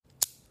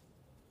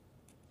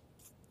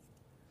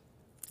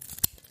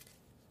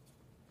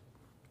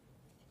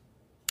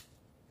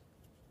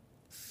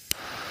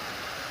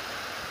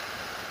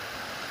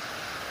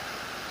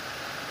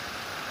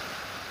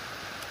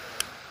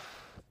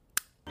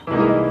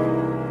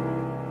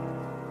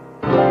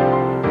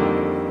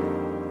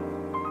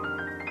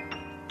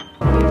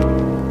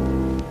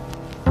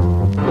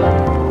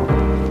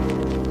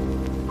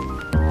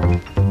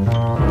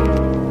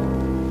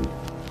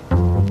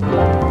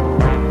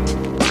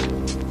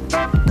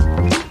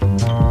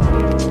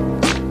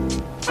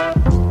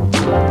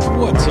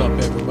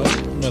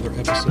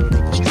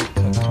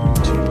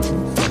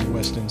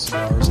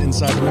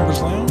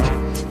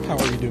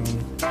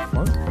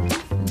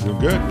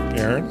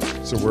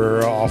So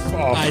we're off.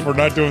 We're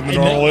not doing the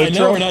normal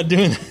intro. I know we're not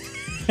doing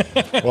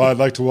that. Well, I'd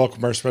like to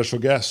welcome our special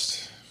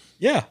guest.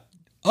 Yeah,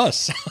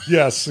 us.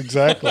 Yes,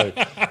 exactly.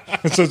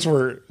 since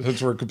we're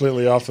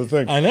completely off the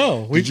thing. I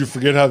know. Did you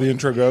forget how the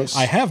intro goes?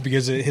 I have,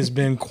 because it has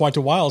been quite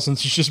a while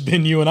since it's just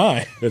been you and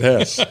I. It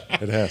has.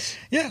 It has.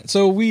 Yeah.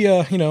 So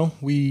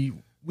we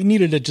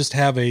needed to just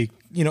have a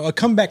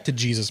comeback to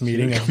Jesus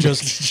meeting of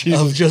just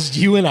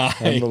you and I.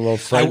 I'm a little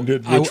frightened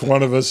at which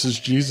one of us is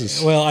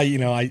Jesus. Well,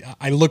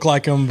 I look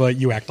like him, but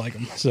you act like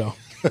him. So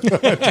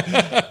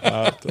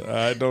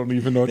I don't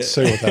even know what to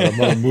say with that. I'm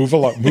going to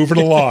move it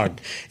along.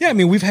 Yeah, I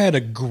mean, we've had a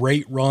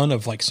great run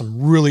of like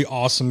some really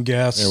awesome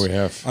guests. Yeah, we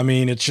have. I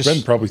mean, it's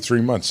been probably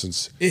 3 months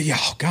since. Yeah,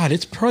 oh God,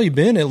 it's probably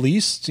been at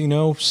least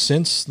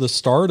since the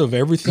start of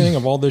everything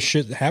of all this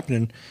shit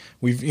happening.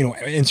 We've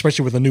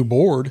especially with a new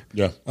board.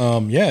 Yeah.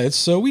 It's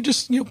so we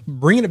just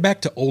bringing it back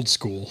to old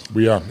school.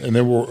 We are, and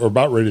then we're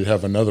about ready to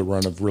have another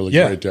run of really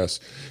great guests,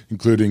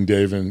 including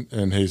Dave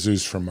and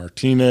Jesus from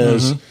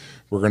Martinez. Mm-hmm.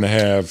 We're gonna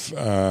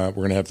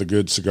have the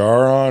Good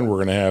Cigar on. We're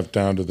gonna have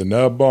Down to the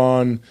Nub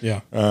on.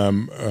 Yeah.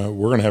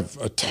 We're gonna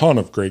have a ton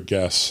of great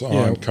guests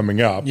on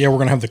coming up. Yeah, we're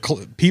gonna have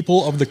the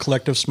people of the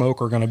Collective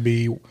Smoke are gonna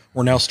be.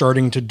 We're now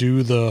starting to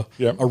do the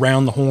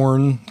around the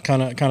horn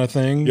kind of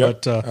thing.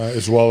 Yep. But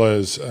as well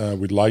as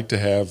we'd like to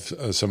have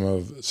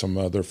some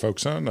other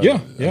folks on.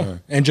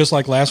 And just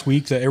like last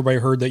week, that everybody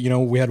heard that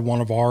we had one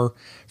of our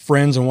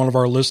friends and one of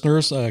our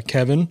listeners,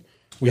 Kevin.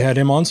 We had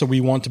him on, so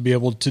we want to be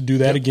able to do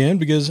that again,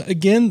 because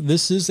again,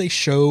 this is a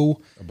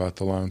show about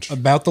the lounge,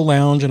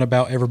 and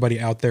about everybody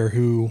out there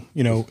who,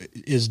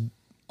 is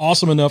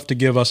awesome enough to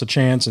give us a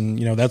chance. And,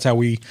 that's how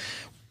we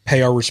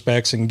pay our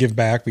respects and give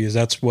back, because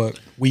that's what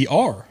we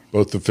are.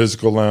 Both the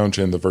physical lounge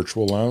and the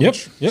virtual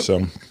lounge. Yep.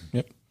 So,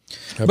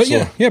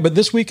 Absolutely. But but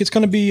this week it's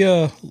going to be,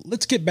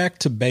 let's get back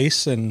to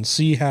base and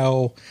see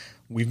how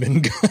we've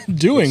been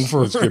doing.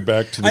 Let's get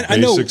back to the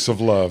basics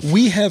of love.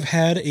 We have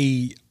had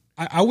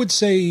I would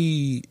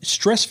say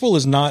stressful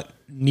is not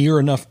near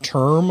enough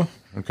term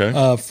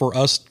for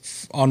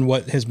us on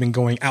what has been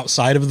going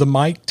outside of the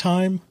mic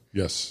time.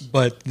 Yes.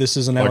 But this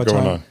is now a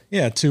time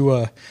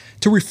to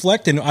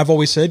reflect. And I've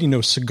always said,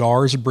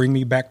 cigars bring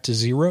me back to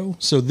zero.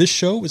 So this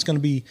show is going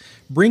to be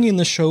bringing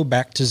the show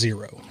back to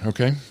zero.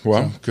 Okay.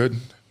 Well, good.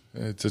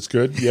 It's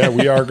good. Yeah,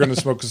 we are going to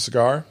smoke a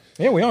cigar.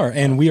 Yeah, we are.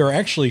 And we are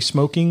actually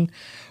smoking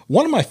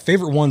one of my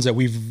favorite ones that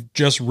we've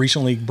just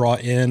recently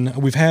brought in.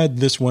 We've had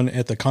this one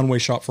at the Conway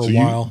shop for a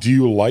while. Do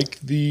you like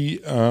the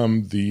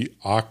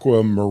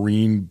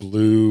aquamarine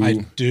blue?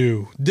 I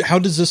do. How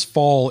does this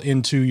fall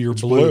into your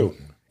blue?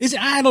 Is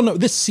it? I don't know.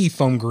 This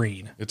seafoam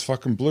green. It's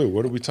fucking blue.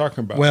 What are we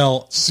talking about?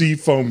 Well,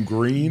 seafoam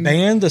green.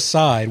 Band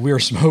aside, we are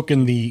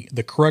smoking the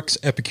Crux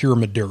Epicure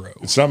Maduro.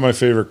 It's not my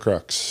favorite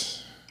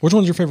Crux. Which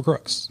one's your favorite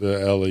Crux?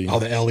 The LE. Oh,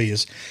 the LE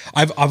is.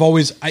 I've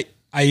always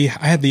I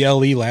had the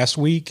LE last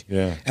week,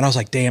 and I was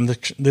like, damn,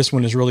 this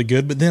one is really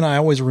good. But then I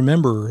always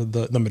remember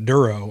the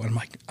Maduro, and I'm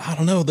like, I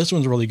don't know, this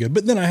one's really good.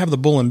 But then I have the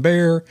Bull and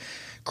Bear.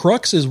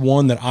 Crux is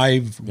one that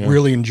I've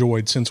really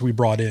enjoyed since we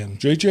brought in.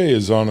 JJ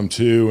is on them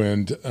too,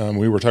 and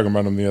we were talking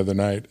about him the other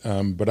night.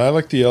 But I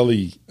like the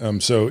LE.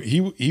 So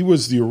he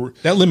was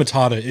that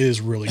Limitada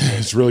is really good.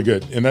 It's really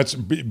good, and that's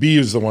B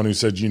is the one who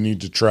said you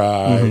need to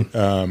try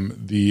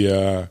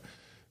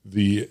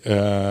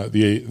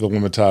the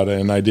Limitada,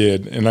 and I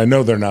did, and I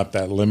know they're not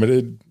that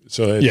limited,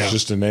 so it's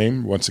just a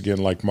name. Once again,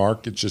 like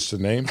Mark, it's just a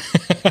name.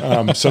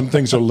 Some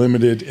things are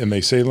limited, and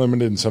they say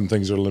limited, and some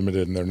things are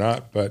limited, and they're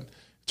not. But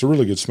it's a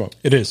really good smoke.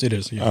 It is.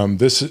 Yeah.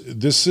 This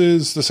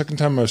is the second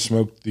time I've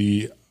smoked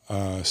the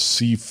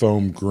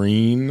seafoam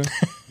green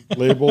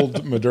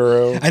labeled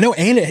Maduro. I know,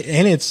 and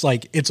it's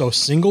like it's a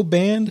single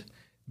band,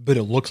 but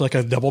it looks like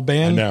a double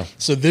band. I know.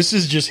 So this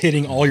is just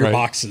hitting all your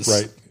boxes.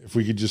 Right. If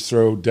we could just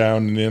throw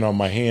down and in on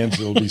my hands,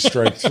 it'll be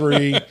strike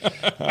three.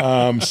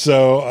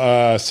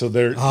 So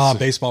there.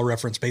 Baseball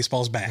reference.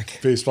 Baseball's back.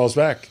 Baseball's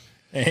back.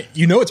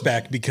 It's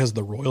back because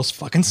the Royals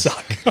fucking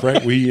suck.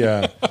 Right. We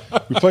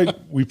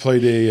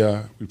played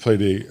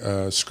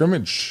a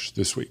scrimmage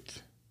this week.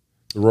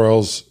 The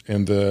Royals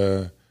and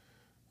the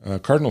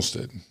Cardinals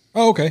did.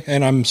 Oh, okay.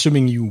 And I'm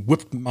assuming you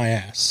whipped my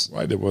ass.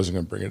 I wasn't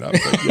going to bring it up,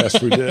 but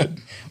yes, we did.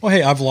 Well,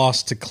 hey, I've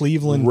lost to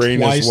Cleveland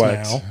twice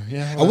now.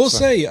 Yeah, I will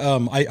say,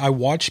 I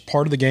watched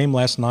part of the game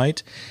last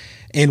night,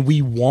 and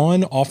we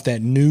won off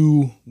that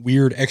new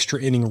weird extra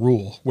inning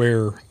rule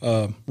where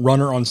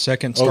runner on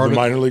second started the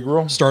minor league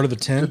rule? Start of the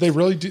 10th. Did they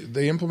really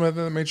they implement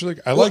that in Major League?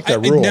 I like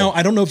that rule. Now,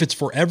 I don't know if it's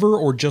forever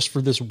or just for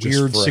this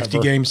weird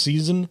 60-game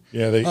season.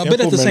 Yeah, they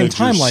but at the same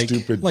time, like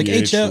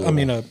HL, rule. I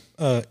mean,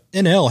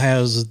 NL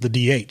has the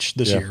DH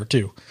this year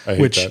too,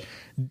 which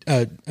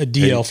a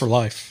DL for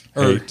life.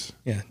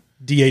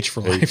 DH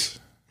for life.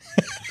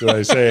 Did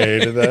I say I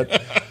hated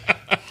that?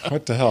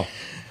 What the hell?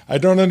 I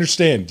don't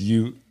understand.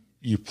 You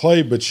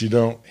play, but you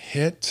don't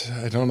hit.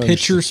 I don't understand.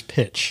 Pitchers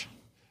pitch.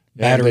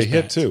 Yeah, they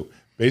hit too.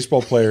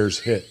 Baseball players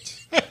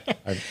hit.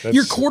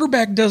 Your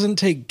quarterback doesn't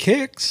take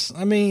kicks.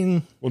 I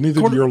mean, well,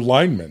 neither do your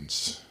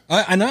linemen's.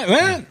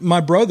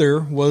 My brother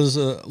was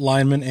a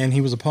lineman and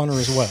he was a punter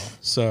as well.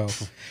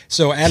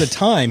 So at a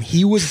time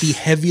he was the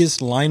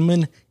heaviest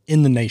lineman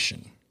in the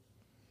nation.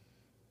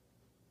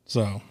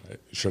 So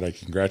should I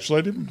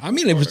congratulate him? I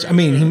mean,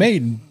 he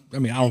made. I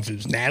don't know if it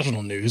was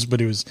national news,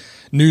 but it was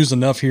news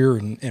enough here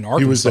in Arkansas.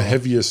 He was the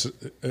heaviest.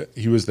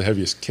 He was the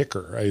heaviest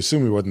kicker. I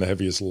assume he wasn't the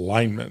heaviest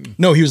lineman.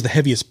 No, he was the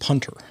heaviest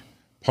punter.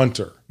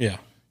 Punter. Yeah.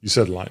 You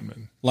said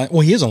lineman. Well,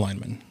 he is a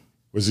lineman.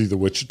 Was he the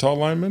Wichita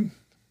lineman?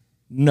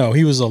 No,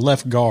 he was a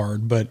left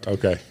guard, but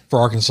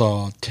for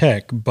Arkansas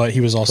Tech. But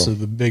he was also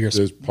the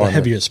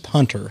heaviest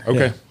punter.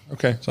 Okay. Yeah.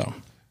 Okay. So,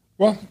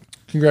 well,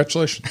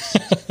 congratulations.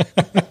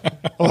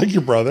 I like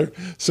your brother,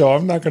 so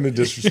I'm not going to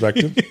disrespect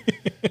him.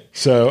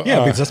 So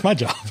yeah, because that's my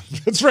job.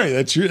 That's right.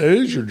 It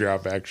is your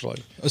job,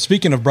 actually.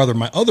 Speaking of brother,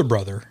 my other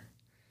brother,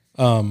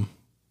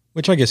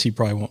 which I guess he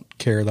probably won't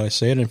care that I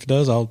say it. And if he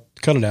does, I'll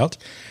cut it out.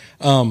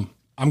 I'm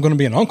going to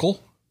be an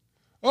uncle.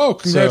 Oh,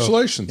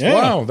 congratulations! So, yeah.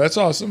 Wow, that's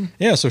awesome.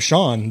 Yeah. So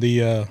Sean,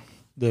 the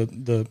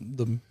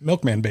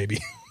milkman baby,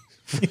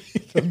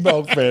 the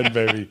milkman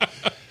baby.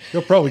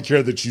 He'll probably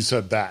care that you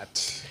said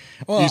that.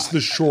 Well, he's the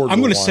shorter.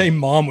 I'm going to say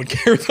Mom would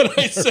care that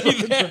I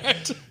say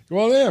that.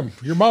 Well, damn,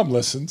 your mom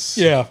listens.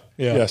 Yeah,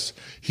 yeah. Yes,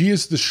 he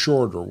is the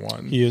shorter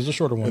one. He is the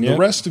shorter one. And the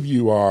rest of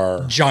you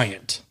are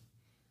giant,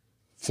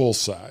 full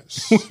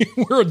size.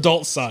 We're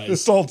adult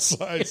size. Adult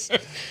size.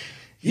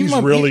 He's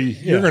really.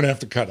 You're going to have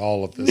to cut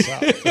all of this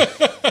out.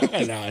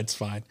 No, it's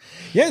fine.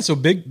 Yeah, so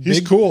big. He's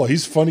cool.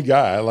 He's a funny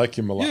guy. I like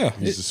him a lot. Yeah,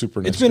 he's a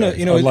super nice guy.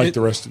 Unlike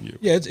the rest of you.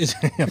 Yeah, it's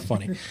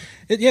funny.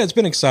 It's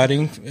been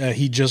exciting.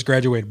 He just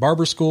graduated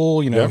barber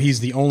school. He's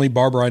the only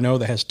barber I know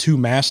that has 2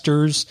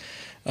 masters.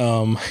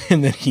 And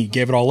then he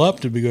gave it all up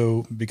to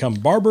go become a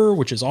barber,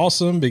 which is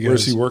awesome. Because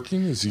where's he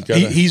working? Is he?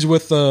 He's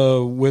with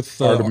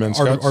Art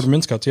of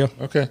Men's Cuts. Yeah.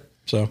 Okay.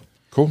 So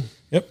cool.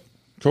 Yep.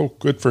 Cool.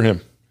 Good for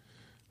him.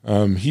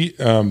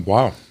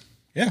 Wow.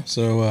 Yeah.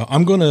 So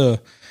I'm gonna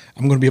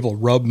be able to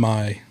rub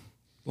my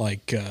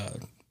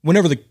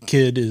whenever the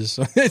kid is.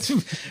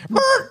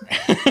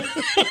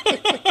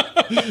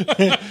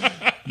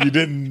 You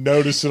didn't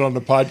notice it on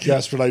the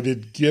podcast, but I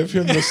did give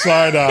him the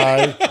side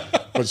eye,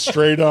 but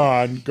straight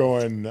on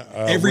going.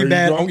 Every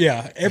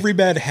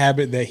bad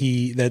habit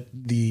that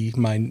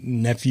my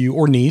nephew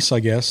or niece, I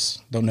guess,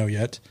 don't know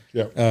yet.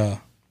 Yeah.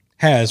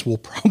 Has will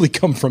probably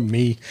come from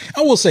me.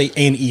 I will say,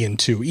 and Ian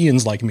too.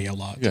 Ian's like me a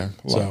lot. Yeah.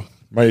 So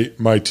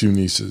my 2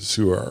 nieces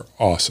who are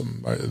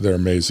awesome. They're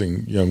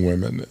amazing young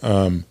women.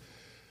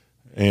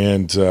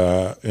 And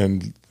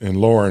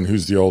Lauren,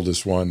 who's the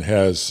oldest one,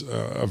 has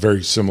a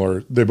very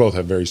similar. They both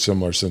have very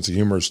similar sense of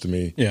humor to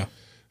me. Yeah.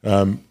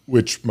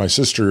 Which my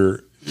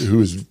sister, who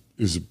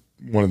is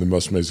one of the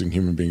most amazing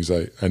human beings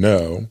I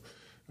know,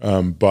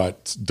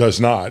 but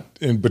does not.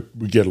 But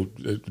we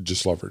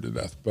just love her to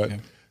death. But. Yeah.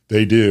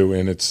 They do,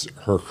 and it's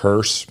her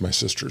curse, my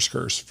sister's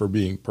curse, for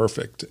being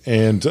perfect,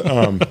 and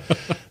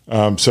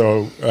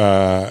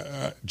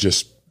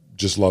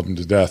just love them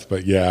to death.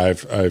 But yeah,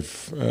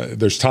 I've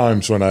there's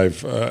times when I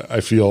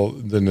feel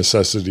the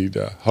necessity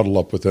to huddle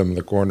up with them in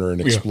the corner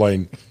and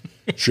explain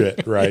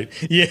shit. Right?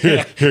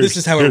 Yeah, this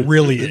is how it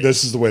really is.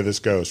 This is the way this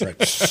goes. Right?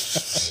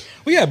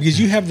 Well, yeah, because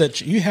you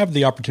have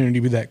the opportunity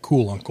to be that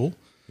cool uncle.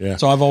 Yeah.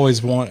 So I've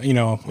always I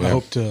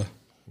hope to.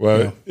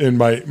 Well, and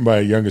my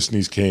youngest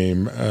niece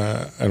came,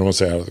 I don't want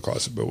to say out of the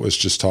closet, but was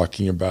just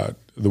talking about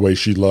the way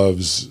she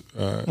loves,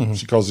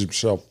 she calls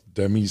herself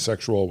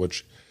demisexual,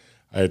 which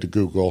I had to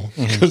Google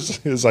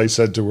because, as I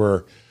said to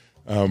her,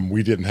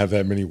 we didn't have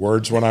that many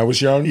words when I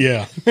was young.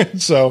 Yeah.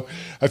 So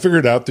I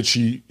figured out that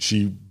she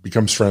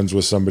becomes friends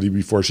with somebody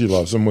before she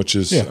loves them, which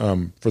is,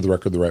 for the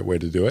record, the right way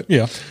to do it.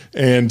 Yeah.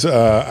 And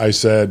I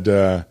said,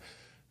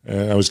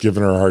 and I was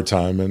giving her a hard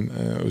time, and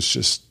it was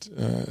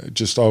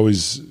just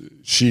always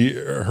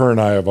her and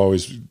I have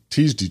always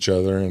teased each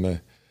other, and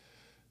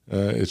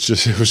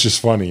it was just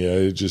funny.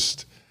 I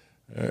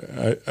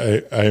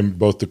am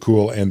both the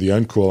cool and the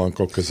uncool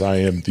uncle because I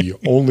am the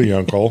only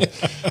uncle.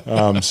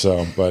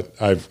 But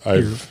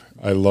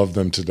I love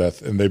them to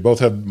death, and they both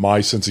have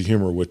my sense of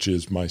humor, which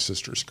is my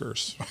sister's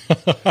curse,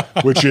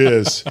 which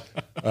is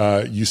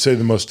you say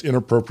the most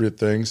inappropriate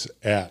things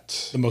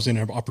at the most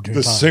inopportune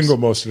times. Single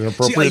most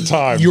inappropriate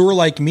time. You're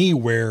like me,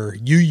 where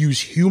you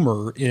use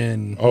humor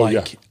in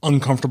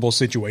uncomfortable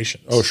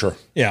situations. Oh, sure.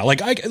 Yeah,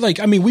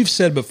 we've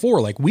said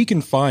before, we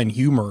can find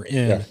humor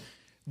in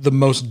the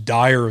most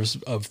dire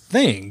of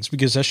things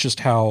because that's just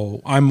how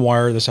I'm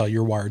wired. That's how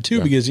you're wired too.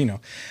 Yeah. Because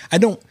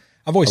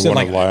I've always said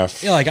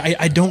laugh. Yeah,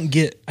 I don't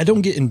get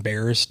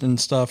embarrassed and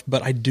stuff,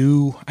 but I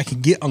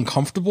can get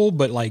uncomfortable,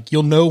 but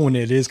you'll know when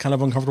it is kind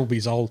of uncomfortable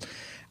because I'll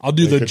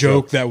do the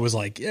joke that was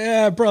I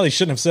probably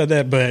shouldn't have said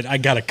that, but I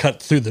got to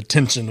cut through the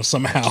tension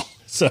somehow.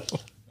 So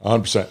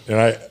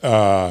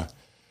 100%.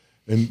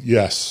 And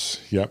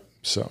yes. Yep.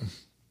 So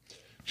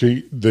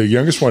the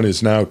youngest one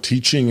is now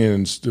teaching,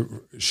 and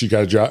she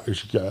got a job.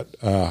 She got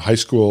a high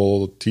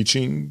school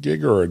teaching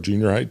gig or a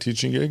junior high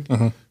teaching gig.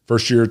 Uh-huh.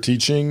 First year of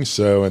teaching,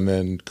 and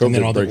then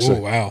COVID breaks.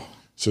 Wow!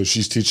 So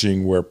she's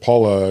teaching where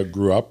Paula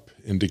grew up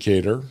in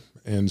Decatur,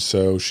 And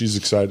so she's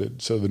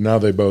excited. So now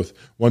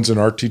one's an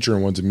art teacher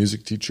and one's a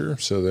music teacher.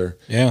 So they're,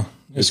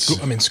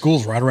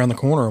 school's right around the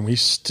corner, and we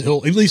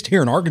still, at least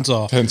here in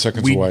Arkansas, 10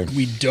 seconds away.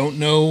 We don't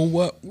know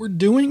what we're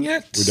doing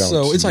yet. We don't.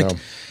 So it's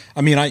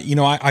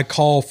I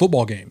call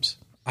football games.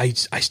 I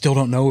still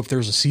don't know if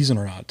there's a season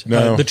or not.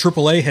 No. The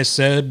AAA has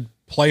said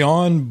play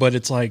on, but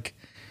it's like,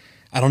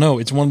 I don't know.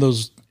 It's one of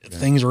those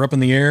things are up in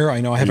the air.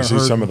 I know I haven't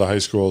heard. Some of the high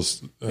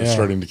schools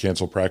starting to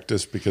cancel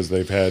practice because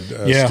they've had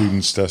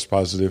students test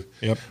positive.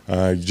 Yep.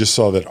 You just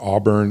saw that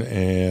Auburn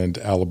and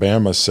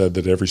Alabama said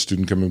that every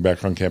student coming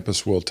back on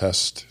campus will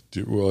test. I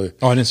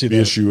didn't see that.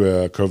 Issue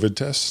a COVID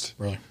test.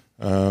 Really?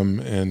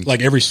 And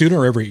like every student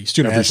or every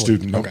student? Every athlete?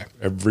 student. Okay.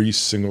 Every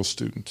single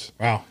student.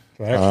 Wow.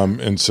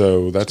 And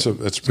so that's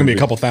going to be a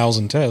couple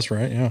thousand tests,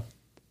 right? Yeah.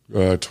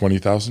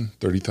 20,000,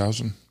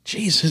 30,000.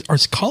 Jeez, are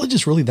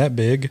colleges really that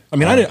big? I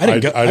mean, I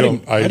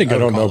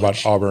don't know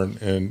about Auburn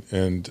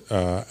and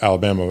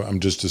Alabama.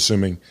 I'm just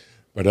assuming,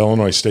 but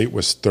Illinois State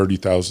was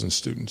 30,000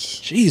 students.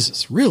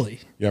 Jesus,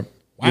 really? Yep.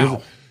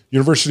 Wow.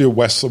 University of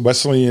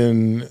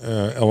Wesleyan,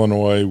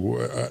 Illinois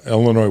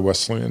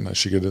Wesleyan. I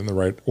should get it in the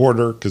right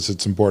order because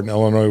it's important.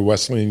 Illinois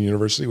Wesleyan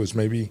University was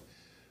maybe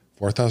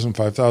 4,000,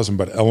 5,000,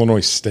 but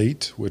Illinois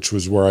State, which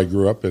was where I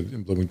grew up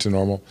in Bloomington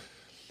Normal,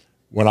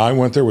 when I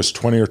went there was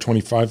 20 or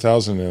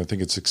 25,000, and I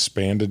think it's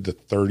expanded to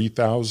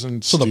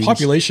 30,000. So the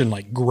population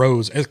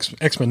grows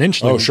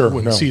exponentially. Oh, sure.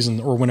 When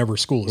season or whenever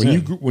school is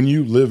when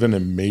you live in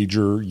a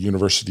major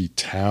university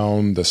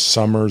town, the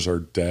summers are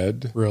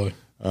dead. Really?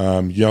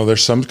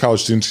 There's some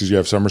college students because you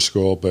have summer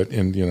school, but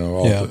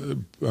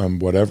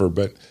whatever.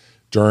 But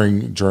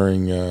during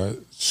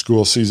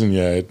school season,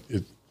 I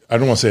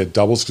don't want to say it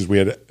doubles because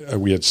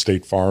we had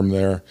State Farm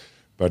there.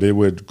 But it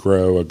would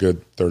grow a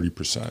good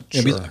 30%.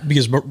 Sure.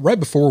 Because right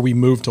before we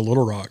moved to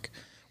Little Rock,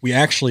 we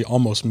actually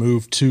almost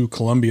moved to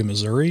Columbia,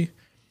 Missouri.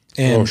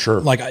 And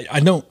I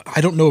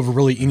don't know of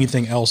really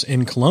anything else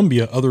in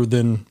Columbia other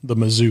than the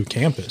Mizzou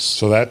campus.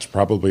 So that's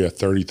probably a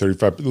 30,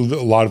 35. A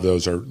lot of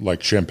those are like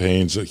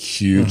Champaign's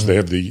huge. Mm-hmm. They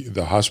have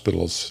the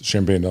hospitals,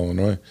 Champaign,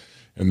 Illinois,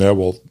 and that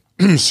will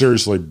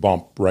seriously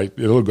bump, right?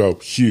 It'll go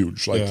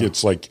huge.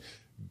 It's like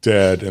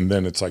dead, and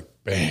then it's like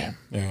bam,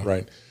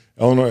 right?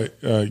 Illinois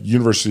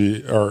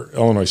University or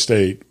Illinois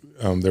State,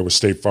 there was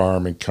State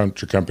Farm and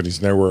country companies,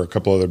 and there were a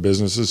couple other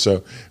businesses. So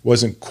it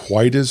wasn't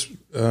quite as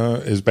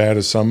bad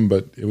as some,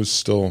 but it was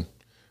still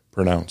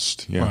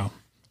pronounced. Yeah. Wow.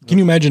 Can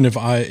you imagine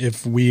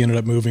if we ended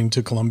up moving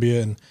to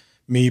Columbia and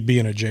me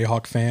being a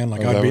Jayhawk fan?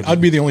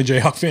 I'd be the only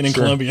Jayhawk fan in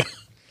Columbia.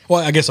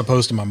 Well, I guess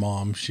opposed to my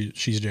mom.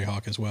 She's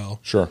Jayhawk as well.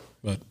 Sure.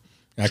 But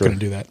I couldn't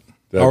do that.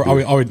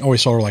 I would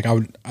always saw her I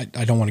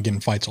don't want to get in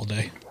fights all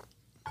day.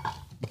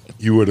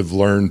 You would have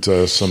learned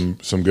some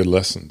good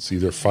lessons,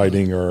 either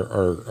fighting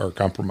or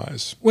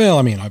compromise. Well,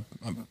 I mean, I've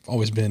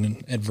always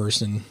been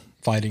adverse in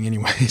fighting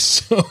anyway,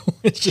 so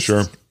it's just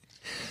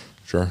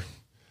sure.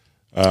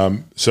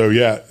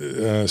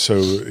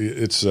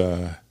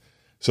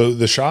 So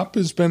the shop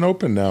has been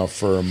open now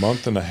for a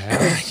month and a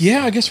half.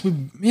 I guess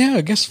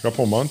a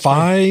couple of months,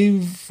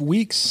 5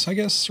 weeks, I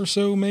guess, or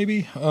so,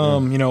 maybe.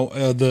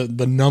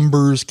 The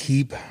numbers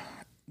keep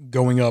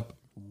going up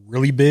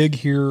really big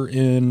here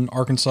in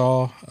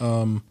Arkansas.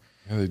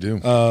 They do.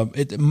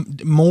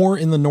 More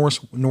in the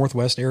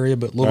northwest area,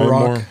 but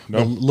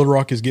Little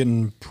Rock is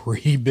getting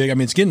pretty big. I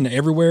mean, it's getting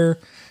everywhere.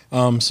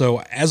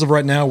 So as of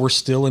right now, we're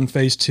still in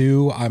phase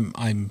 2.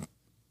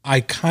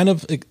 I kind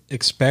of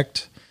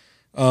expect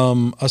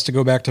us to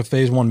go back to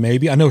phase 1.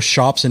 Maybe I know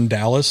shops in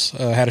Dallas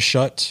had a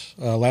shut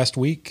last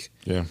week.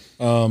 Yeah.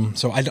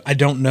 So I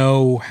don't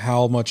know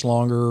how much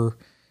longer.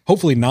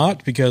 Hopefully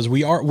not, because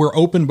we're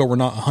open, but we're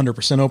not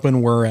 100%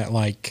 open. We're at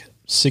like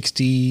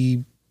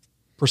 60%,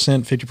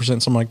 50%,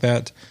 something like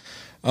that.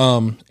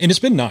 And it's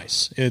been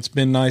nice. It's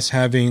been nice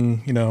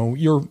having,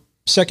 your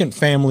second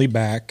family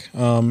back. The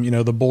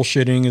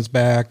bullshitting is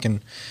back,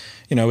 and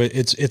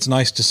it's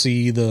nice to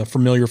see the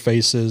familiar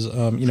faces.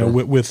 Sure.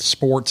 With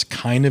sports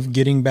kind of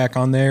getting back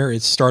on there,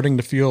 it's starting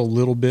to feel a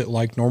little bit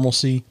like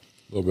normalcy.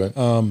 A little bit.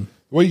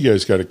 The way you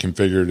guys got it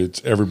configured,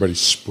 it's everybody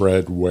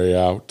spread way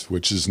out,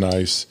 which is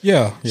nice.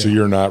 Yeah. So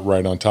you're not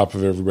right on top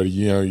of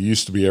everybody. It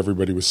used to be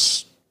everybody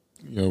was,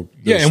 and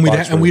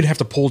we'd have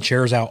to pull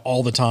chairs out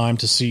all the time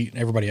to seat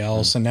everybody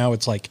else. Mm-hmm. And now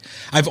it's like,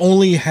 I've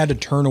only had to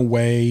turn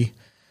away,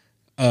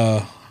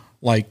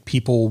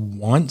 people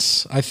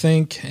once, I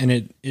think.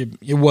 And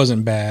it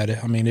wasn't bad.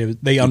 I mean,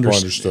 they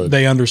understood.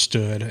 They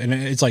understood. And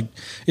it's like,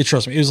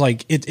 trust me, it was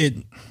like,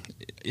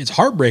 it's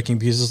heartbreaking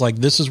because it's like,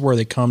 this is where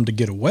they come to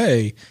get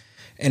away.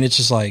 And it's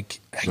just like,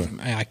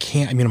 I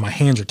can't, my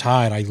hands are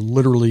tied. I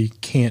literally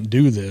can't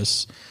do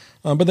this.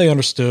 But they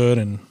understood.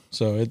 And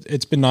so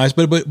it's been nice.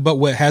 But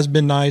what has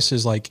been nice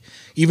is like,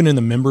 even in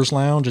the members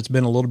lounge, it's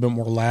been a little bit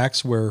more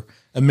lax where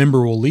a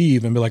member will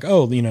leave and be like,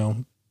 oh,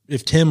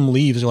 if Tim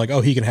leaves, they're like,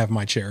 oh, he can have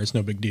my chair. It's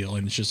no big deal.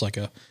 And it's just like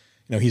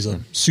he's a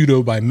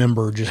pseudo by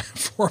member just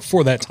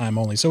for that time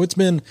only. So it's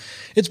been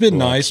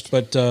nice,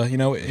 but I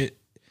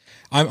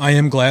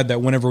am glad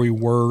that whenever we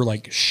were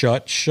like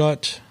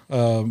shut,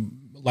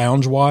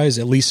 lounge wise,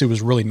 at least it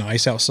was really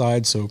nice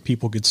outside, so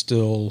people could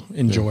still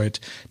enjoy it.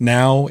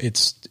 Now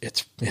it's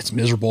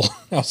miserable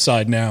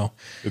outside now.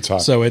 It's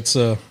hot. So it's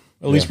at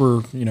least we're,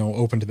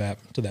 open to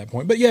that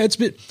point. But yeah, it's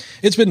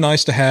been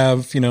nice to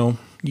have,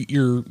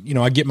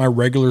 I get my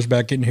regulars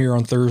back in here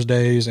on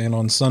Thursdays and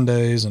on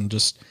Sundays, and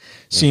just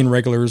seeing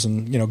regulars,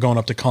 and, going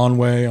up to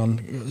Conway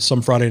on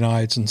some Friday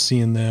nights and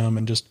seeing them,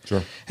 and just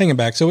hanging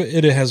back. So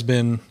it has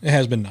been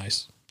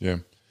nice. Yeah.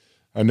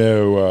 I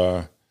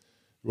know,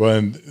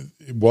 when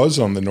it was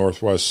on the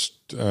northwest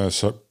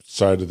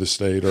side of the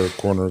state, or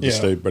corner of the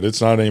state, but it's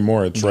not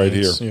anymore. It's right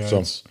here.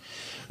 Yeah,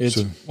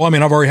 well, I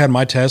mean, I've already had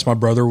my test. My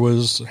brother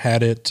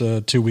had it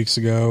 2 weeks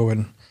ago,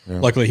 and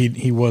luckily he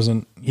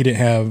didn't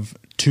have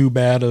too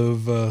bad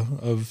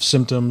of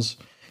symptoms.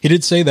 He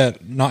did say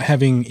that not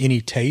having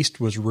any taste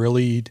was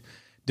really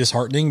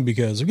disheartening,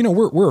 because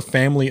we're a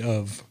family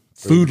of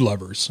food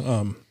lovers,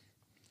 and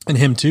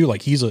him too.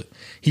 Like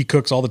he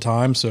cooks all the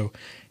time, so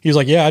he's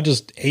like, yeah, I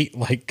just ate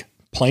like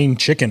plain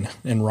chicken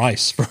and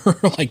rice for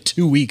like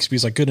 2 weeks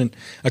because I couldn't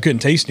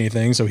taste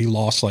anything. So he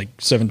lost like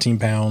 17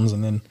 pounds,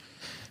 and then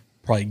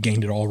probably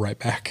gained it all right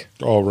back.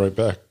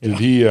 Did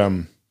he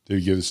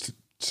get his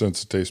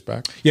sense of taste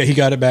back? Yeah, he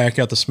got it back,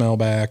 got the smell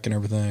back and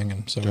everything.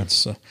 And so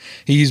it's,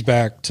 he's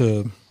back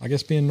to, I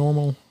guess, being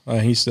normal.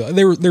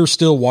 They're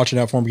still watching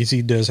out for him because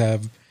he does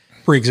have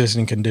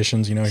pre-existing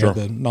conditions. He had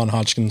the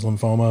non-Hodgkin's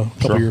lymphoma a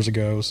couple years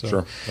ago.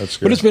 So that's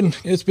good. But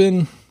it's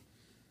been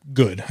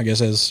good, I guess,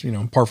 as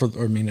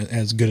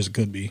as good as it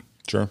could be.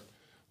 Sure.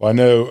 Well, I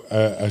know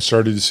I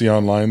started to see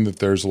online that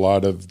there's a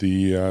lot of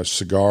the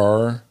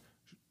cigar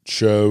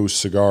show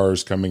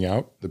cigars coming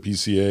out. The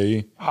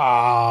PCA.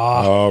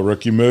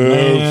 Rookie move.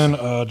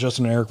 Man,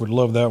 Justin and Eric would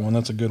love that one.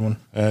 That's a good one.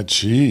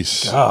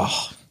 Jeez.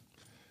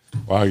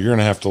 Wow, you're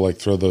gonna have to like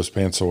throw those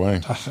pants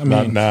away.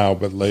 Not now,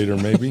 but later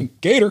maybe.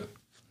 Gator.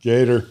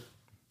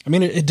 I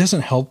mean, it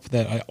doesn't help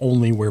that I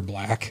only wear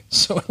black,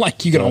 so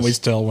like you can always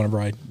tell whenever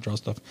I draw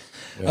stuff.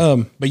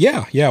 Yeah. But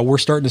yeah, we're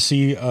starting to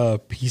see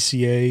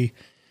PCA,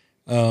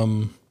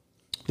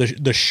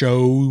 the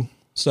show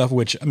stuff.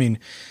 Which, I mean,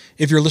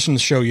 if you're listening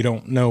to the show, you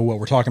don't know what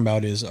we're talking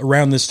about. Is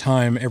around this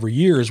time every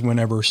year is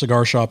whenever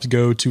cigar shops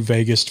go to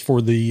Vegas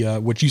for the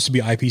which used to be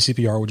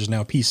IPCPR, which is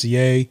now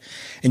PCA,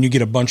 and you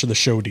get a bunch of the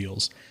show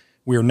deals.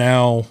 We are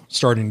now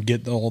starting to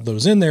get all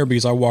those in there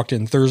because I walked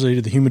in Thursday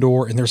to the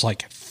humidor and there's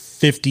like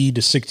 50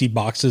 to 60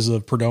 boxes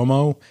of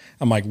Perdomo.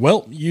 I'm like,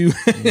 well,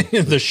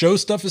 the show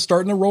stuff is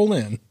starting to roll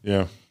in.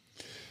 Yeah,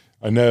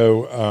 I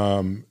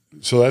know.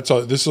 So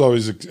this is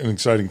always an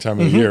exciting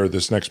time of the year,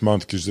 this next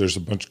month, because there's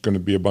going to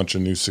be a bunch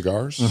of new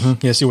cigars.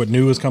 Yeah, see what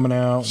new is coming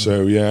out.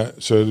 So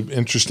so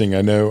interesting.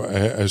 I know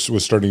I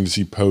was starting to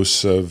see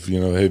posts of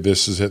hey,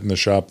 this is hitting the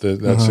shop,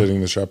 that's hitting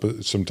the shop.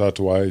 Some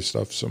Tatuai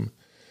stuff, some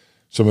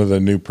of the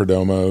new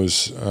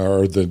Perdomos,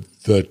 or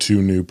the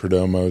two new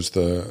Perdomos,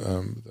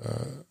 the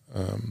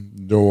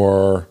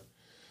Noir,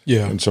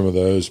 and some of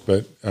those.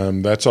 But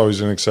that's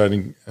always an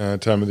exciting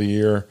time of the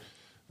year.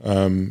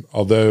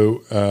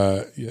 Although,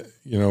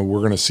 we're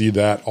going to see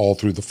that all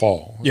through the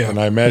fall. Yeah. And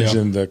I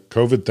imagine the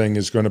COVID thing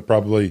is going to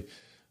probably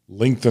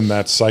lengthen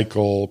that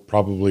cycle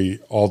probably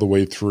all the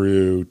way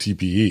through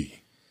TPE.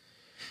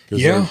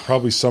 Because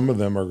probably some of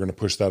them are going to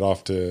push that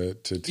off to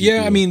TPE.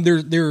 Yeah, I mean,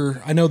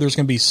 I know there's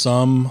going to be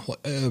some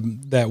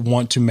that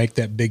want to make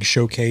that big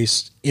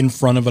showcase in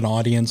front of an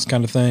audience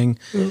kind of thing.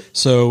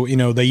 So,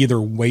 they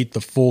either wait the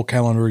full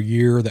calendar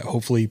year that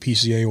hopefully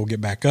PCA will get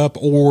back up,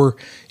 or,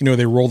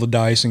 they roll the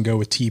dice and go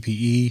with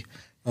TPE.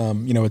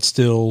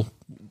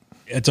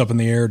 It's up in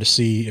the air to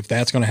see if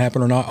that's going to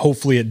happen or not.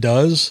 Hopefully it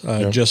does,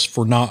 just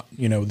for not,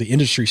 the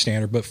industry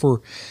standard, but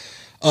for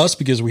us,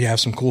 because we have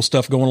some cool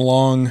stuff going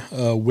along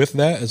with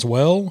that as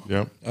well.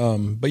 Yeah.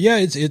 But yeah,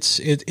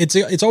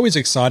 it's always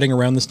exciting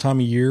around this time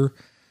of year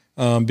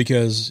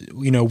because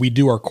we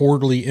do our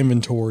quarterly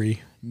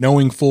inventory,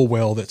 knowing full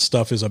well that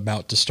stuff is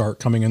about to start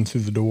coming in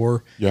through the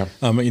door. Yeah.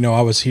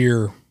 I was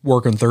here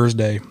working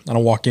Thursday, and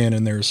I walk in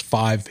and there's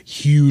 5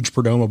 huge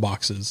Perdomo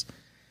boxes,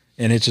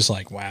 and it's just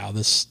like, wow,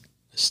 this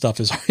stuff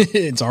is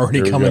it's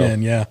already coming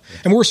in. Yeah.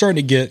 And we're starting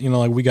to get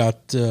we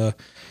got the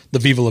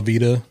Viva La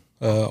Vida.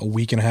 A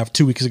week and a half,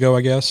 2 weeks ago,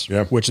 I guess,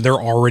 which they're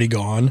already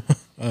gone.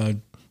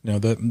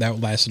 That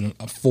lasted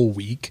a full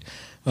week.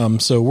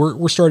 So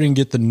we're starting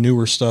to get the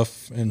newer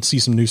stuff and see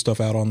some new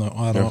stuff out on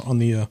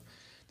the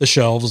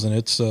shelves, and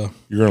it's. You're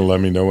going to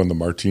let me know when the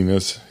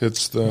Martinez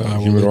hits the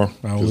humidor?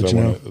 I will let you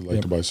know. I'd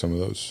like to buy some of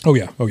those. Oh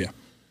yeah.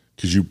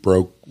 Because you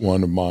broke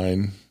one of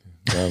mine.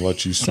 I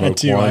let you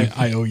smoke one.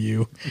 I owe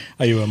you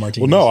a Martinez.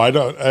 Well, no, I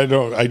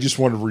don't. I just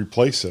want to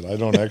replace it. I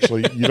don't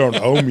actually. You don't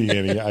owe me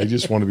any. I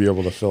just want to be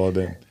able to fill it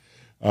in.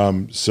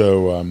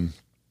 So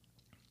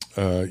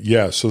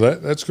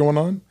that's going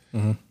on.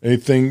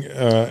 Anything,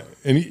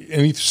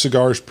 any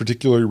cigars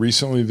particularly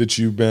recently that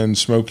you've been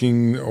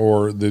smoking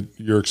or that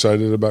you're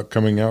excited about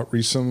coming out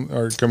recently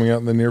or coming out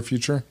in the near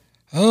future?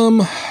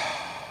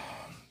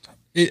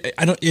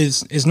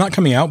 It's not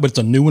coming out, but it's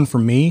a new one for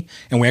me.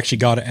 And we actually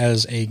got it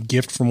as a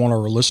gift from one of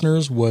our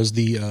listeners, was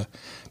the,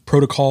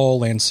 Protocol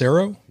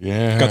Lancero.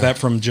 Yeah. Got that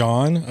from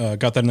John.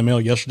 Got that in the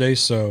mail yesterday.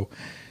 So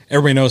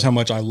everybody knows how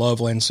much I love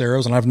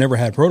Lanceros, and I've never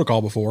had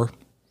Protocol before.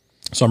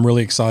 So I'm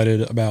really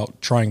excited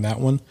about trying that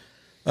one.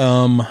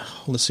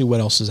 Let's see what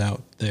else is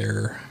out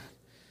there.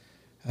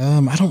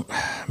 Put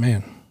me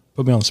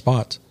on the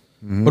spot.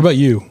 Mm-hmm. What about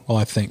you? Well,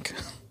 I think.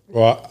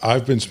 Well,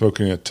 I've been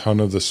smoking a ton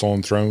of the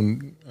Stolen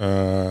Throne,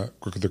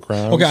 Crook of the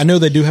Crown. Okay, I know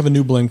they do have a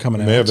new blend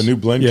coming out. They have a new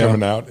blend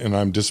coming out, and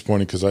I'm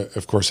disappointed because I,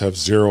 of course, have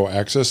zero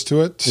access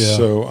to it. Yeah.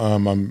 So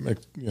I'm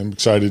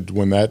excited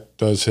when that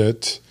does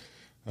hit.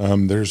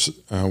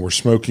 We're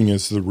smoking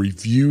as the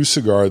review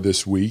cigar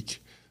this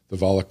week, the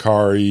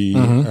Valakari,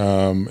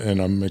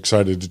 and I'm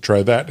excited to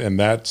try that. And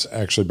that's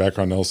actually back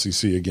on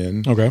LCC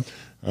again. Okay.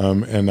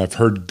 And I've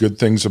heard good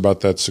things about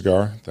that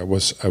cigar. I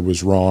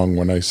was wrong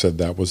when I said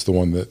that was the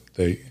one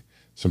that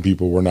some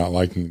people were not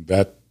liking.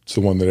 That's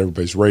the one that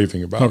everybody's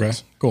raving about. Okay,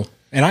 cool.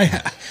 And I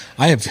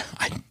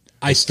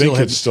still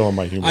think it's still in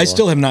my humidor. I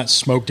still have not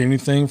smoked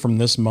anything from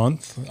this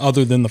month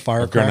other than the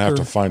Firecracker. I'm gonna have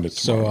to find it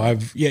tomorrow.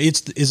 So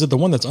is it the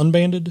one that's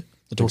unbanded?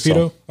 The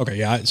Torpedo? So. Okay,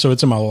 yeah. So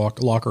it's in my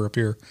locker up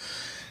here.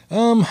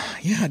 I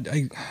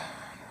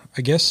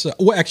guess.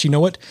 Well, actually, you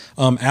know what?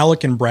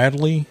 Alec and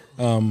Bradley.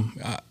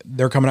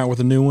 They're coming out with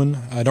a new one.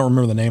 I don't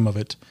remember the name of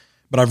it,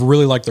 but I've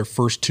really liked their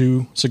first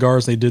two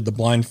cigars. They did the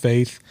Blind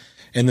Faith,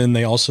 and then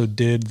they also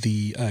did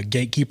the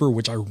Gatekeeper,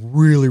 which I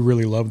really,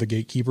 really love. The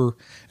Gatekeeper.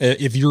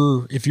 If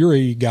you're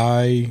a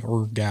guy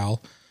or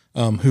gal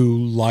who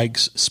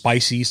likes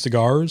spicy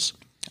cigars,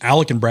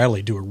 Alec and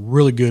Bradley do a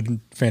really good,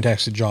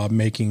 fantastic job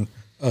making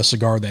a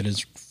cigar that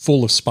is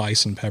full of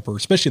spice and pepper,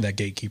 especially that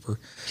Gatekeeper.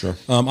 Sure.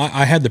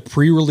 I had the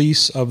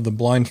pre-release of the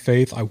Blind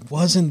Faith. I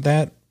wasn't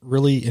that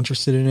really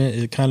interested in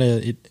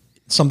it.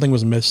 Something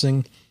was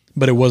missing,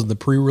 but it was the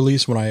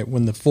pre-release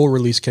when the full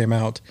release came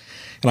out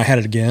and I had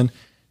it again,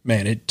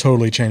 man, it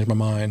totally changed my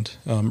mind.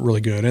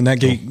 Really good. And that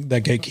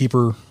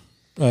Gatekeeper,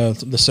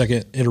 the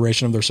second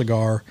iteration of their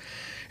cigar,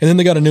 and then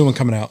they got a new one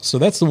coming out. So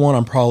that's the one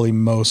I'm probably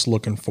most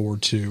looking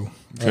forward to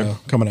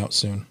coming out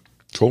soon.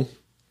 Cool.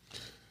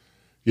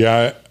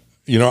 Yeah.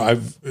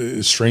 I've,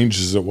 as strange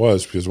as it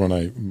was, because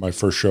when my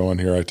first show on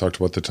here, I talked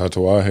about the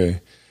Tatuaje.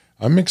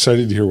 I'm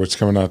excited to hear what's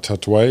coming out of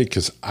Tatuaje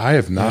because I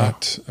have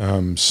not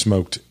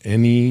smoked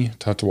any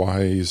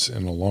Tatuajes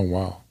in a long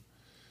while.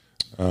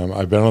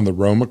 I've been on the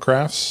Roma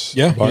crafts.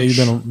 Yeah,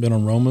 you've been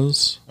on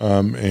Romas.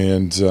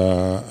 And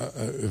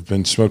I've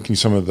been smoking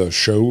some of the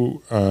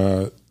show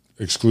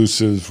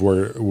exclusives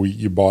where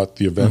you bought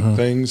the event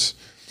things.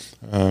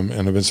 And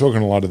I've been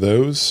smoking a lot of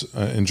those,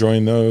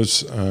 enjoying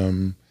those.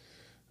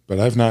 But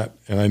I've not,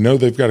 and I know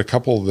they've got a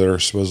couple that are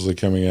supposedly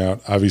coming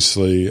out.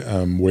 Obviously,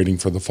 waiting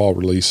for the fall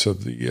release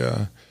of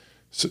the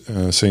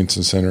Saints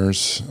and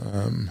Sinners.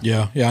 I'm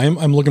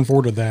looking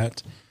forward to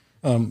that.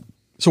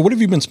 So, what have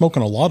you been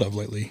smoking a lot of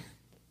lately?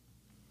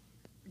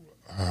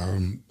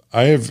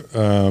 I have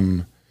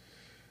Crook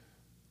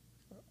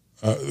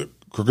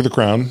of the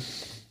Crown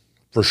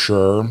for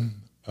sure,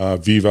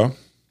 Viva,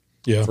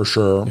 for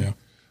sure. Yeah.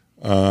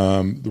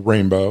 The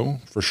Rainbow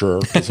for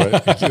sure.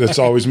 That's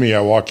always me.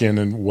 I walk in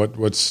and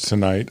what's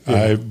tonight?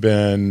 Yeah. I've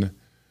been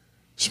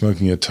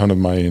smoking a ton of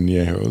my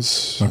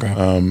añejos. Okay.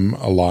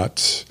 A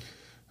lot.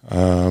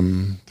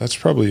 That's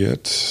probably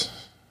it.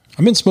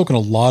 I've been smoking a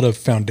lot of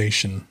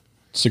Foundation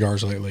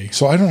cigars lately.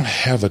 So I don't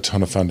have a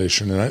ton of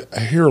Foundation, and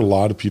I hear a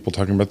lot of people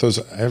talking about those.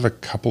 I have a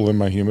couple in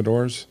my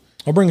humidors.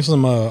 I'll bring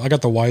some. I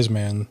got the Wise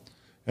Man.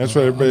 That's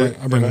what everybody.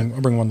 I'll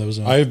bring one of those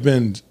in. I've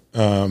been.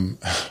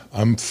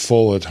 I'm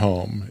full at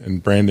home,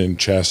 and Brandon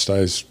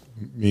chastised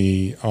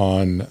me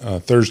on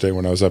Thursday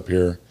when I was up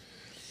here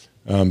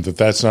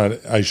that's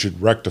not. I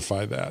should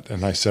rectify that,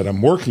 and I said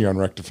I'm working on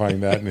rectifying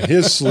that. And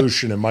his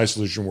solution and my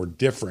solution were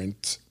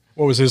different.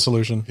 What was his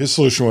solution? His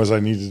solution was I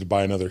needed to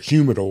buy another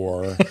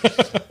humidor,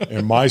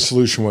 and my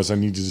solution was I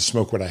needed to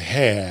smoke what I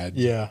had.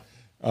 Yeah.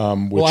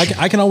 Well,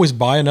 I can always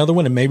buy another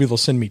one, and maybe they'll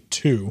send me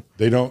two.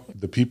 They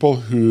don't. The people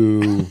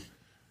who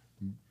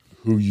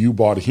you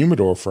bought a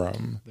humidor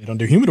from, they don't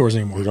do humidors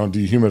anymore. They don't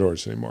do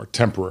humidors anymore,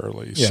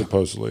 temporarily,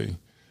 supposedly.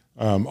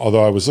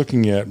 Although I was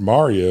looking at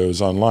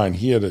Mario's online,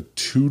 he had a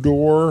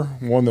 2-door,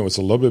 one that was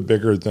a little bit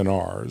bigger than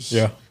ours.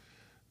 Yeah.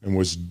 And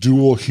was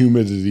dual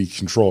humidity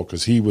control,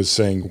 because he was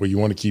saying, well, you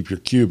want to keep your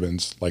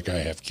Cubans, like I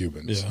have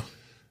Cubans. Yeah.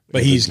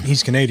 But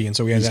he's Canadian,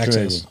 so he has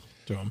access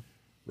to them.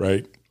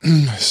 Right.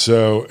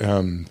 So,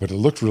 but it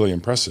looked really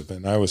impressive.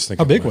 And I was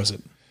thinking, how big was it?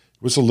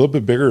 It was a little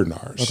bit bigger than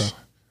ours. Okay.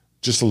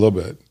 Just a little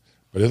bit.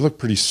 But it looked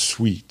pretty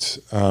sweet.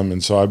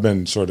 And so I've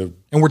been sort of...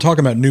 And we're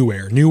talking about New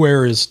Air. New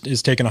Air is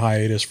taking a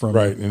hiatus from...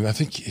 Right. And I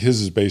think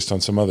his is based on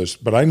some others.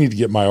 But I need to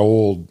get my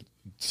old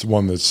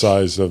one the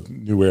size of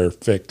New Air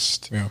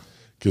fixed. Yeah.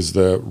 Because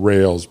the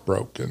rails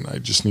broke, and I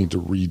just need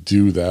to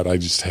redo that. I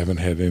just haven't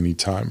had any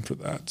time for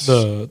that.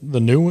 The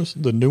new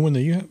one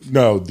that you have?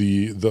 No,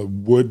 the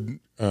wood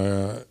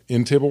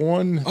in table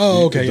one.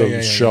 Oh, okay.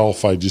 The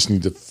shelf I just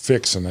need to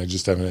fix, and I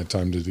just haven't had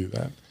time to do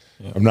that.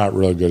 I'm not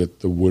really good at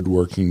the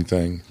woodworking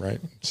thing, right?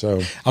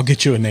 So I'll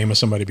get you a name of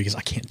somebody because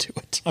I can't do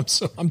it.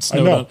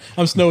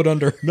 I'm snowed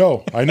under.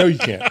 No, I know you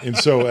can't. And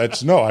so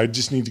I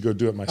just need to go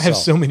do it myself. I have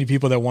so many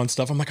people that want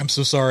stuff. I'm like, I'm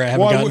so sorry. I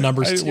haven't gotten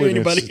numbers to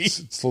anybody.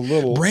 It's a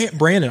little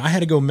Brandon. I had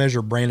to go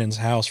measure Brandon's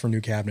house for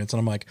new cabinets. And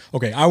I'm like,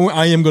 okay,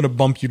 I am going to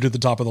bump you to the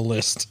top of the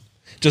list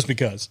just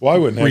because. Well, I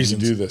wouldn't have you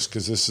do this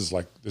because this is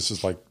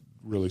like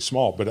really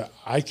small, but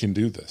I can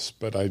do this,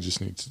 but I just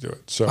need to do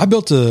it. So I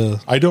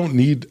don't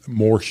need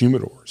more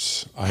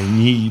humidors. I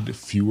need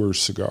fewer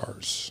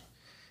cigars.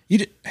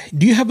 Do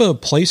you have a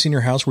place in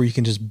your house where you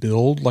can just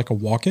build like a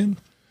walk-in? Have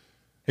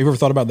you ever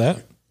thought about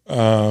that?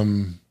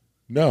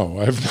 No,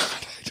 I've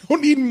not. I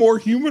don't need more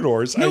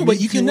humidors. No, but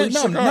you can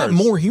not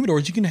more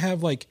humidors. You can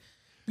have like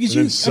because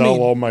you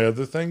sell all my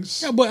other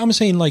things. Yeah, but I'm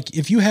saying like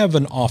if you have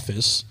an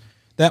office,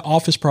 that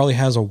office probably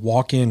has a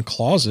walk-in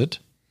closet.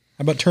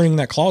 How about turning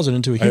that closet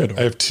into a humidor?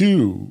 I have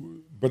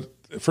two, but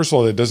first of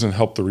all, it doesn't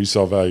help the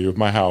resale value of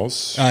my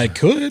house. It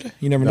could.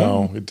 You never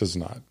know. No, it does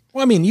not.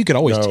 Well, I mean, you could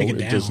always take it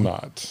down. It does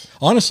not.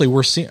 Honestly,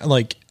 we're seeing,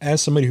 like,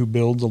 as somebody who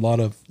builds a lot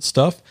of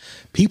stuff,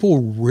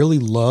 people really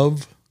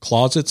love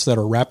closets that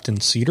are wrapped in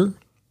cedar.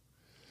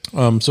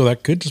 So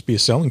that could just be a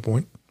selling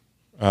point.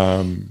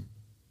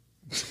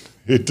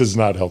 It does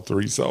not help the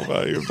resale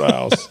value of the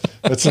house.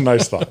 That's a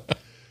nice thought.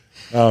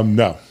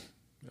 No,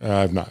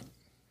 I've not.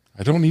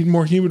 I don't need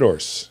more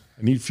humidors.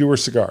 I need fewer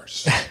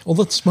cigars. Well,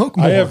 let's smoke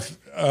more.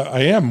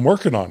 I am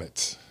working on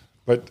it,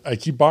 but I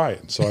keep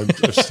buying. So I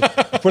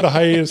put a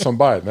hiatus on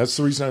buying. That's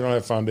the reason I don't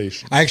have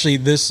foundation. Actually,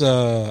 this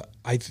I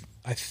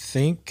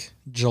think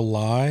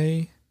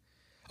July.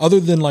 Other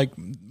than like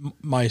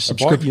my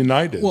subscription,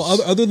 United.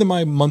 Well, other than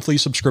my monthly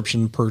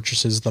subscription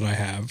purchases that I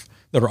have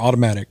that are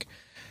automatic,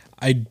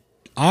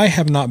 I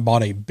have not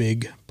bought a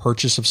big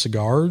purchase of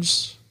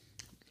cigars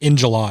in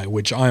July,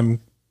 which I'm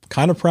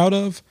kind of proud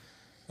of.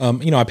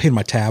 I paid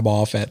my tab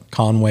off at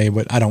Conway,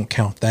 but I don't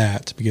count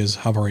that because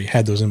I've already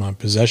had those in my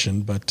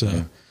possession. But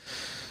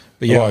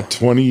yeah,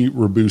 20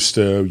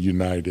 Robusto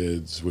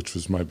Uniteds, which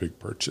was my big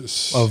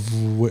purchase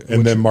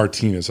and then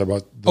Martinez. I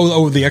bought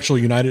the actual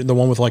United, the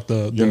one with like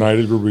the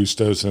United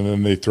Robustos, and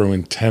then they throw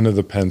in 10 of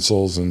the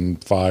pencils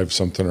and 5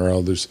 something or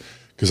others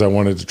because I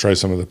wanted to try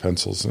some of the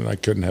pencils and I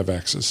couldn't have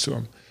access to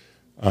them.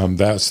 And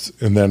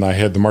then I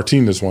had the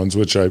Martinez ones,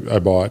 which I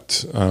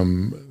bought,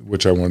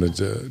 which I wanted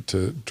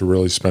to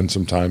really spend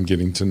some time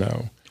getting to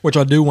know. Which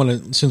I do want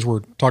to, since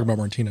we're talking about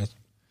Martinez,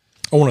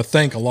 I want to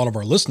thank a lot of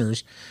our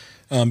listeners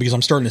because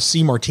I'm starting to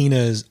see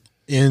Martinez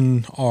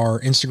in our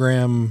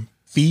Instagram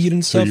feed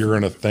and stuff. So you're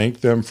going to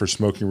thank them for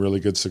smoking really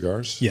good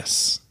cigars?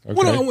 Yes. Okay.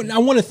 Well, I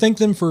want to thank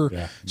them for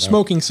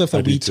smoking stuff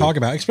that we talk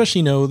about,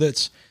 especially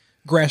that's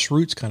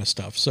grassroots kind of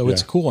stuff. So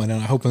it's cool, and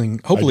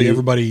hopefully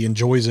everybody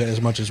enjoys it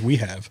as much as we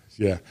have.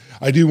 Yeah,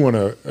 I do want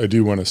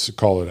to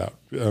call it out.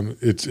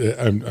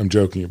 I'm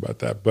joking about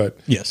that, but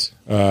yes,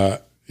 I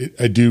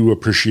do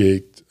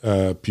appreciate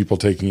people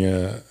taking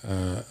a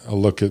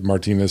look at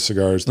Martinez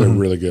cigars. They're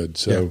really good.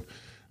 So,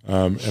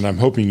 and I'm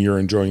hoping you're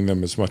enjoying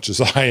them as much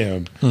as I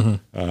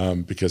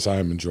am, because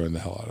I'm enjoying the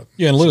hell out of them.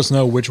 Yeah, and let us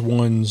know which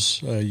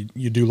ones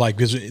you do like,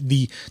 because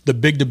the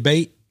big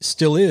debate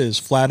still is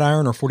flat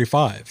iron or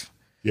 45.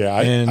 Yeah,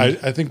 I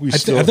think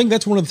I think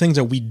that's one of the things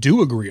that we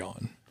do agree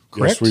on.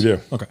 Correct? Yes, we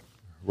do. Okay.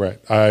 Right.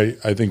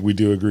 I think we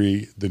do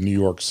agree the New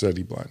York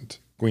City blend,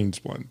 Queens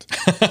blend.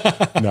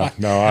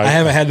 No, I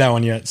haven't had that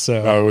one yet.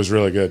 So it was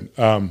really good.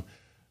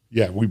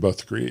 Yeah, we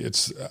both agree.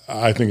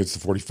 I think it's the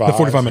 45. The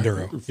 45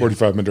 Maduro.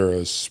 45 Maduro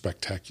is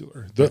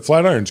spectacular. The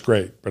flat iron's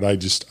great, but I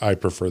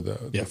prefer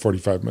the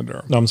 45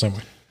 Maduro. No, I'm the same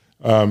way.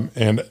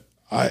 And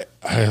I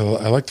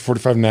like the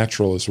 45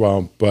 natural as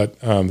well, but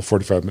the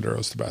 45 Maduro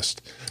is the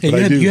best.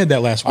 Hey, you had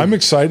that last week. I'm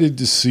excited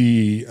to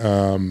see,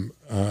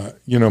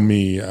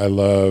 me, I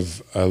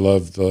love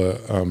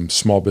the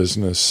some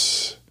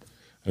business.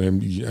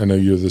 And I know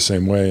you're the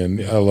same way,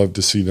 and I love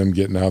to see them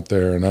getting out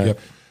there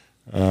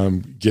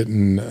and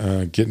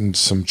getting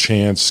some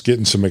chance,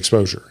 getting some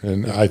exposure.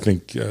 And I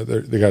think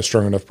they got a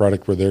strong enough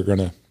product where they're going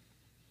to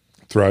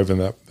thrive in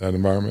that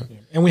environment.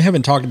 And we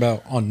haven't talked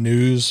about on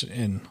news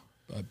in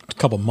a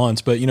couple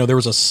months, but there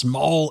was a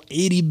small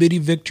itty bitty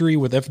victory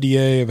with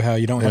FDA of how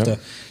you don't have to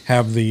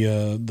have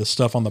the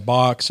stuff on the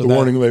box. So the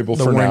warning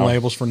labels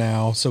for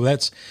now. So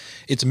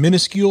it's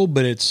minuscule,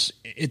 but it's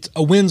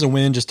a win's a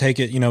win. Just take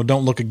it.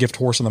 Don't look a gift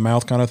horse in the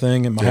mouth kind of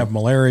thing. It might have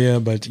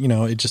malaria, but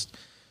it just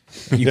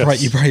you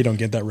probably don't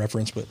get that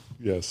reference. But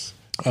yes,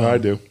 I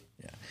do.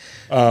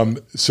 Yeah.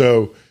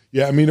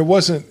 It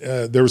wasn't.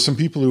 There were some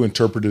people who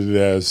interpreted it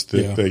as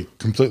that they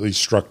completely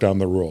struck down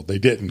the rule. They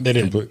didn't. They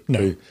didn't.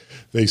 No.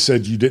 They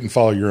said you didn't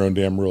follow your own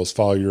damn rules.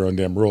 Follow your own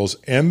damn rules.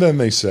 And then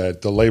they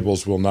said the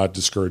labels will not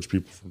discourage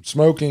people from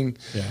smoking,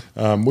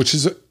 which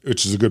is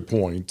a good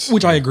point.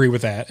 Which I agree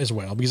with that as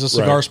well, because a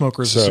cigar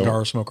smoker is a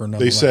cigar smoker.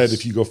 They said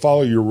if you go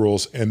follow your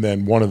rules and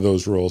then one of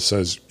those rules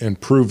says and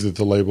prove that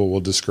the label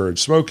will discourage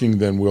smoking,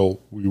 then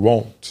we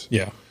won't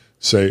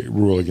say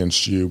rule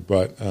against you.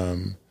 But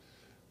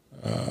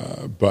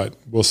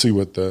we'll see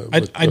what the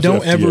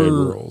FDA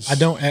rules. I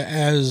don't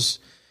as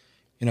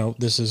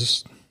this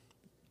is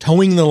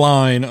towing the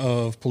line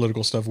of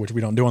political stuff, which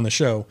we don't do on the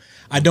show.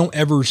 I don't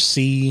ever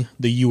see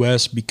the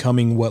U.S.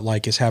 becoming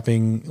what is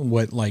happening,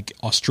 what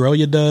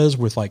Australia does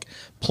with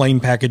plain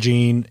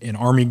packaging and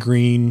army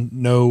green,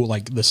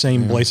 the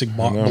same basic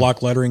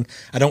block lettering.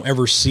 I don't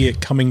ever see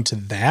it coming to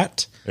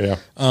that. Yeah.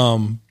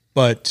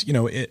 But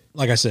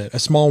like I said, a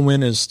small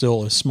win is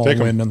still a small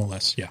win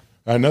nonetheless. Yeah.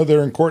 I know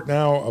they're in court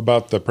now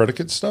about the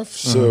predicate stuff,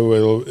 so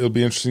it'll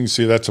be interesting to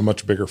see. That's a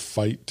much bigger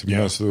fight, to be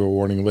honest with the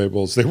warning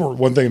labels. They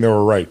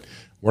were right.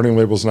 Warning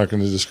labels not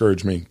going to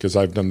discourage me because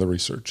I've done the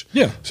research.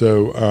 Yeah.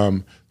 So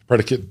the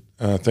predicate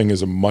thing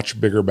is a much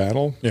bigger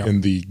battle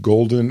in the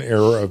golden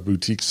era of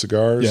boutique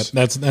cigars.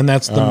 Yeah,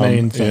 that's the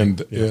main thing.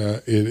 And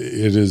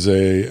it is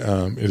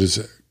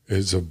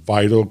a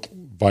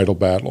vital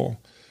battle.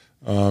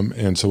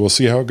 And so we'll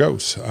see how it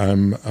goes.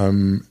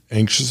 I'm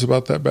anxious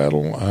about that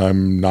battle.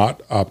 I'm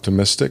not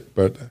optimistic,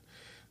 but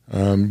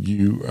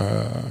you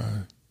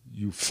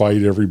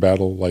fight every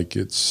battle like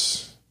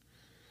it's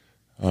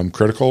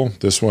critical.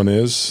 This one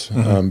is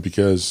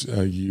because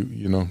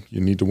you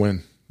need to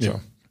win. So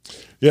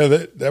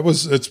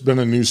it's been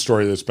a news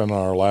story that's been on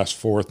our last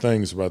 4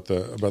 things about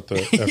the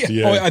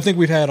FDA. I think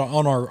we've had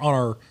on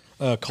our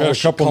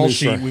call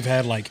sheet. We've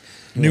had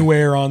New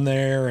Air on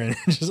there, and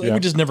we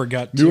just never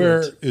got New to Air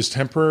it. is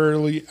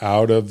temporarily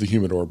out of the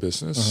humidor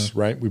business,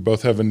 right? We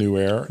both have a New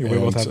Air, we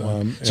both have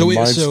one. So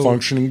mine's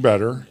functioning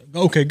better.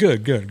 Okay,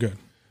 good.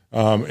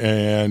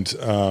 And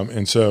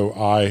so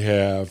I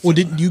have. Well,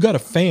 you got a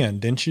fan,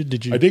 didn't you?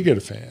 I did get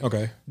a fan.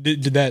 Okay.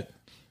 Did that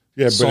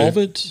solve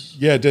it?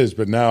 Yeah, it does.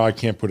 But now I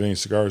can't put any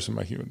cigars in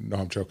my humidor. No,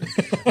 I'm joking.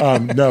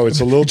 No, it's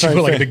a little tiny.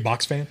 You put a big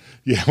box fan?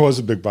 Yeah, it was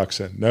a big box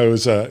fan. No, it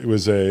was a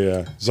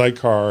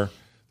Zycar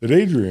that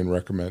Adrian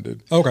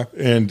recommended. Okay.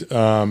 And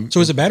so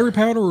is it battery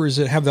powered, or does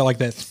it have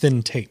that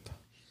thin tape?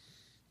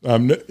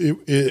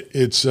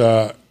 It's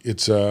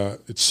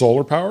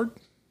solar powered.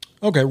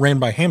 Okay, ran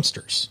by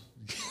hamsters.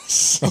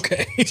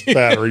 Okay. It's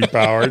battery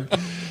powered.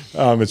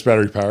 It's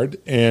battery powered,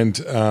 and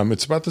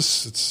it's about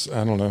this. It's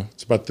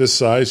about this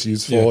size,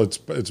 useful. Yeah.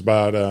 It's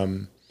about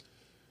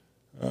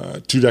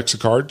 2 decks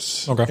of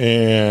cards. Okay,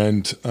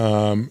 and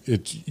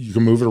you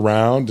can move it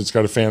around. It's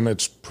got a fan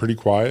that's pretty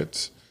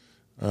quiet,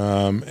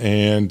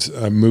 and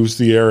moves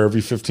the air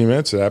every 15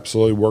 minutes. It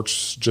absolutely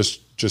works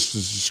just as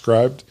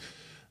described.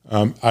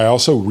 I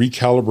also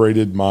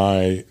recalibrated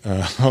my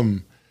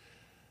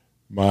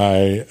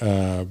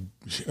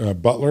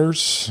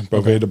butlers,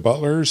 Boveda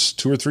butlers,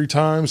 2 or 3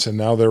 times, and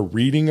now they're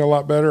reading a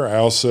lot better. I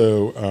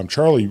also,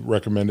 Charlie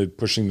recommended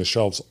pushing the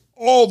shelves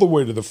all the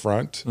way to the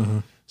front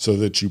so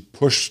that you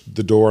push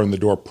the door and the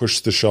door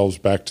pushed the shelves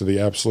back to the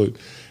absolute.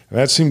 And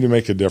that seemed to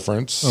make a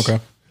difference. Okay.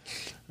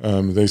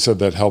 They said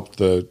that helped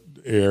the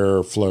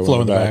air flow in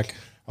the back.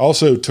 I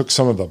also took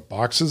some of the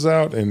boxes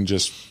out and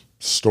just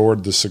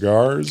stored the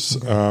cigars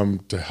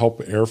to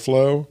help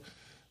airflow.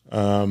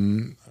 I've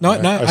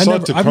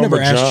never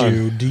asked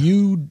you. Do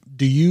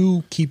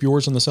you keep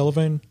yours in the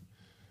cellophane?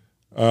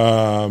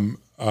 I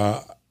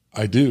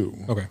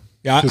do. Okay.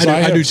 Yeah,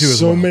 I do too.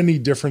 As well. So many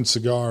different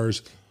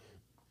cigars.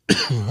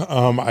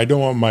 I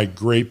don't want my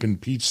grape and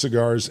peach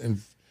cigars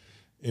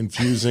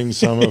infusing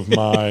some of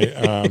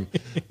my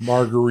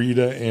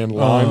margarita and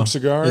lime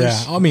cigars.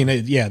 Yeah, I mean,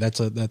 that's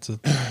a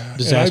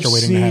disaster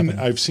waiting to happen.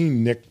 I've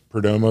seen Nick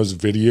Perdomo's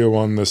video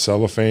on the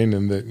cellophane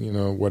and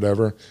the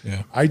whatever.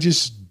 Yeah, I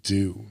just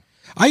do.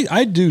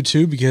 I do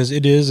too, because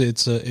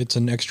it's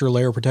an extra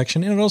layer of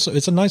protection, and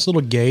it's a nice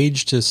little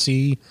gauge to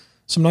see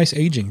some nice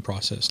aging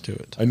process to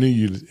it. I knew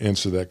you'd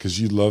answer that because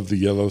you love the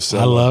yellow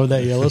cello. I love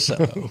that yellow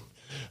cello.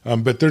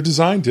 But they're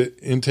designed to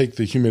intake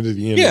the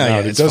humidity in and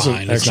out. It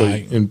doesn't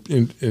actually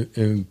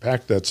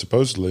impact that,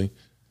 supposedly,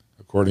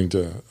 according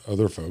to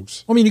other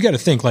folks. I mean, you got to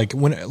think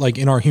when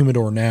in our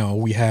humidor now,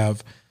 we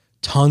have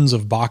tons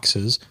of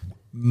boxes.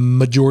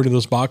 Majority of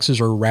those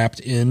boxes are wrapped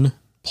in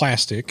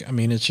plastic. I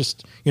mean, it's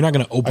just, you're not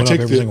going to open up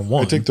every single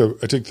one. I take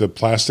the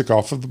plastic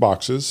off of the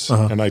boxes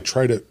and I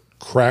try to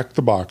crack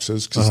the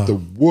boxes because the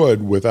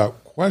wood,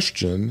 without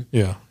question,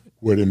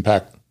 would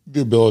impact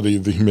the ability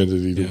of the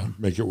humidity to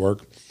make it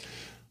work.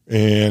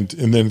 And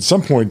then at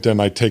some point, then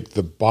I take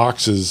the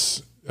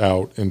boxes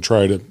out and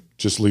try to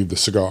just leave the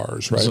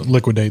cigars, right? So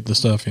liquidate the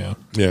stuff, yeah,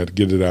 to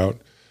get it out.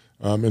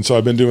 And so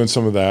I've been doing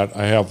some of that.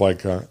 I have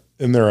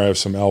in there, I have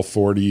some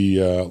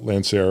L40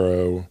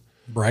 Lancero.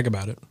 Brag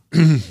about it.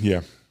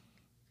 Yeah.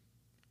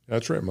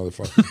 That's right,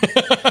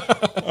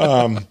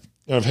 motherfucker.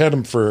 I've had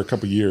them for a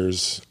couple of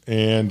years.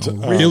 And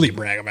really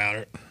brag about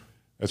it.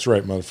 That's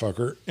right,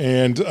 motherfucker.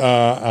 And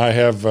I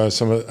have I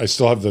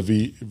still have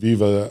the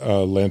Viva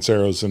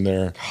Lanceros in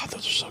there. God,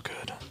 those are so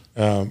good.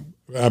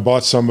 I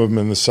bought some of them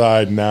in the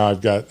side. Now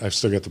I've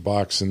still got the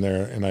box in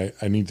there, and I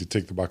need to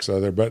take the box out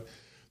of there. But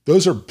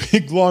those are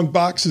big, long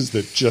boxes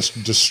that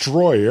just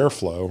destroy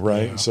airflow,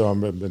 right? Yeah. So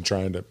I've been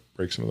trying to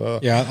break some of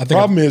that. Yeah, the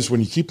problem is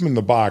when you keep them in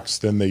the box,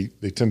 then they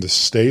tend to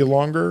stay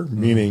longer,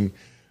 meaning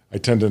I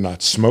tend to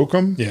not smoke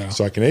them,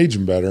 so I can age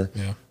them better.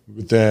 Yeah.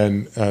 But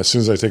then as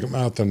soon as I take them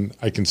out, then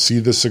I can see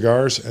the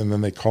cigars, and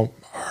then they call,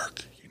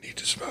 Mark, you need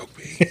to smoke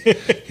me.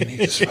 You need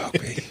to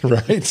smoke me.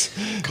 Right?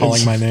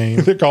 Calling my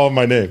name. They're calling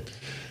my name.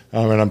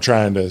 And I'm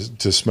trying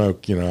to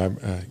smoke.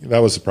 That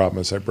was the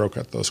problem is I broke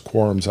out those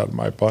quorums out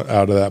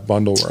of that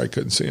bundle where I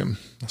couldn't see them.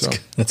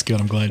 That's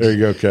good. I'm glad. There you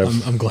go,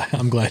 Kev.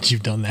 I'm glad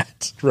you've done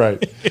that.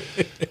 Right.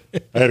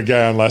 I had a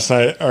guy on last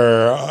night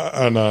or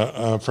on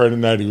a Friday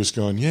night. He was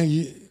going, "Yeah,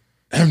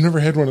 I've never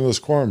had one of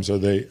those quorums.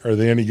 Are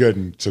they any good?"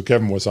 And so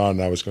Kevin was on,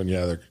 and I was going,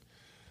 "Yeah, they're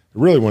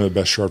really one of the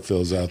best short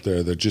fills out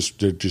there. They're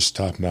just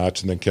top notch."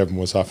 And then Kevin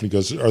was off, and he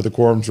goes, "Are the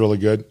quorums really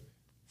good?"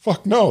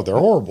 Fuck no, they're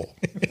horrible.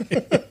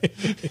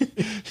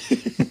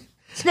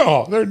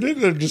 No, they're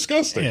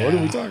disgusting. Yeah, what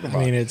are we talking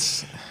about? I mean,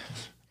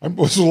 I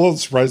was a little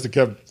surprised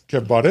that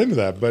Kev bought into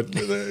that, but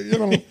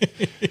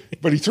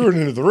but he threw it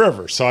into the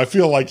river. So I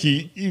feel like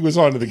he was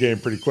onto the game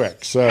pretty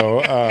quick.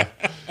 So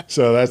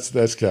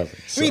that's Kevin.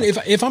 So. I mean,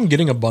 if I'm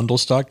getting a bundle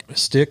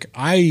stick,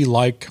 I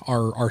like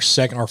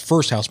our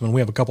first house blend.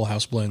 We have a couple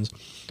house blends.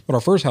 But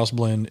our first house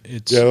blend,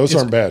 those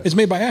aren't bad. It's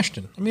made by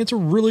Ashton. I mean, it's a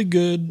really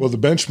good. Well, the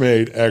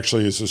Benchmade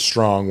actually is a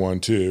strong one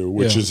too,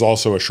 which is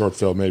also a short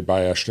fill made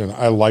by Ashton.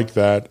 I like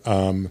that.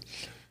 God,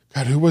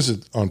 who was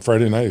it on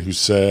Friday night who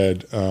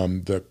said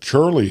the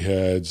curly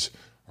heads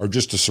are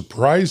just a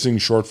surprising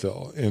short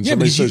fill? And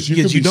somebody says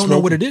you don't know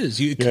what it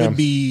is. It could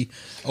be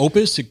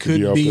Opus. It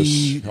could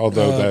be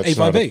although that's A58.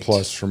 Not a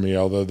plus for me.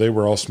 Although they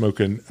were all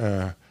smoking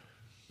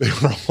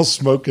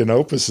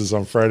Opuses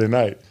on Friday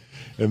night.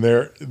 And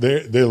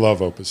they love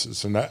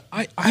Opuses, and I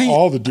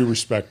all the due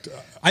respect.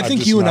 I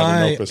think you and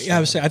I. Yeah, I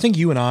would say I think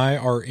you and I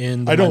are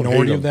in the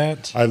minority of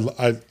that.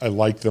 I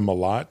like them a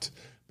lot,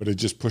 but it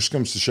just push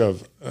comes to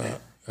shove.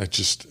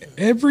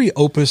 Every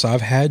Opus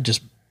I've had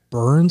just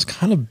burns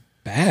kind of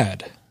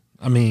bad.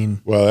 I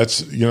mean, well,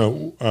 that's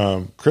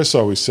Chris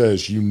always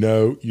says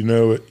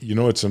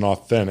it's an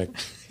authentic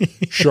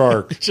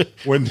shark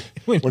when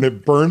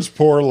it burns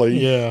poorly.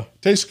 Yeah,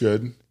 tastes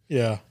good.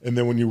 Yeah, and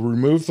then when you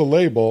remove the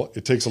label,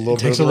 it takes a little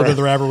bit of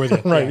the wrapper with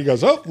it. Right, he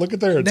goes, "Oh, look at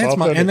there." That's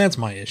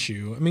my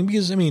issue. I mean,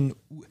 because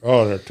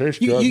that tastes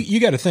good. You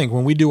got to think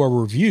when we do our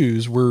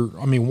reviews,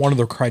 one of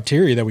the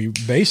criteria that we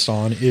base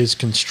on is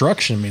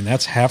construction. I mean,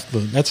 that's half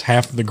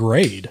the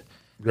grade.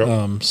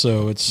 Yep.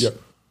 So it's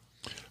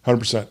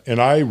 100%.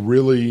 And I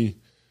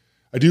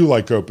do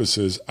like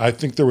Opuses. I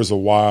think there was a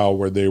while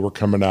where they were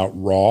coming out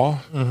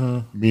raw,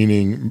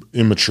 meaning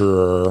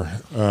immature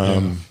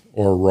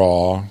or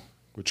raw.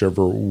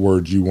 Whichever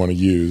word you want to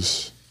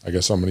use. I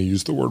guess I'm going to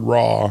use the word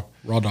raw.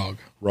 Raw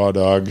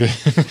dog.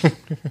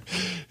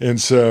 And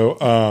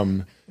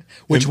so...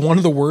 Which one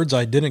of the words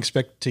I didn't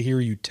expect to hear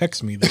you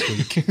text me this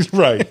week.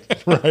 Right,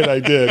 I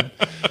did.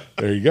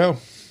 There you go.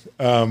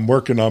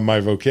 Working on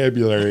my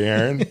vocabulary,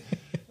 Aaron.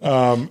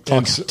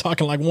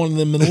 Talking like one of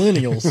the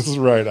millennials.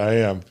 Right, I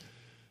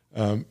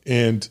am.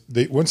 And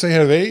once they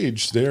have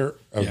aged, they're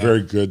a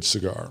very good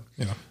cigar.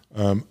 Yeah.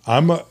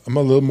 I'm a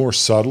little more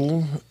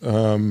subtle...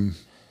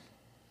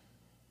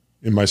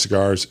 in my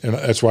cigars, and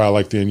that's why I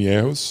like the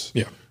añejos.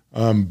 Yeah.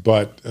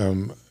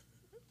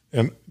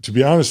 And to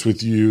be honest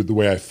with you, the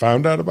way I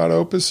found out about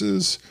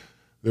Opuses,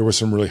 there were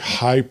some really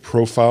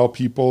high-profile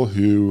people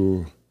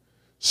who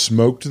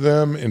smoked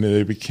them, and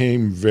they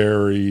became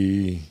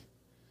very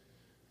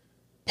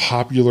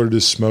popular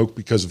to smoke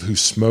because of who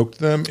smoked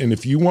them. And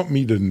if you want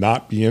me to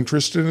not be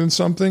interested in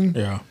something,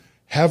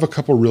 have a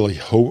couple really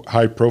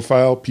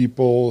high-profile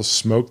people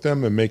smoke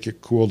them and make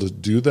it cool to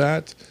do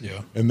that.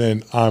 Yeah. And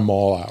then I'm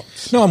all out.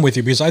 No, I'm with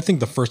you because I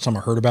think the first time I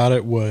heard about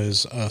it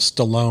was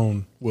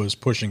Stallone was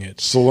pushing it.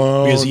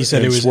 Stallone because he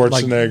said it was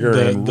Schwarzenegger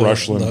like and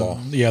Rush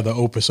Limbaugh. The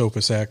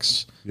Opus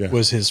X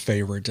was his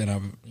favorite. And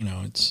I'm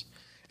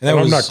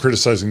not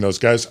criticizing those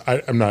guys.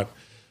 I'm not.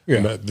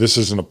 This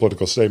isn't a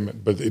political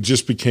statement, but it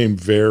just became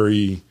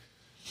very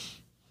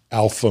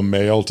alpha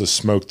male to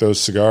smoke those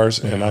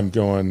cigars. Yeah. And I'm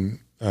going...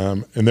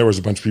 and there was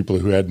a bunch of people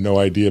who had no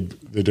idea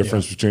the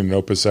difference between an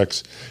Opus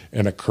X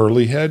and a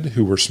curly head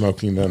who were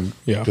smoking them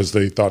because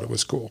they thought it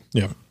was cool.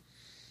 Yeah.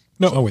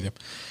 No, I'm with you.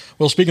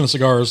 Well, speaking of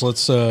cigars,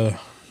 let's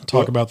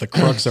talk about the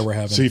Crux that we're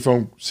having.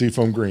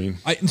 Seafoam green.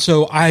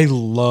 I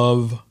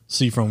love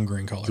seafoam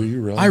green color. Do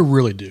you really? I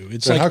really do.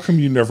 It's how come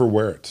you never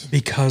wear it?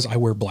 Because I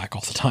wear black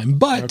all the time.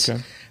 But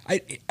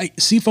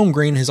seafoam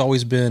green has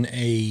always been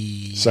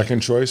a... Second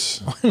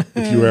choice?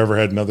 If you ever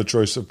had another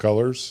choice of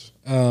colors?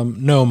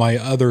 No, my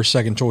other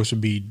second choice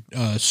would be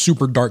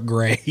super dark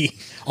gray,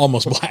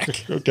 almost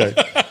black. Okay.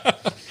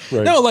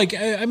 Right. No,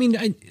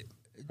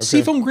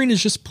 seafoam green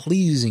is just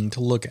pleasing to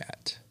look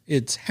at.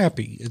 It's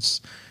happy.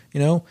 It's,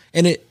 and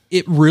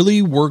it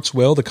really works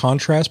well. The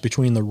contrast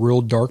between the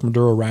real dark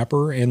Maduro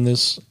wrapper and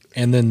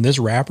then this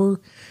wrapper,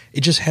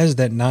 it just has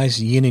that nice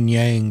yin and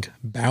yang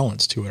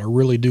balance to it. I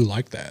really do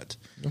like that.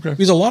 Okay.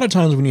 Because a lot of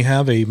times when you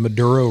have a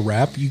Maduro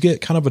wrap, you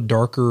get kind of a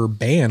darker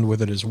band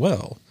with it as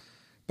well.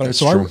 But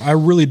I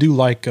really do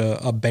like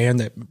a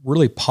band that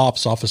really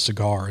pops off a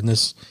cigar, and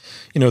this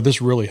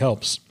really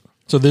helps.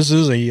 So this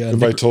is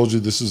Have I told you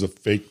this is a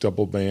fake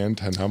double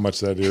band and how much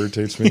that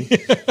irritates me?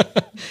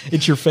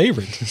 It's your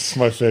favorite. It's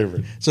my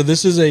favorite. So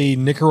this is a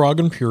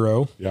Nicaraguan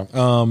Puro. Yeah.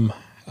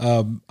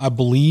 I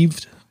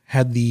believe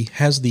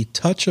has the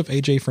touch of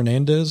AJ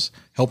Fernandez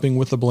helping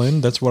with the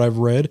blend. That's what I've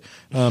read.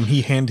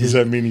 Does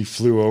that mean he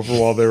flew over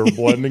while they were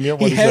blending it?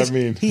 What does that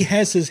mean? He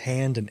has his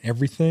hand in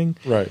everything.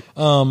 Right.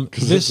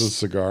 Because this is a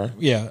cigar.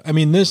 Yeah. I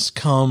mean, this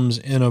comes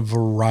in a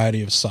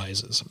variety of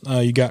sizes.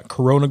 You got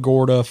Corona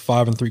Gorda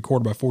 5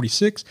 3/4 by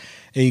 46,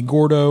 a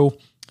Gordo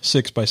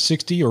 6 by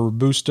 60, or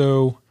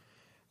Robusto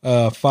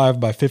 5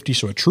 by 50.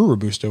 So a true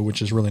Robusto,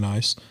 which is really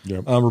nice.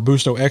 Yep.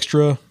 Robusto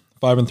Extra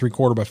 5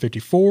 3/4 by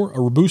 54,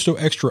 a Robusto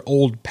Extra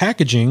Old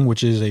Packaging,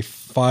 which is a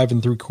 5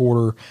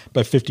 3/4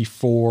 by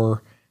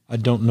 54. I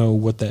don't know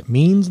what that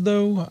means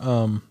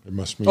though. It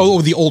must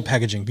mean the old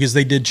packaging, because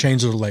they did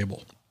change their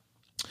label.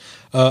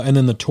 And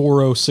then the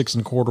Toro 6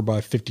 1/4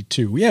 by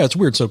 52. Yeah, it's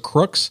weird. So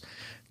Crux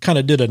kind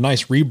of did a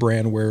nice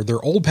rebrand where their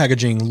old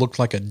packaging looked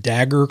like a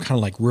dagger, kind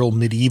of like real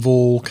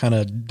medieval, kind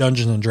of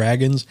Dungeons and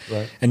Dragons.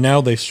 Right. And now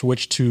they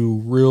switched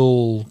to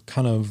real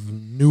kind of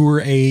newer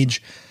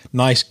age,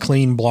 nice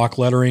clean block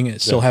lettering.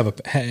 It still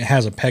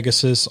has a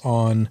Pegasus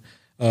on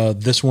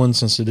this one,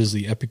 since it is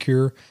the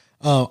Epicure.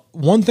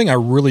 One thing I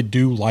really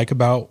do like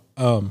about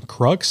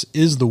Crux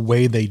is the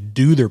way they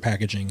do their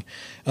packaging.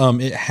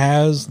 It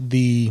has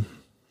the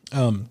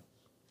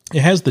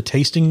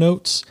tasting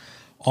notes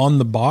on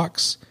the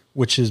box,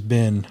 which has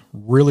been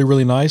really,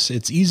 really nice.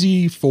 It's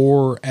easy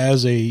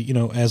as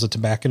a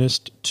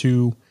tobacconist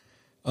to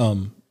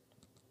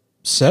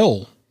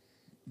sell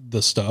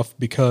the stuff,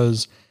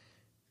 because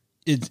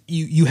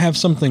you have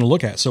something to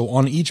look at. So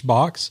on each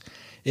box,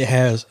 it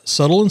has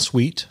subtle and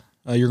sweet.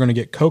 You're going to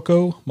get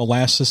cocoa,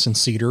 molasses, and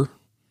cedar.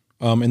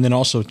 And then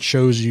also it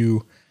shows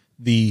you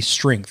the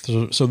strength.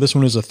 So this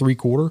one is a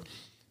 3/4.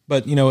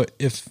 But,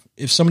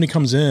 if somebody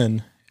comes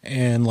in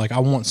and like, I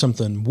want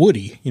something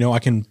woody, I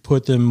can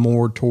put them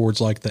more towards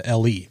like the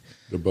LE.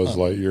 The Buzz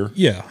Lightyear.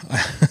 Yeah.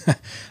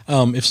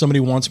 If somebody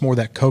wants more of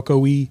that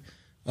cocoa-y,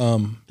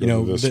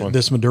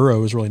 this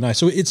Maduro is really nice.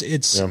 So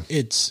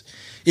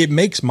it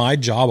makes my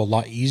job a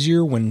lot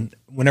easier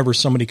whenever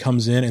somebody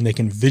comes in and they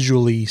can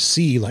visually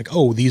see like,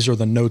 oh, these are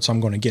the notes I'm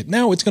going to get.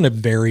 Now it's going to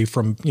vary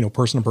from,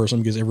 person to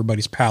person, because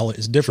everybody's palate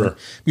is different.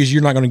 Sure. Because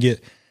you're not going to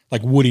get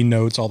like woody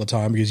notes all the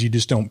time, because you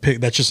just don't pick.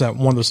 That's just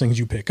one of those things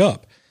you pick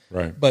up.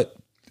 Right. But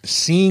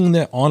seeing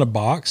that on a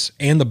box,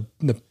 and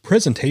the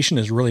presentation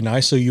is really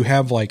nice. So you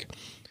have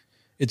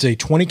it's a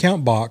 20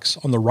 count box.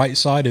 On the right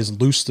side is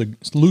loose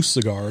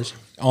cigars.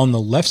 On the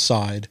left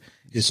side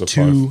is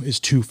two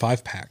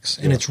 5-packs.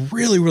 And it's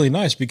really, really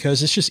nice,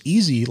 because it's just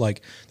easy.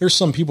 Like, there's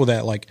some people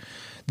that like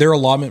their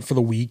allotment for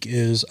the week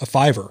is a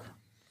 $5.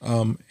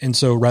 And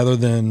so rather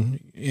than,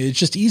 it's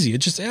just easy.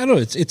 It's just, I don't know,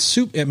 it's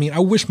soup. I mean, I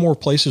wish more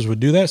places would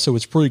do that. So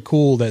it's pretty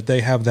cool that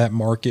they have that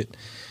market,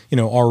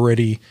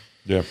 already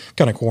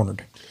kind of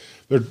cornered.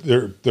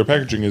 Their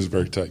packaging is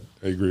very tight.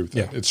 I agree with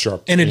that. Yeah. It's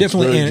sharp. And it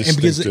definitely, and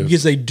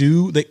because they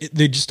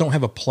just don't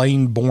have a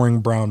plain, boring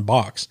brown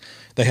box.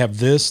 They have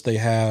this, they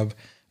have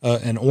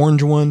an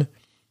orange one.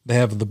 They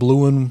have the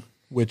blue one,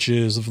 which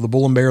is the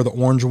Bull and Bear. The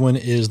orange one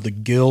is the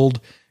Guild,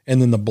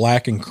 and then the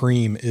black and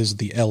cream is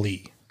the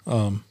LE.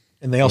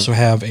 And they also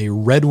have a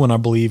red one, I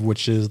believe,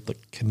 which is the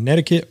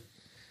Connecticut,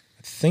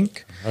 I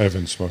think. I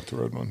haven't smoked the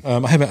red one.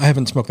 I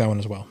haven't smoked that one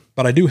as well,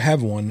 but I do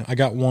have one. I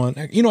got one.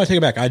 I take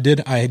it back. I did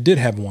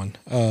have one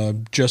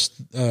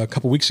just a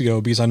couple weeks ago,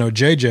 because I know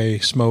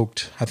JJ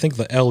smoked, I think,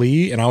 the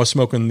LE, and I was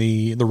smoking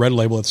the red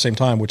label at the same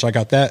time, which I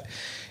got that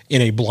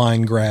in a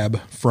blind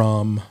grab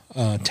from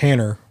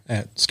Tanner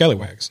at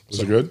Scallywags.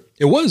 Was it good?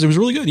 It was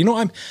really good.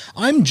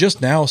 I'm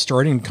just now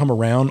starting to come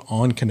around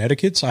on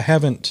Connecticut's. I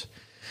haven't,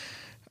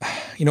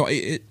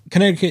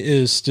 Connecticut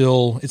is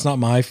still, it's not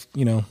my,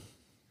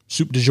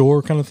 soup du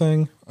jour kind of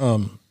thing.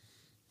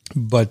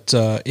 But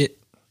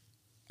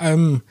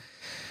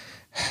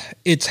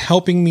it's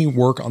helping me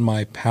work on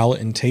my palate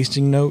and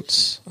tasting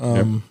notes.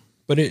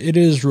 But it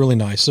is really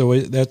nice. So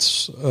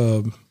that's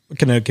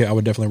Connecticut I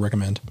would definitely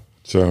recommend.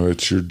 So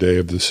it's your day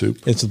of the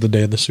soup. It's the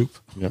day of the soup.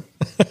 Yep.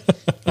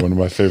 One of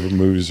my favorite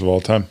movies of all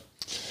time.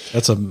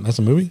 That's a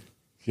movie?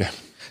 Yeah.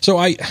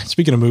 So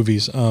speaking of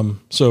movies,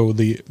 so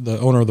the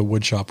owner of the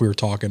wood shop, we were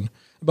talking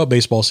about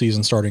baseball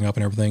season starting up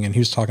and everything. And he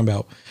was talking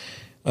about,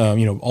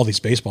 all these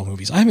baseball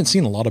movies. I haven't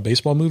seen a lot of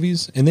baseball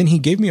movies. And then he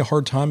gave me a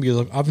hard time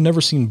because I've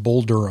never seen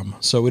Bull Durham.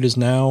 So it is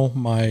now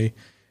my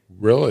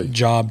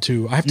job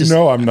to,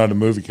 I'm not a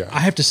movie guy. I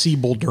have to see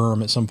Bull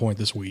Durham at some point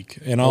this week,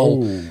 and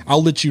I'll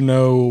let you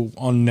know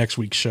on next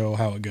week's show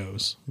how it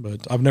goes.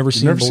 But I've never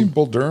seen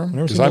Bull Durham.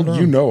 Because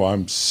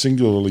I'm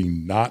singularly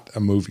not a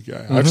movie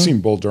guy. Mm-hmm. I've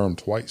seen Bull Durham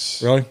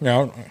twice. Really?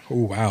 Yeah.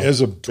 Oh wow.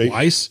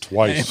 Twice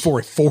and for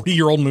a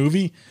 40-year-old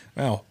movie.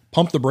 Wow.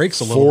 Pump the brakes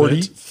a little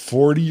bit.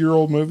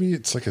 40-year-old movie.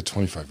 It's like a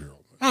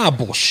 25-year-old movie.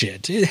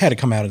 Bullshit. It had to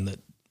come out in the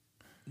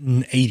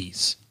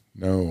 80s.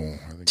 No.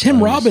 I think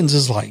Tim Robbins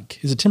is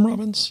it Tim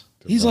Robbins?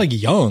 He's like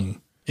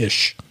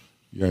young-ish.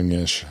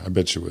 Youngish. I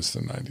bet you it was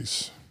the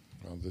 90s.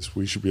 Well,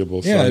 we should be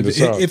able to find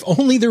this out. If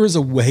only there was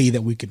a way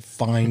that we could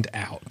find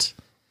out.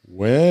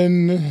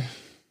 When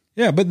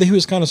Yeah, but he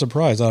was kind of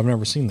surprised. I've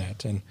never seen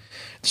that. And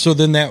so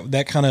then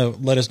that kind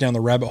of led us down the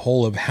rabbit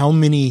hole of how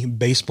many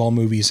baseball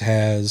movies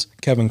has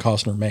Kevin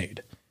Costner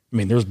made. I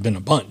mean, there's been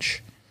a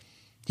bunch.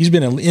 He's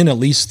been in at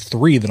least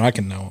 3 that I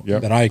can know,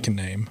 that I can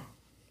name.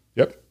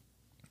 Yep.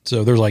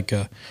 So there's like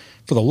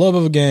For the Love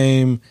of a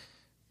Game,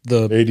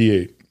 the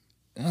 88.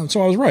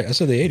 So I was right. I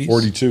said the 80s.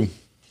 42.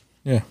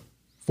 Yeah.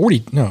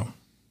 40. No.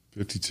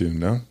 52.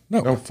 No,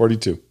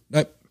 42.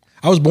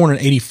 I was born in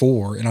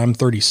 84 and I'm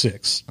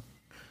 36.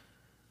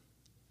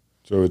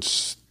 So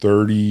it's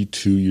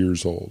 32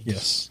 years old.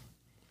 Yes.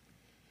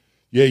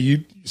 Yeah,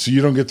 so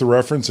you don't get the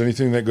reference.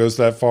 Anything that goes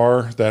that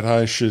far, that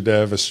high, should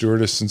have a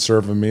stewardess and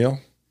serve a meal.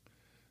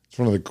 It's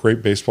one of the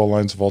great baseball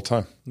lines of all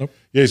time. Nope.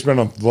 Yeah, he's been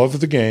on Love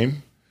of the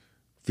Game,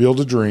 Field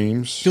of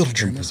Dreams. Field of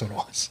Dreams, that's what it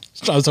was.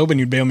 I was hoping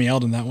you'd bail me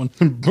out on that one.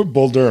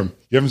 Bull Durham.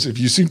 Have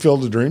you seen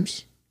Field of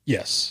Dreams?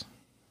 Yes.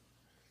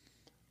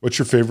 What's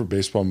your favorite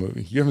baseball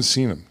movie? You haven't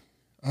seen them.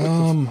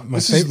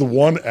 This is the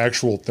one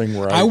actual thing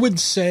where I would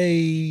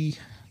say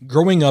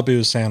growing up it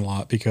was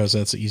Sandlot because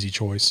that's an easy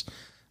choice.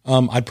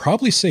 I'd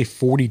probably say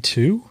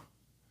 42.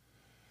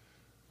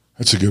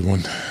 That's a good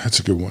one.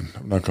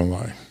 I'm not going to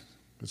lie.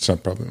 It's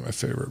not probably my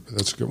favorite, but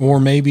that's a good one. Or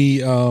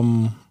maybe,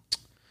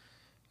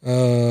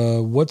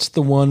 what's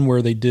the one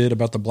where they did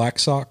about the Black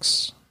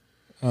Sox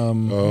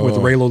with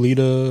Ray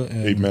Lolita?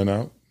 And 8 Men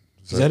Out.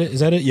 Is that it? Is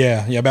that it?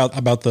 Yeah. Yeah.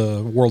 About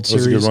the World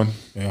Series. That's a good one.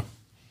 Yeah.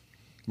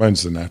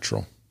 Mine's The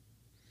Natural.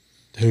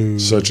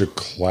 Dude. Such a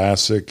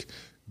classic,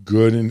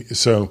 good. And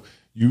so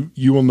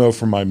you will know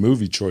from my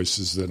movie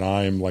choices that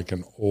I am like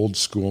an old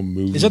school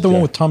movie. Is that the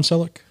one with Tom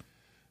Selleck?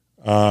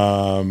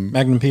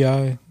 Magnum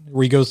PI,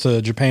 where he goes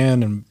to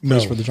Japan and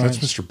plays for the Giants?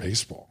 That's Mr.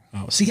 Baseball.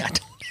 Oh, see, I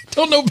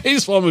don't know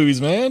baseball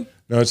movies, man.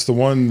 No, it's the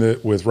one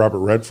that with Robert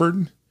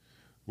Redford,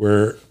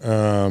 where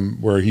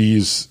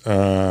he's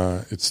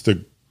it's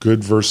the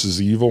good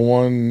versus evil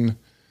one,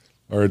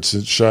 or it's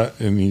a shot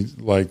and he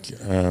like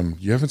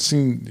you haven't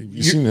seen. Have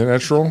you seen The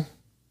Natural?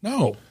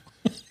 No.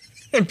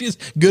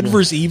 Good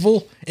versus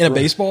evil in a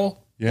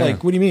baseball? Yeah.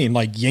 Like, what do you mean?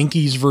 Like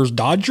Yankees versus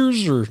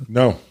Dodgers, or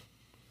no?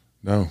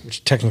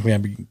 Which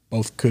technically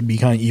both could be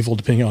kind of evil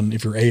depending on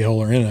if you're AL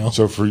or NL.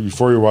 So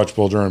before you watch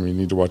Bull Durham, you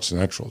need to watch The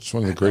Natural. It's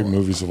one of the great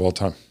movies of all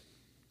time.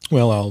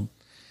 Well,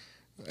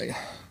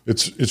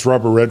 It's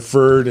Robert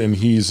Redford, and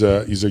he's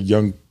a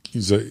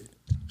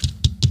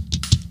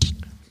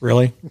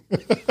really?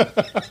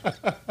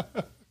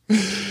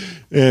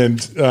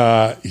 And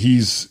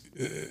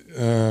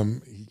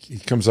he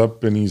comes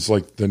up and he's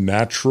like the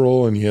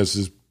natural, and he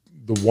has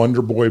the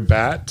Wonder Boy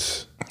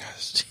bat.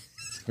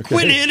 Okay.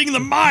 Quit hitting the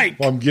mic.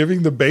 Well, I'm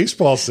giving the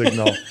baseball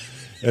signal.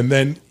 and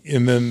then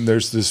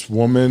there's this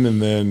woman,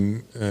 and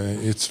then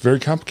it's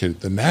very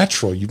complicated. The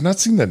Natural. You've not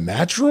seen The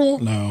Natural?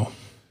 No.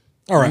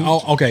 All right.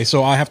 Okay.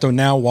 So I have to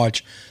now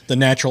watch The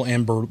Natural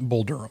and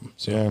Bull Durham.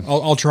 So yeah.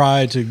 I'll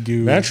try to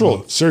do Natural.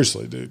 Both.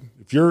 Seriously, dude.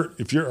 If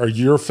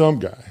you're a film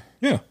guy.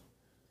 Yeah.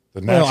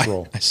 The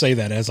Natural. Well, I say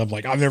that as I'm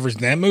like, I've never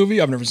seen that movie.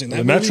 I've never seen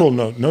that movie. The Natural,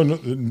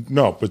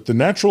 no. But The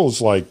Natural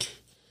is like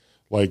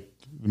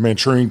the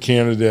Manchurian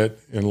Candidate,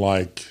 and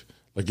like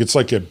it's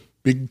like a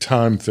big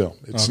time film.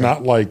 It's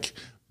not like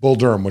Bull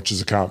Durham, which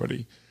is a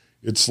comedy.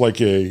 It's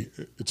like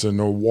it's a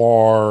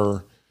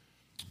noir,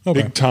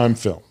 big time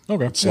film.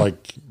 Okay. It's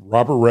like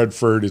Robert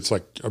Redford. It's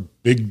like a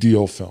big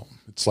deal film.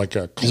 It's like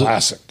a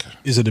classic.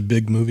 Is it a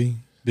big movie?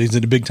 Is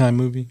it a big time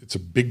movie? It's a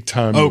big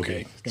time movie.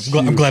 Okay.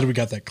 I'm glad we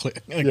got that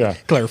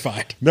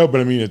clarified. No, but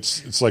I mean,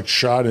 it's like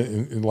shot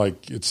in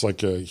like, it's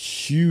like a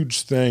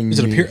huge thing. Is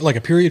it like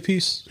a period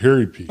piece?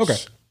 Period piece. Okay.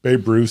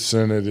 Babe Ruth's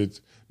in it.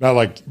 It's not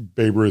like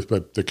Babe Ruth,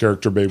 but the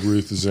character Babe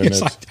Ruth is in it.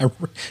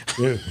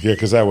 Yeah,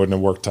 because that wouldn't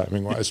have worked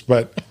timing wise.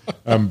 But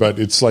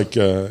it's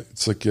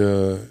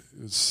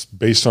it's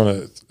based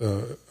on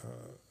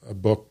a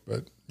book.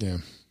 But yeah.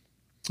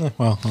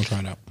 Well, I'll try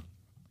it out.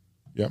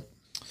 Yep.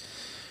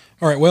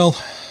 All right. Well,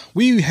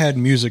 we had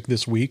music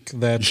this week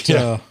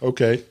that.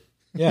 Okay.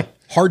 Yeah.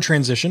 Hard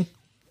transition.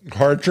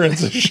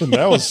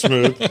 That was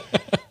smooth.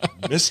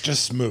 Mr.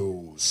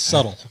 Smooth.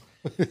 Subtle.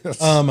 Yes.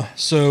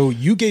 So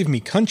you gave me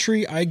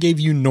country, I gave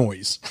you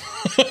noise.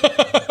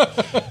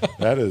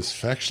 That is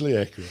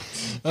factually accurate.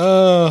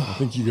 I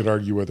think you could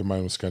argue whether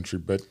mine was country,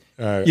 but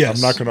yes.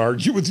 I'm not going to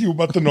argue with you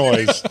about the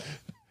noise.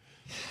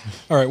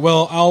 All right,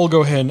 well, I'll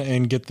go ahead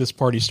and get this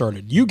party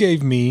started. You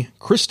gave me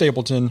Chris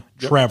Stapleton,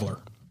 Traveler.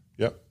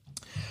 Yep.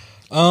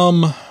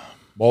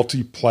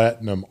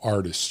 Multi-platinum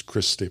artist,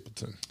 Chris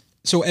Stapleton.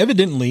 So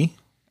evidently,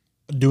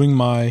 doing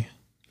my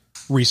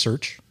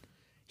research,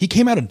 he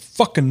came out of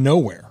fucking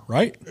nowhere,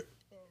 right?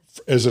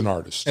 As an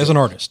artist. As a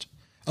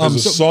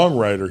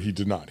songwriter, he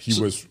did not. He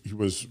was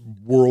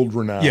world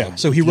renowned. Yeah.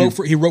 So he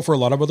wrote for a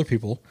lot of other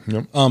people.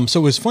 Yep.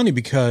 So it was funny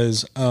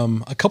because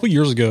a couple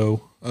years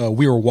ago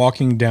we were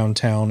walking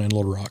downtown in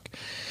Little Rock,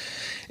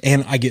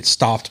 and I get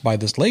stopped by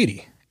this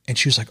lady, and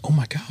she was like, "Oh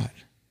my God,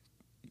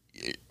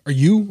 are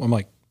you?" I'm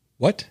like,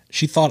 "What?"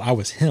 She thought I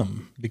was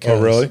him because.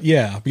 Oh, really?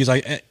 Yeah, because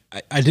I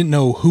didn't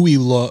know who he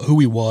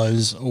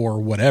was or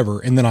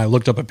whatever, and then I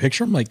looked up a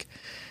picture. I'm like,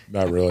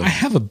 Not really. I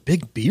have a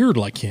big beard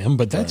like him,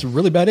 but that's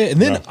really about it.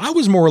 And then I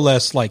was more or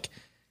less like,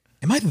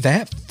 am I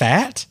that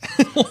fat?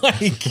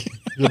 Like,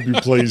 you'll be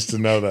pleased to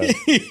know that.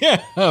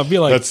 Yeah, I'll be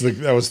like,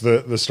 that was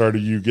the start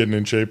of you getting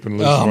in shape and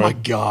losing oh weight. my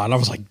God. I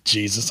was like,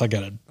 Jesus, I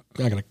gotta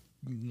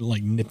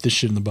like nip this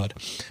shit in the bud.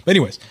 But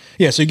anyways,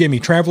 yeah. So you gave me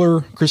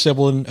Traveler, Chris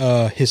Evelyn,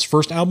 his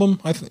first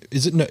album.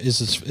 Is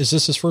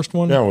this his first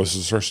one? Yeah, it was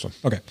his first one.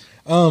 Okay.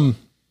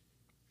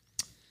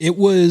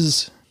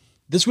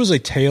 This was a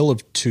tale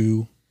of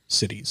two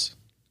cities,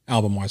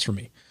 album wise for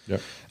me.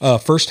 Yep.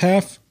 First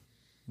half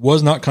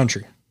was not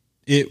country.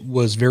 It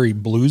was very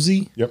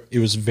bluesy. Yep. It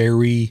was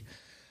very,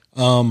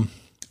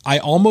 I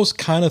almost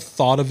kind of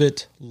thought of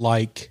it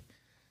like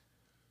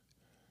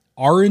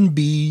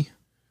R&B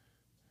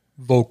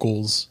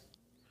vocals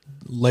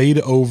laid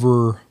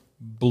over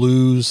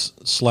blues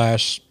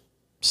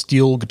 /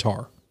 steel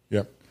guitar.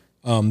 Yep.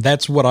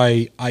 That's what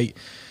a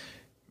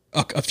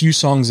few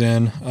songs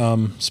in,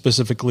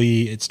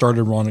 specifically it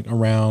started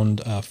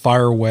around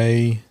Fire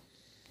Away,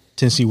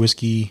 Tennessee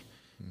Whiskey,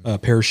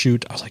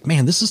 Parachute. I was like,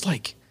 man, this is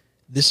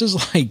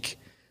like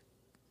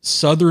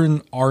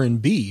Southern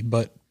R&B,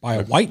 but by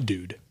a white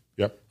dude.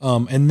 Yep.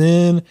 And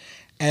then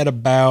at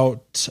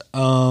about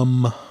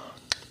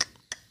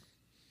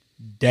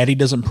Daddy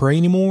Doesn't Pray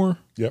Anymore.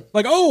 Yep.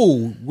 Like,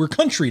 oh, we're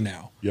country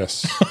now.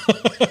 Yes.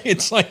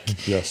 It's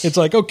like, yes. It's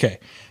like, okay.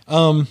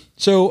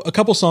 So a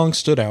couple songs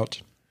stood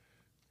out.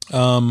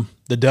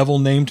 The Devil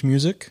Named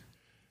Music.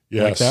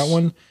 Yes. Like that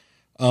one.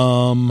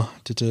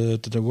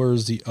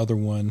 Where's the other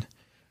one?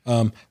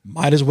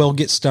 Might As Well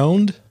Get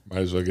Stoned.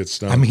 Might as well get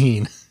stoned. I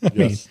mean,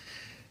 yes.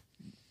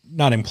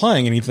 not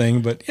implying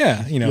anything, but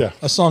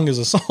a song is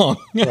a song.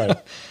 Right.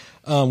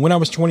 When I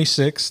Was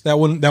 26, that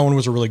one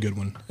was a really good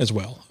one as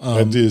well.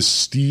 That is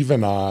Steve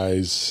and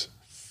I's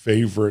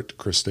favorite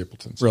Chris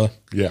Stapleton song.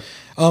 Really? Yeah.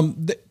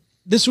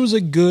 This was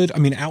a good,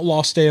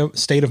 Outlaw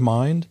State of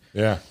Mind.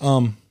 Yeah.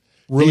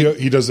 Really,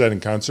 he does that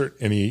in concert,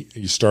 and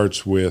he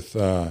starts with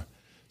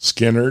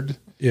Skinnerd.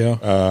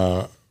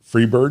 Yeah.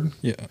 Freebird.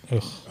 Yeah.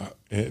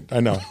 I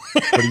know,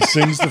 but he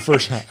sings the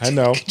first. I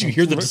know. Did you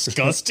hear the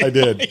disgust? I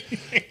did,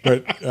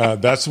 but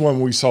that's the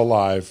one we saw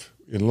live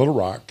in Little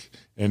Rock,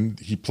 and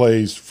he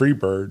plays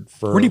Freebird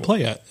for. Where did he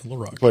play at Little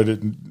Rock? Played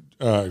it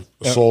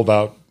sold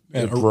out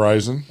at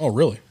Verizon. Oh,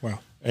 really? Wow.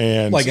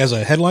 And like as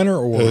a headliner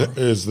or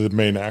as the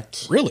main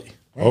act? Really?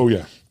 Wow. Oh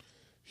yeah,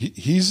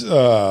 he's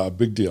a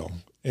big deal,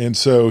 and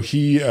so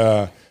he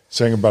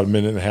sang about a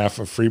minute and a half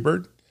of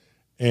Freebird.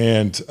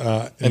 And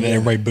then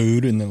everybody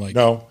booed, and then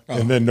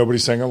and then nobody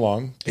sang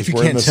along. If you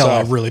can't tell,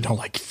 South. I really don't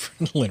like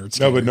Leonard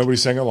Skinner. No, but nobody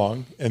sang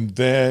along. And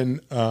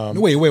then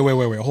wait,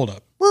 hold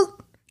up.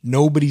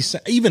 Nobody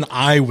even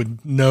I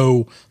would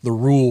know the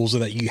rules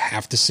of that you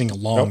have to sing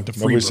along to Freebird.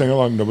 Nobody sang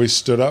along. Nobody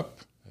stood up.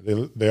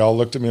 They all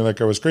looked at me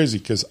like I was crazy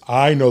because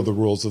I know the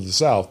rules of the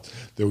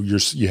South that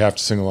you have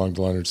to sing along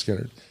to Leonard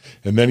Skinner.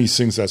 And then he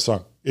sings that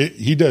song.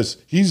 He does.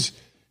 His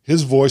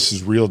voice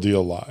is real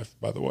deal live.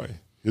 By the way,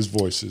 his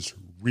voice is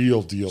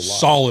real deal live.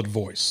 Solid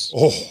voice.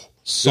 Oh,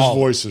 solid. His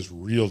voice is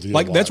real deal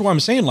like live. That's what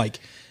I'm saying. Like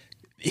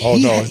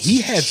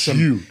he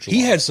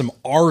had some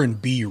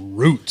R&B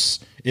roots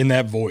in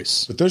that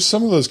voice. But there's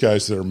some of those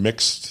guys that are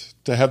mixed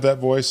to have that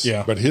voice.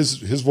 Yeah. But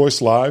his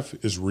voice live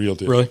is real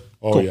deal. Really?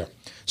 Oh cool. Yeah.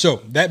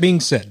 So that being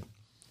said,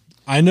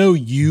 I know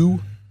you.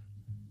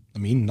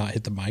 Not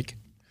hit the mic.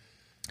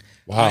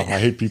 Wow, I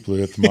hate people who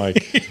hit the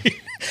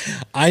mic.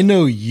 I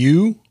know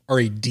you are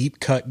a deep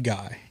cut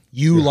guy.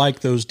 You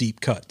like those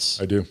deep cuts.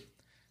 I do.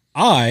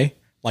 I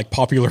like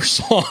popular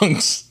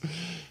songs.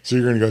 So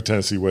you're going to go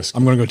Tennessee Whiskey.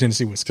 I'm going to go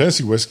Tennessee Whiskey.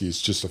 Tennessee Whiskey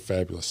is just a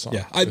fabulous song.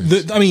 Yeah.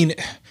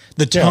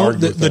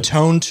 The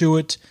tone to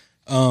it,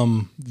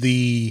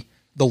 the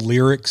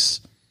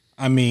lyrics.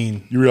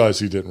 You realize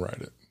he didn't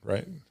write it,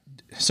 right?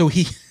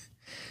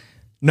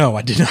 No,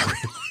 I did not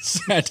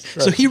realize that.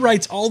 Right. So he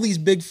writes all these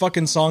big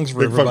fucking songs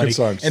for everybody.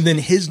 And then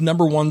his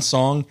number one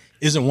song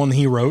isn't one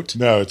he wrote.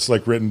 No, it's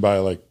like written by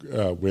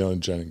Waylon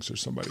Jennings or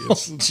somebody.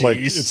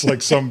 It's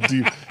like some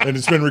deep, and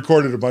it's been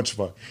recorded a bunch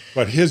of.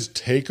 But his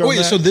take on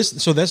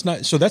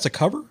that. So that's a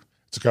cover?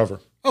 It's a cover.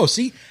 Oh,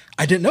 see,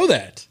 I didn't know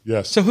that.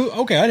 Yes. So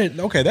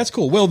okay, that's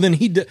cool. Well, then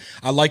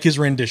I like his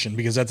rendition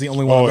because that's the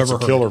only one I've ever heard.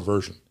 It's a killer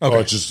version. Okay. Oh,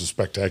 it's just a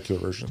spectacular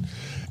version.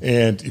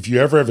 And if you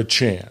ever have a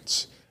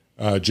chance,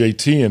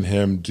 JT and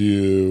him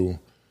do.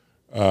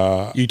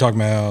 You talking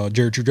about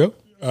Jared Trudeau?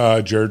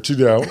 Jared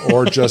Trudeau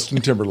or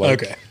Justin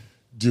Timberlake. Okay.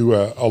 Do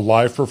a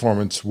live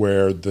performance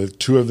where the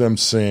two of them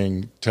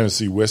sing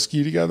Tennessee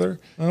Whiskey together.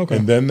 Okay.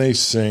 And then they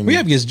sing. Well,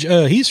 yeah, because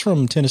he's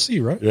from Tennessee,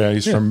 right? Yeah,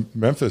 he's from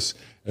Memphis.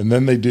 And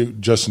then they do.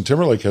 Justin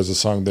Timberlake has a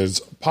song that's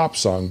a pop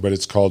song, but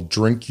it's called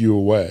 "Drink You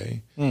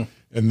Away." And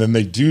then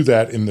they do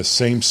that in the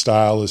same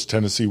style as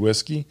Tennessee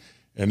Whiskey,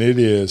 and it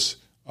is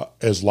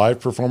as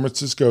live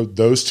performances go.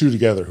 Those two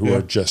together, who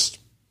are just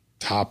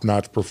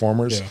top-notch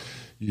performers,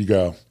 you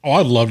go, oh,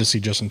 I'd love to see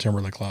Justin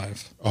Timberlake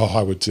live. Oh,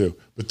 I would too.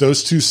 But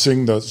those two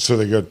sing those, so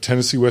they go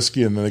Tennessee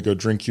Whiskey and then they go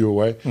Drink You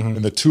Away. Mm-hmm.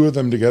 And the two of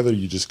them together,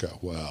 you just go,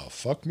 well,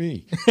 fuck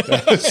me.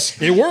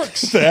 It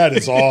works. That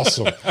is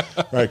awesome.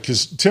 Right.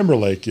 Because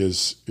Timberlake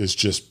is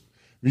just,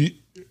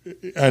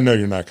 I know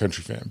you're not a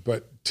country fan,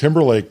 but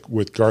Timberlake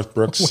with Garth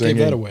Brooks singing.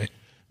 Gave that away.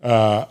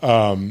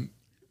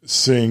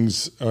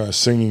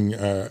 Singing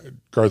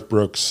Garth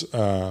Brooks'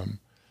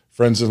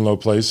 Friends in Low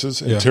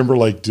Places, and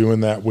Timberlake doing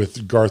that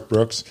with Garth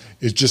Brooks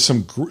is just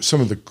some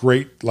of the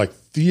great like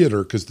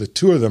theater, because the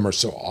two of them are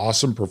so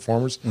awesome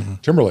performers. Mm-hmm.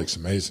 Timberlake's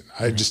amazing.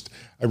 It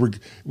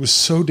was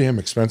so damn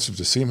expensive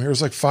to see him here. It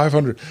was like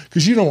 $500,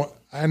 because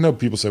I know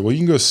people say, well, you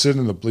can go sit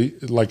in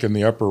like in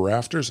the upper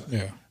rafters.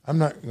 Yeah, I'm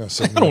not going to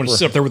sit. I don't want to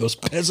sit up there with those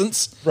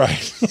peasants.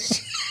 Right.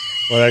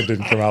 Well, that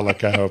didn't come out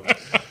like I hoped.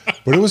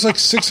 But it was like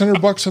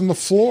 $600 on the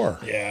floor.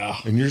 Yeah.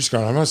 And you're just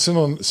going, I'm not sitting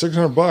on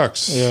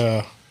 $600.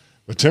 Yeah.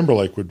 But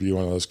Timberlake would be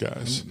one of those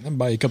guys. I'd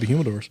buy a couple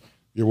humidors.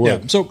 You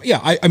would. Yeah. So yeah,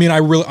 I mean, I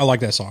like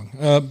that song.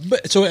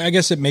 But so I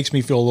guess it makes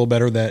me feel a little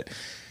better that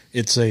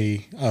it's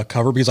a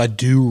cover, because I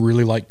do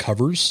really like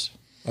covers.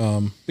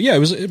 But yeah,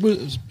 it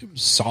was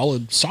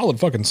solid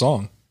fucking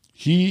song.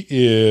 He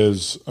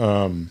is,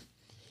 and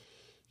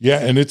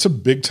it's a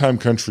big time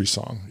country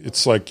song.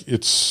 It's like,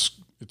 it's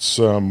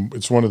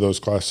one of those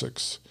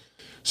classics.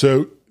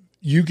 So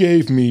you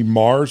gave me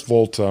Mars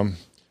Volta,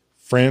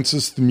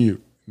 Francis the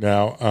Mute.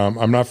 Now,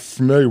 I'm not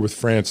familiar with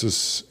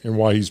Francis and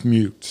why he's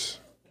mute,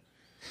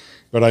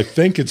 but I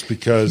think it's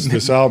because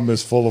this album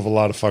is full of a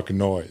lot of fucking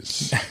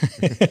noise.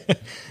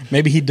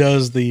 Maybe he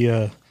does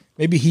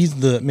maybe he's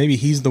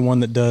the one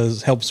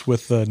that helps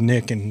with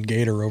Nick and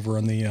Gator over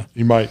on the.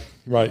 He might.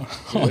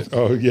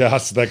 Oh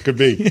yes, that could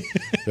be.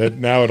 That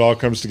now it all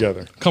comes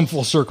together. Come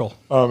full circle.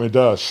 It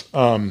does.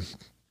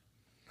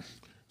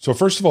 So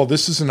first of all,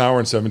 this is an hour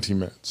and 17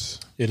 minutes.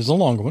 It is a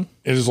longer one.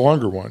 It is a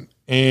longer one.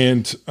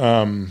 And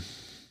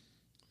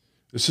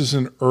this is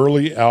an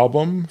early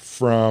album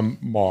from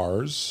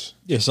Mars.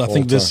 Yes, I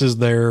think this is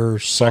their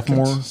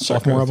sophomore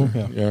album.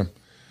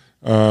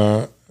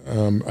 Yeah.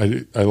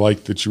 I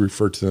like that you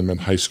refer to them in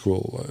high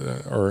school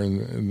or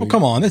in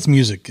come on, that's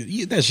music.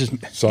 That's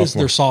just this is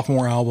their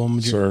sophomore album.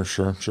 Sure.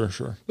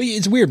 But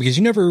it's weird because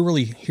you never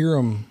really hear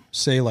them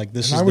say like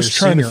this. I was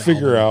trying to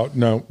figure out.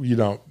 No, you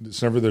don't.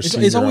 It's never their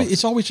senior.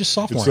 It's always just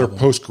sophomore. It's their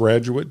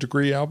postgraduate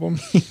degree album.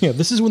 Yeah,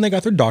 this is when they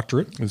got their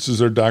doctorate. This is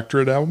their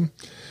doctorate album.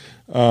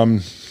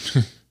 And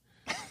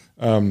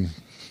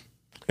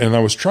I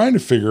was trying to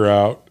figure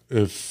out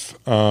if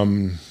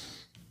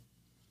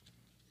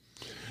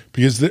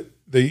because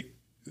they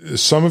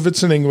some of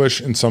it's in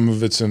English and some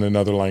of it's in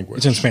another language.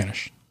 It's in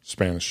Spanish.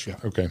 Spanish. Yeah.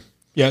 Okay.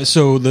 Yeah.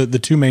 So the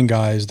two main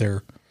guys,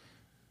 they're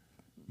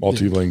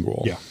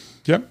multilingual. Yeah.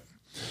 Yep.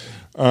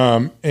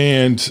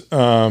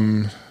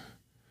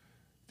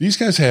 These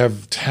guys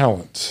have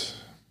talent,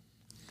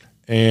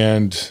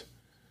 and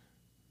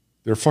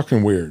they're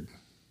fucking weird.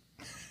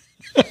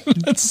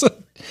 That's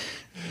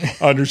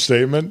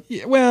understatement.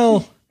 Yeah,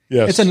 well,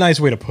 yes, it's a nice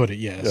way to put it.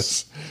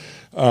 Yes.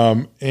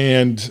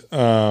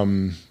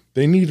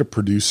 They need a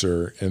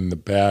producer in a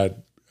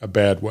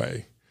bad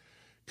way,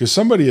 because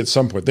somebody at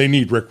some point, they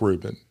need Rick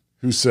Rubin,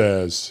 who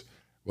says,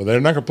 well,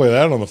 they're not going to play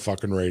that on the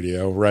fucking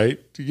radio, right?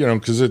 You know,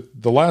 because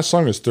the last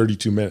song is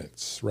 32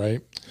 minutes, right?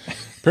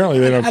 Apparently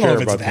they don't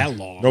care about that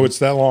long. No, it's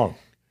that long.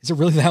 Is it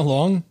really that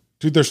long?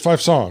 Dude, there's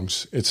 5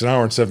 songs. It's an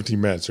hour and 17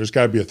 minutes. There's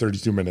got to be a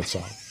 32-minute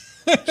song.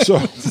 So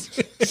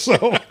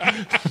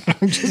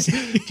I'm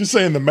just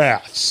saying the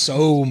math.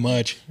 So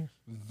much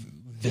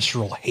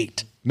visceral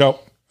hate. No,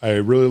 I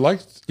really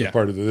liked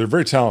part of it. They're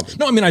very talented.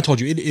 No, I mean, I told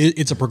you,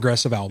 it's a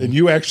progressive album. And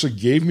you actually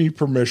gave me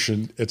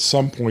permission at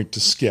some point to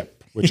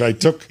skip, which I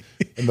took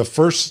in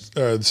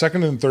the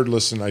second and third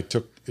listen. I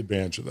took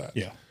advantage of that.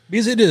 Yeah,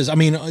 because it is. I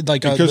mean,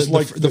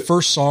 the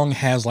first song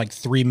has like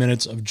 3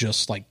 minutes of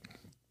just like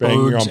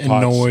birds and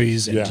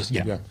noise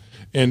and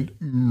And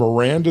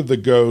Miranda the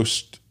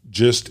Ghost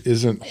just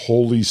isn't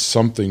wholly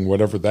something,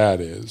 whatever that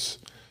is.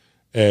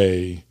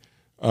 There's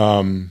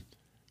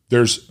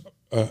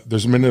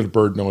a minute of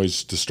bird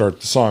noise to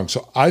start the song.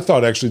 So I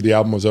thought actually the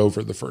album was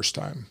over the first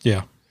time.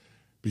 Yeah.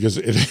 Because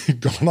it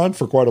had gone on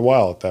for quite a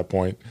while at that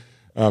point.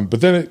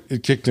 But then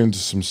it kicked into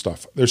some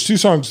stuff. There's 2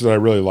 songs that I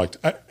really liked.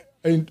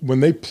 When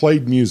they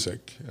played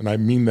music, and I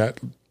mean that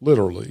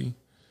literally,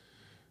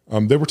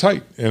 they were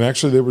tight. And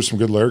actually there were some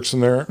good lyrics in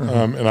there.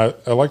 Mm-hmm. And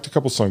I liked a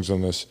couple songs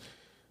on this.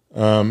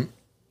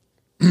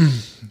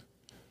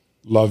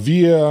 La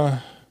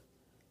Via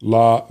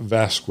La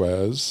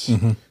Vasquez.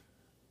 Mm-hmm.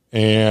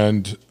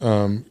 And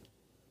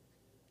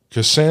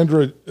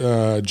Cassandra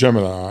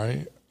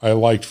Gemini, I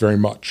liked very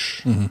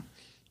much. Mm-hmm.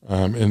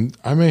 And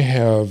I may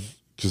have,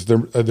 because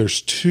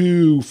there's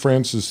 2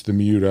 Francis the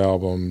Mute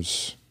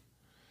albums,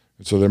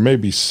 and so there may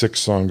be 6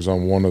 songs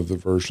on one of the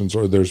versions,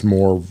 or there's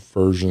more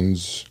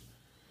versions.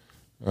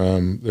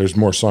 There's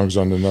more songs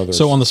on another.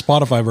 So on the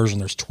Spotify version,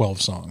 there's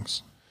 12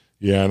 songs.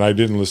 Yeah, and I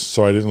didn't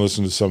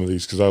listen to some of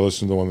these because I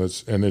listened to the one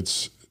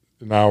it's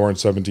an hour and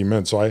 17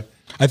 minutes. So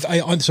I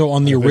So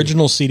on the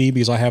original CD,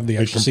 because I have the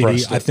actual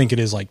CD, I think it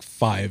is like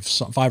 5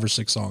 or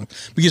 6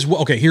 songs. Because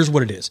here's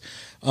what it is.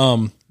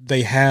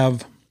 They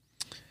have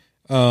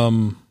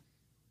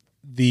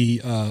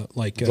the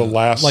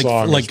last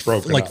song is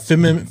broken up. I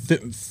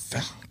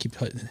keep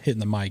hitting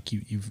the mic.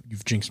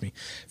 You've jinxed me.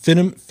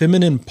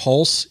 Feminine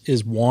Pulse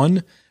is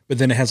one, but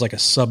then it has like a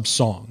sub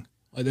song.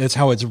 That's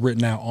how it's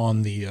written out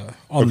on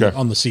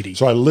the CD.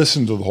 So I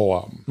listened to the whole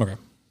album. Okay.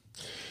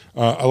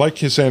 I like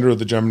Cassandra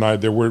the Gemini.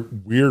 There were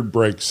weird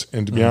breaks,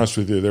 and to be honest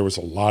with you, there was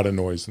a lot of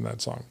noise in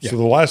that song. Yeah. So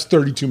the last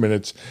 32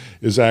 minutes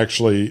is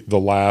actually the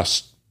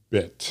last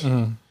bit.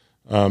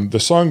 The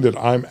song that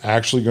I'm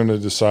actually going to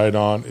decide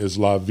on is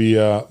La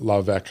Via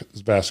La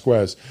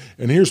Vasquez.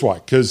 And here's why.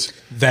 Because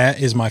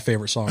that is my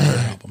favorite song on the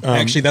album.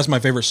 Actually, that's my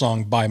favorite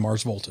song by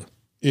Mars Volta.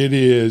 It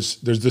is.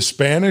 There's the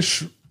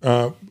Spanish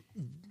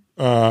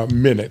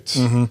minute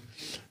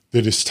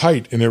that is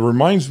tight. And it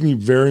reminds me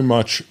very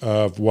much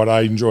of what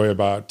I enjoy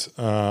about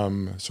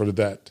sort of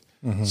that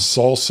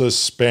salsa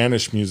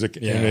Spanish music.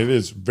 Yeah. And it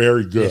is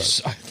very good.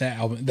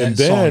 That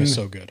song is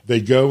so good.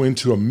 They go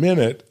into a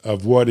minute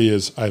of what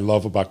is I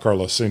love about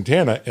Carlos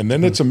Santana. And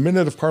then it's a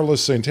minute of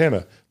Carlos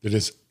Santana that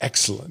is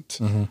excellent.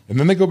 And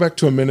then they go back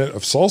to a minute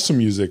of salsa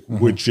music,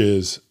 which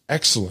is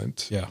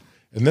excellent. Yeah.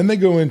 And then they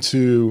go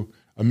into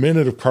a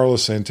minute of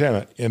Carlos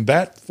Santana. And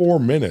that 4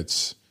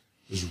 minutes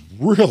is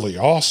really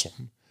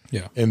awesome.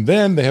 Yeah. And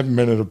then they have a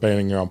minute of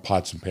banging on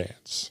pots and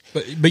pans.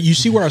 But you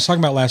see where I was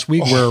talking about last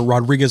week where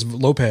Rodriguez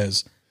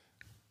Lopez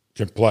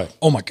can play.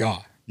 Oh my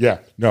God.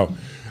 Yeah. No.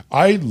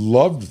 I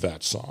loved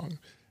that song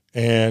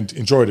and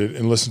enjoyed it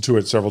and listened to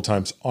it several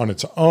times on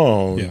its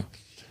own. Yeah.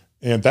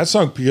 And that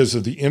song, because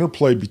of the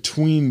interplay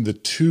between the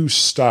two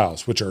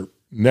styles, which are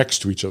next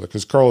to each other,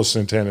 because Carlos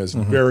Santana is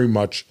very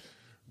much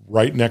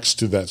right next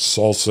to that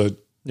salsa.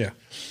 Yeah.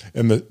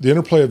 And the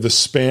interplay of the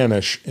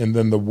Spanish and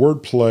then the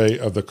wordplay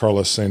of the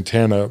Carlos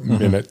Santana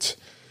minute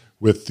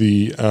with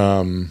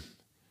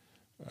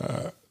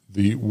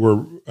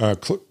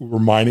we're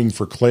mining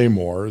for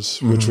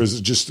claymores, which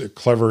was just a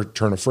clever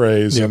turn of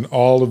phrase and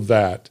all of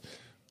that.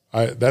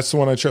 That's the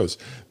one I chose.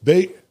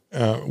 They,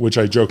 which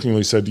I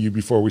jokingly said to you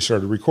before we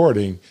started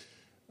recording,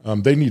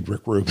 they need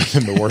Rick Rubin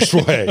in the worst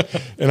way.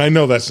 And I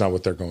know that's not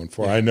what they're going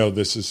for. I know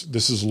this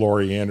is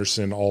Laurie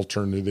Anderson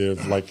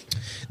alternative. Like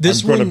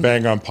I'm going to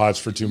bang on pots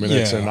for 2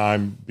 minutes and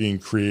I'm being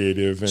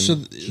creative. And so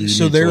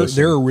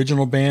their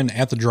original band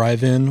At the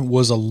Drive-In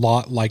was a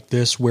lot like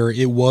this, where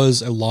it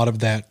was a lot of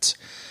that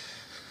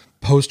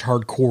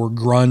post-hardcore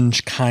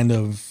grunge kind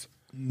of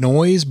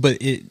noise, but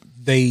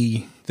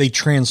they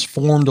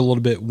transformed a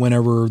little bit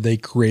whenever they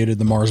created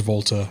the Mars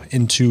Volta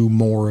into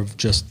more of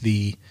just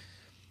the,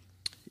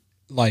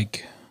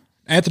 like,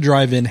 At the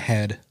Drive-In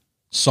had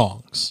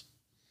songs.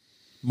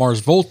 Mars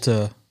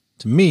Volta,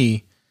 to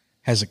me,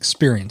 has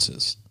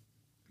experiences.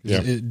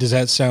 Yeah. Does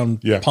that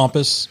sound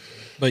pompous?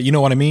 But you know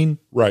what I mean?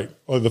 Right.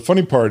 Well, the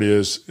funny part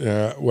is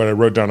what I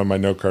wrote down on my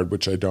note card,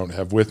 which I don't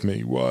have with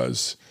me,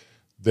 was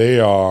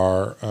they're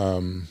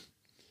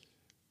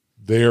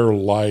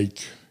like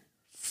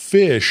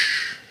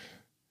fish.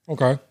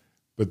 Okay.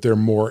 But they're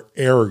more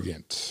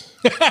arrogant.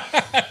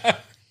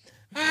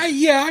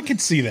 Yeah, I can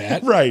see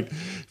that. Right.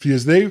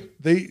 Because they're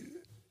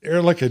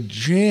like a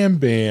jam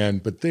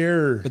band, but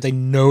they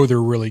know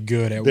they're really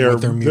good at their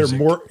music. They're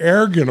more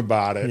arrogant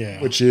about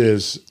it, which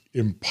is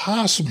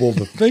impossible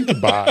to think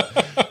about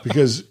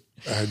because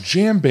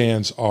jam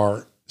bands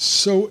are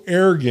so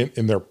arrogant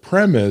in their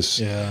premise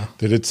that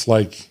it's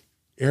like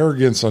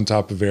arrogance on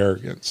top of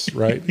arrogance,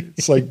 right?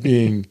 It's like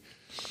being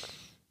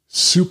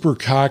super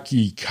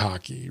cocky,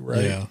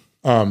 right?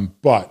 Yeah.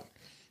 But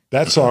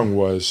that song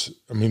was,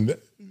 I mean,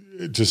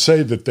 to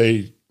say that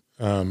they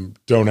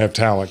don't have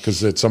talent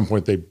because at some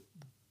point they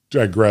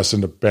digress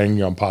into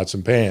banging on pots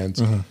and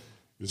pans.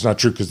 It's not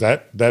true because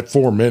that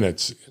 4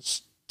 minutes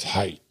is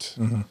tight.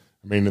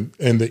 I mean,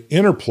 and the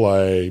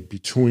interplay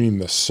between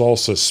the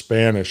salsa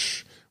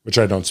Spanish, which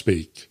I don't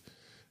speak,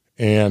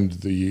 and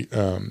the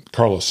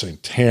Carlos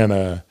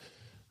Santana,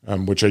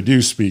 which I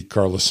do speak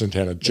Carlos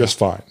Santana just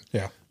fine.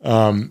 Yeah.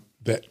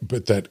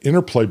 But that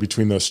interplay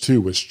between those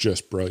two was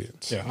just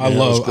brilliant. Yeah, I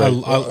love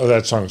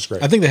that song is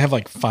great. I think they have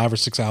like 5 or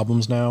 6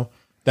 albums now.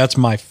 That's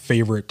my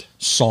favorite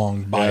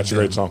song by them. That's a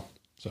great song.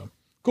 So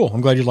cool.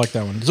 I'm glad you like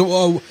that one.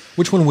 So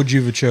which one would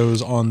you have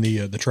chose on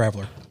the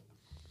Traveler?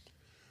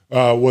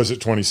 Was it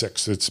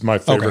 26? It's my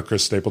favorite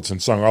Chris Stapleton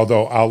song.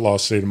 Although Outlaw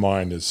State of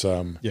Mind is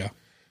there's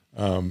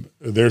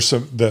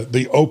some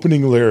the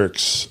opening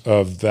lyrics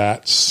of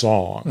that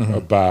song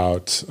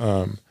about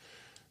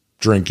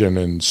drinking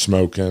and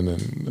smoking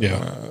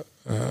and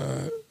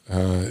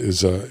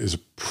is a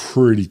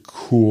pretty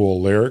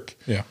cool lyric.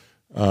 Yeah.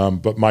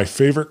 But my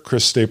favorite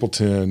Chris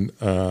Stapleton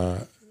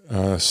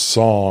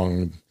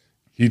song,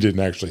 he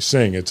didn't actually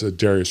sing. It's a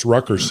Darius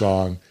Rucker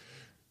song,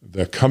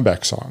 the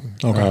Comeback song,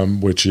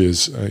 which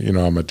is,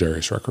 I'm a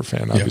Darius Rucker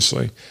fan,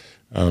 obviously.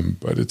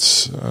 But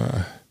it's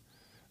I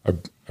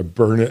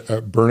burn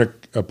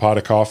a pot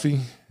of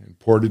coffee and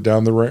poured it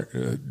down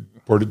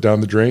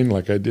the drain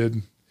like I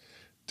did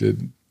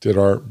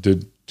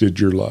Did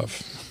Your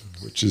Love,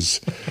 which is,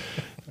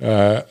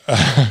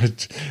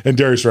 and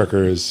Darius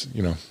Rucker is,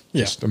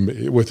 just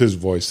with his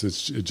voice,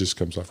 it just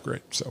comes off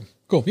great. So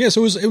cool. Yeah.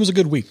 So it was a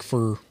good week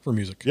for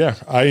music. Yeah.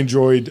 I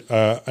enjoyed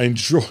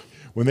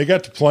when they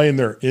got to playing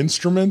their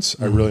instruments,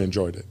 I really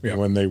enjoyed it. Yeah.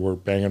 When they were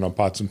banging on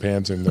pots and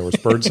pans and there was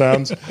bird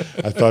sounds,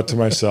 I thought to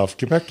myself,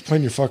 get back to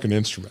playing your fucking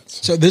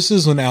instruments. So this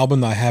is an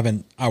album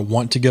that I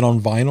want to get on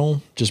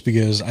vinyl just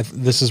because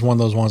this is one of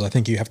those ones I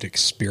think you have to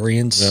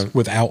experience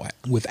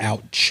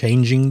without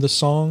changing the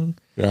song.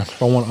 Yeah.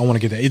 I want to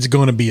get that. It's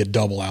going to be a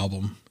double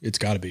album. It's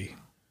got to be.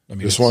 I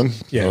mean, this one?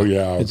 Yeah. Oh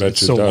yeah. I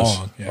bet you it does.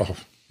 Long. Yeah. Oh,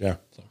 yeah.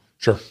 So.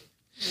 Sure.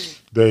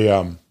 They,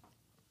 yep.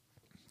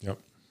 All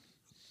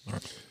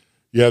right.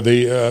 Yeah,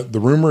 the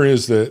rumor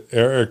is that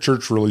Eric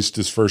Church released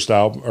his first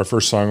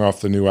song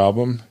off the new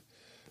album,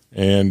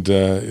 and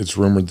it's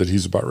rumored that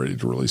he's about ready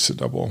to release a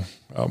double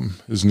album.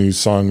 His new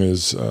song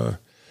is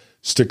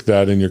 "Stick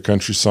That in Your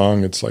Country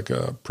Song." It's like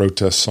a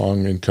protest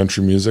song in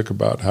country music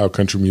about how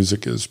country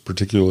music is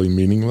particularly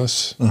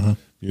meaningless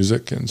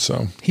music, and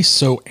so he's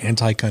so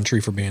anti-country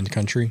for being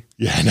country.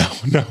 Yeah,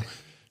 no.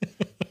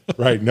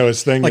 Right. No,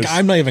 his thing is...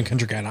 I'm not even a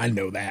country guy, and I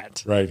know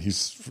that. Right.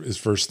 His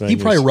first thing He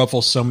probably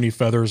ruffles so many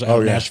feathers out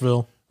of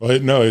Nashville. Well,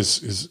 no,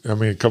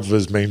 a couple of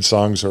his main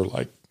songs are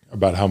like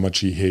about how much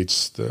he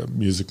hates the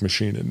music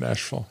machine in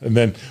Nashville. And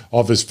then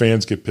all of his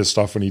fans get pissed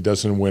off when he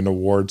doesn't win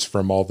awards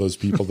from all those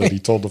people that he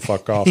told to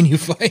fuck off. And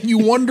you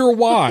wonder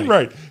why.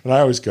 Right. And I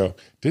always go,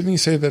 didn't he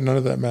say that none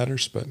of that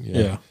matters? But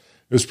yeah.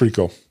 It was pretty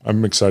cool.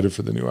 I'm excited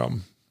for the new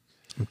album.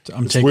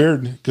 It's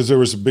weird because there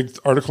was a big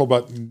article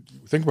about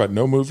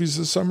no movies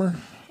this summer.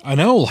 I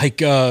know, like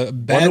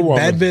Bad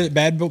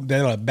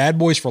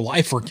Boys for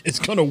Life is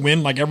going to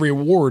win like every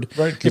award,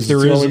 right? If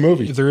there is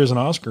movie, if there is an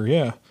Oscar,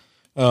 yeah.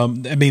 I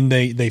mean,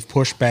 they've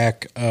pushed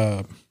back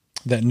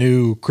that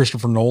new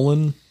Christopher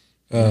Nolan,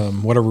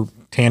 whatever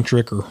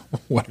Tantric or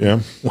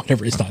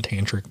whatever. It's not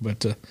Tantric,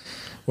 but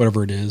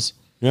whatever it is.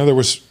 Yeah, there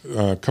was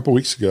a couple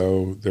weeks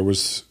ago.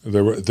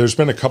 There's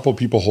been a couple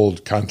people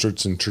hold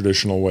concerts in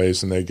traditional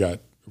ways, and they got,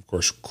 of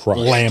course,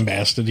 crushed,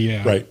 lambasted.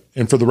 Yeah, right.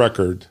 And for the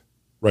record,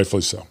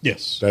 rightfully so.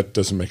 Yes, that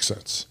doesn't make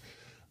sense.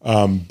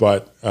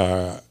 But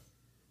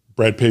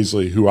Brad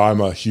Paisley, who I'm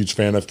a huge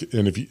fan of,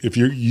 and if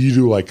you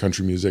do like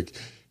country music,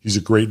 he's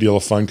a great deal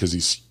of fun because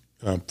he's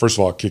first of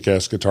all a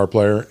kick-ass guitar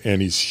player,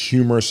 and he's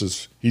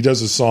humorous. He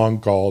does a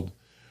song called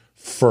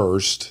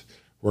 "First,"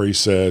 where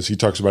he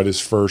talks about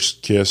his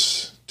first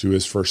kiss to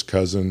his first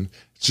cousin.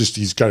 It's just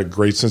he's got a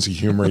great sense of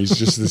humor. He's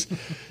just this.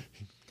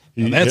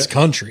 That's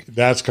country.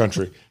 That's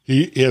country.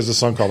 He has a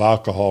song called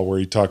 "Alcohol" where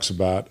he talks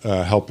about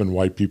helping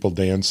white people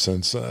dance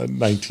since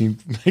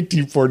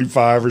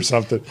 1945 or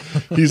something.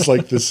 He's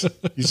like this,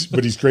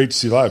 but he's great to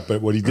see live.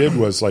 But what he did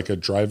was like a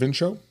drive-in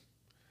show.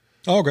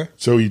 Oh, okay.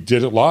 So he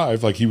did it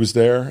live, like he was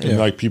there, and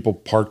like people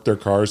parked their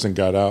cars and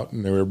got out,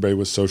 and everybody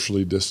was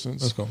socially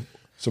distanced. That's cool.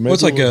 So maybe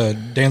it's like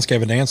Dance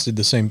Gavin Dance did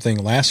the same thing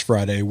last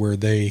Friday, where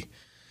they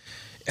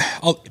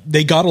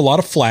got a lot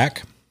of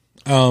flack.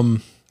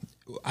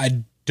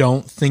 I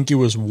don't think it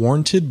was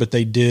warranted, but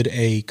they did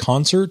a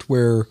concert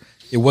where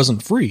it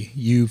wasn't free.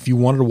 If you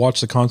wanted to watch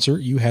the concert,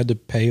 you had to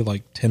pay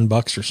like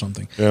 $10 or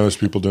something. Yeah, there's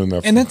people doing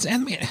that. And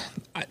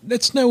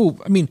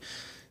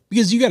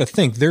because you got to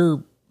think they're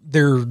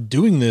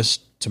doing this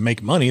to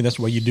make money. That's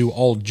why you do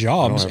all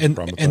jobs, and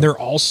they're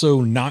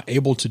also not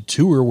able to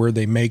tour where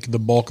they make the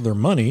bulk of their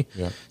money.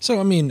 Yeah. So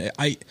I mean,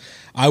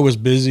 I was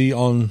busy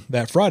on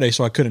that Friday,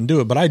 so I couldn't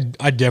do it. But I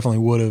definitely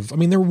would have. I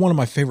mean, they were one of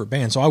my favorite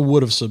bands, so I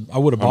would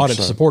have bought it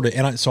to support it.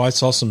 And so I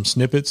saw some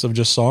snippets of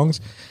just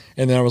songs,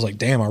 and then I was like,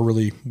 damn, I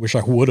really wish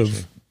I would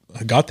have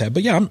got that.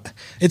 But yeah,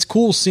 it's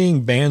cool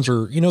seeing bands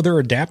they're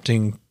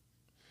adapting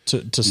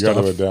to stuff. You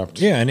got to adapt.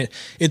 Yeah, and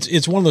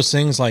it's one of those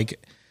things like.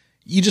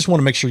 You just want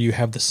to make sure you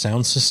have the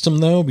sound system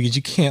though, because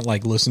you can't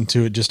like listen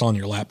to it just on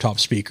your laptop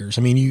speakers.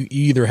 I mean, you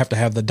either have to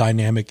have the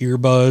dynamic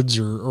earbuds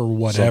or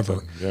whatever.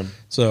 Yeah.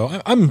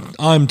 So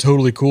I'm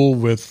totally cool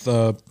with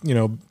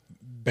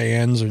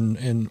bands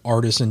and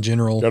artists in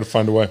general. Got to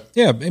find a way.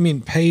 Yeah, I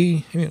mean,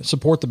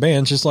 support the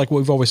bands, just like what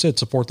we've always said.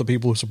 Support the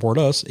people who support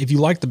us. If you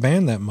like the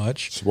band that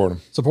much, support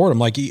them. Support them.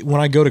 Like when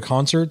I go to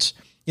concerts.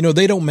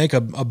 They don't make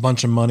a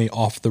bunch of money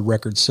off the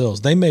record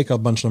sales. They make a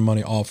bunch of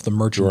money off the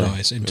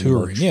merchandise and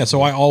touring. Yeah,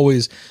 so I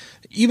always,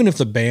 even if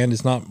the band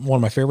is not one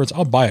of my favorites,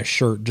 I'll buy a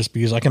shirt just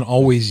because I can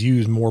always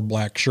use more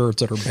black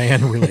shirts that are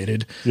band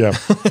related. Yeah.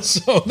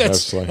 So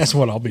that's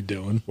what I'll be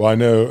doing. Well, I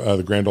know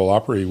the Grand Ole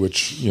Opry,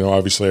 which,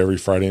 obviously every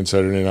Friday and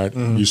Saturday night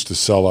used to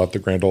sell out the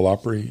Grand Ole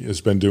Opry,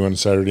 has been doing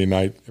Saturday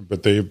night,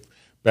 but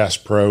Bass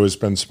Pro has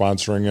been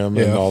sponsoring them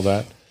and all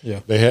that.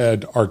 Yeah, they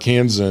had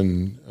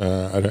Arkansan.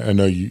 I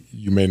know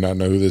you may not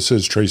know who this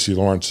is. Tracy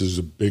Lawrence is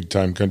a big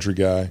time country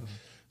guy.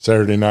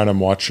 Saturday night, I'm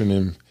watching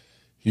him.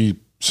 He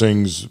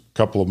sings a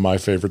couple of my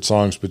favorite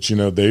songs, but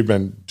they've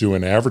been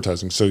doing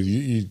advertising. So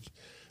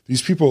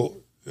these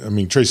people. I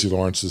mean, Tracy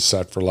Lawrence is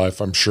set for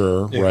life, I'm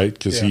sure, right?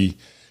 Because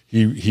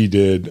he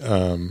did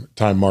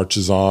 "Time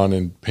Marches On"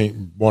 and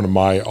one of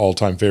my all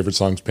time favorite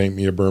songs, "Paint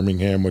Me a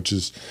Birmingham," which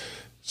is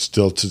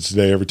still to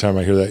today, every time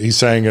I hear that. He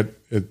sang it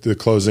at the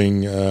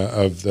closing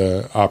of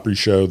the Opry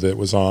show that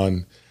was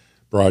on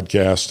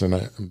broadcast, and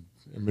I'm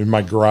in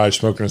my garage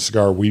smoking a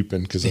cigar,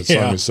 weeping because that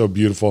song is so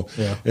beautiful.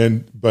 Yeah.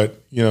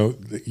 But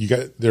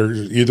they're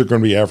either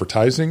going to be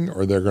advertising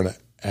or they're going to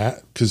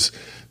because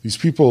these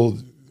people,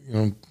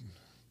 I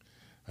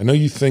know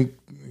you think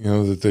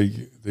that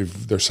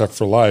they're set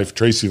for life.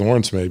 Tracy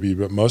Lawrence maybe,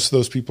 but most of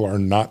those people are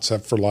not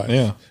set for life.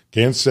 Yeah.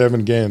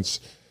 Gavin Gantz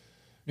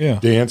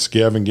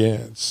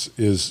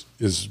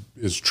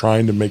is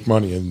trying to make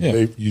money, and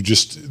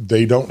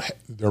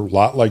they're a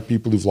lot like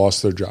people who've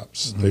lost their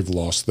jobs. Mm-hmm. They've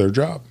lost their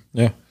job.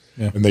 Yeah.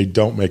 Yeah. And they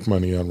don't make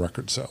money on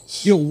record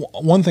sales.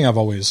 One thing I've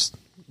always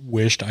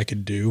wished I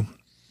could do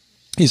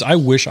is I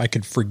wish I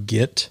could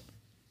forget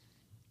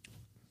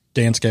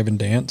Dance Gavin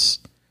Dance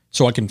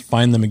so I can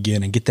find them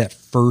again and get that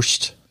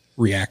first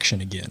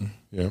reaction again.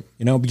 Yeah.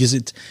 Because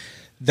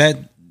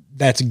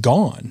that's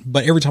gone.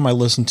 But every time I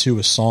listen to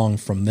a song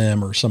from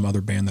them or some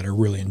other band that I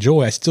really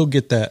enjoy, I still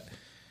get that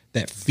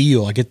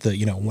feel. I get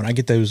when I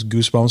get those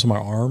goosebumps in my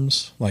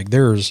arms, like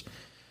there's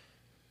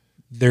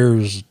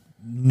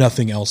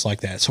nothing else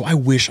like that. So I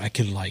wish I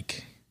could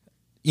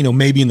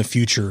maybe in the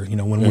future,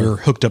 when we're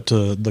hooked up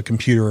to the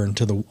computer and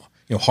to the,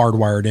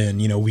 hardwired in,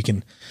 we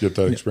can get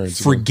that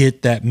experience,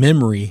 forget that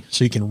memory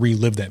so you can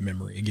relive that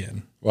memory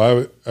again.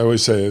 Well, I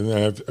always say,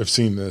 and I've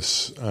seen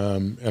this,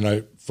 and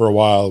I, for a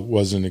while,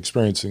 wasn't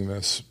experiencing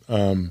this.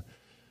 As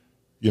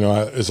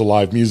a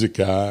live music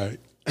guy,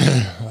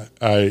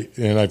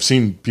 I've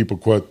seen people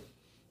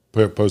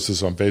post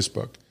this on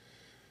Facebook.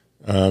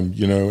 And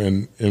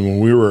when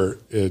we were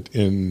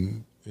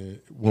when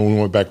we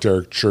went back to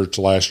our church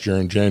last year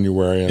in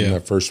January and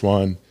that first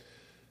one,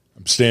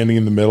 I'm standing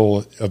in the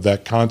middle of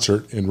that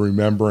concert and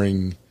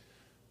remembering,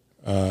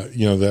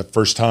 that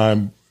first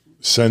time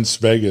since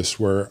Vegas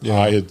where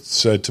I had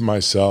said to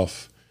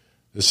myself,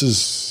 this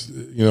is,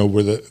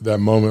 where that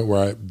moment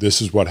where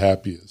this is what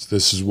happy is.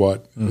 This is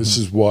what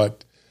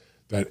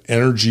that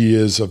energy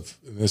is of,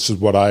 this is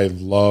what I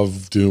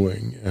love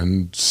doing,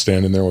 and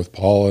standing there with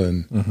Paula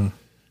and,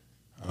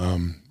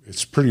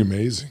 it's pretty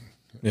amazing.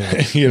 Yeah.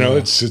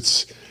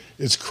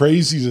 It's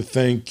crazy to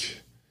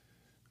think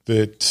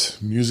that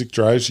music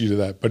drives you to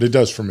that, but it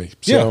does for me.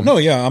 So,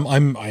 I am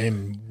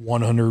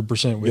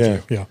 100% with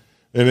you. Yeah.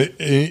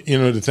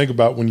 And to think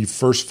about when you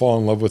first fall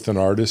in love with an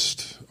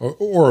artist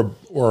or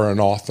an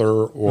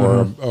author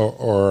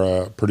or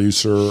a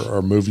producer or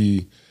a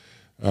movie,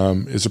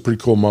 is a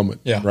pretty cool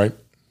moment. Yeah. Right.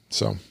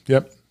 So,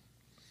 yep.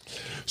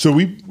 So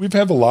we've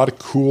had a lot of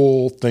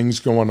cool things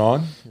going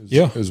on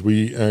as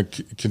we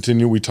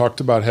continue. We talked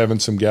about having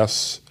some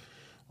guests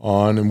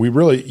on, and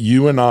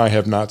you and I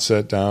have not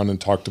sat down and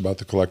talked about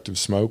the Collective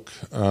Smoke.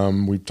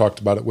 We've talked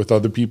about it with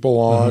other people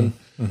on.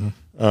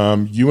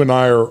 Mm-hmm. You and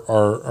I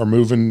are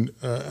moving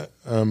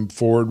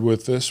forward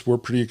with this. We're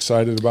pretty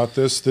excited about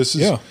this. This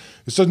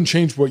doesn't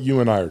change what you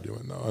and I are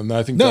doing, though, and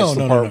I think that's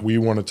the part we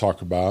want to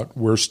talk about.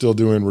 We're still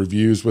doing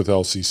reviews with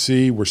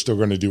LCC. We're still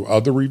going to do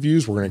other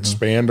reviews. We're going to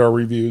expand our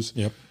reviews.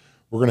 Yep.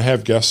 We're going to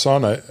have guests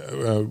on.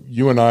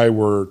 You and I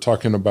were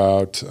talking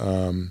about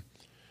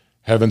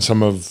having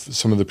some of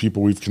the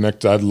people we've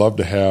connected. I'd love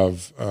to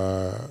have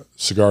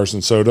Cigars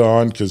and Soda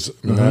on because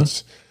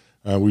that's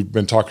we've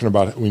been talking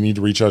about. We need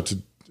to reach out to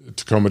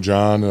Tacoma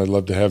John, and I'd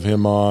love to have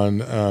him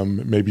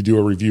on. Maybe do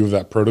a review of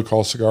that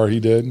Protocol cigar he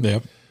did.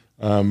 Yep.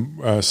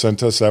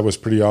 Sent us. That was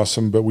pretty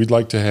awesome. But we'd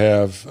like to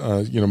have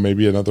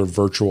maybe another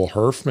virtual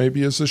HERF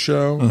maybe as a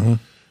show.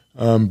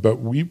 Mm-hmm.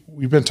 But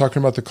we've been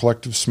talking about the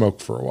Collective Smoke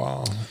for a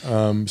while.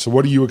 So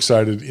what are you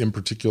excited in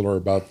particular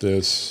about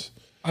this?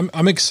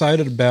 I'm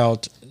excited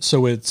about.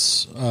 So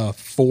it's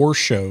 4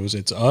 shows.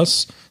 It's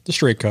us, the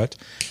Straight Cut.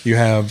 You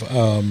have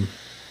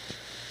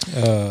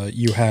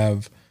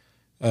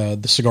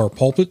the Cigar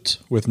Pulpit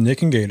with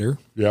Nick and Gator.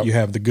 Yep. You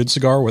have the Good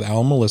Cigar with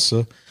Al and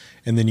Melissa,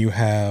 and then you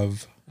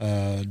have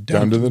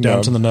down to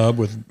the Nub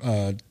with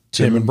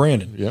Tim and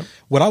Brandon. Yep.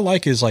 What I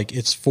like is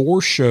it's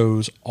 4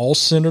 shows all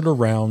centered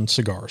around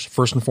cigars.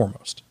 First and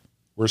foremost,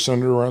 we're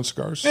centered around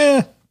cigars.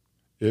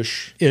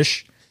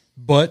 Ish.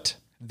 But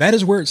that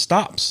is where it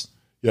stops.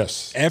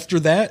 Yes. After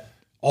that,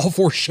 all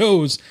 4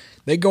 shows,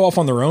 they go off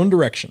on their own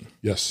direction.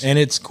 Yes. And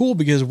it's cool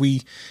because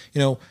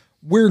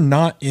we're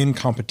not in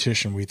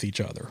competition with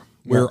each other.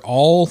 We're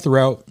all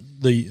throughout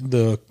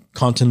the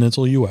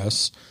continental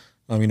U.S.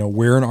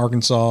 We're in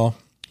Arkansas,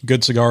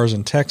 Good Cigars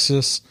in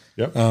Texas.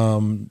 Yep.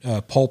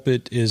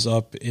 Pulpit is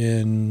up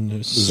in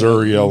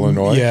Missouri,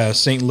 Illinois. Yeah,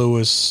 St.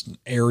 Louis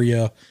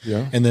area.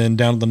 Yeah. And then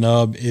down to the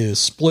Nub is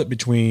split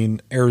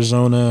between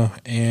Arizona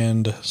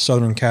and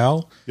Southern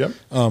Cal. Yep.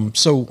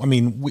 So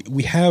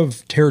we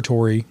have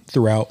territory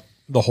throughout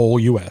the whole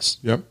U.S.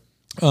 Yep.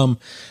 But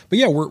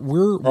yeah,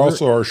 we're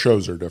also our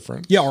shows are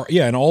different. Yeah,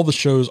 and all the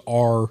shows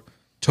are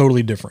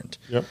totally different.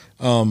 Yep.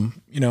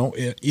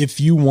 If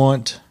you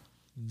want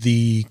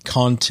the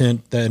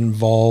content that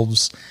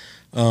involves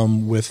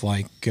with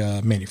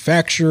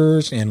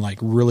manufacturers and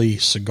really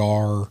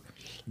cigar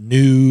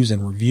news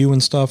and review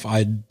and stuff,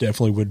 I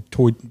definitely would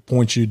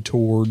point you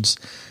towards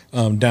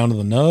Down to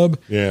the Nub.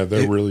 Yeah,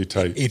 they're really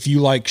tight. If you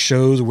like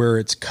shows where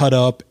it's cut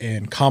up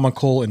and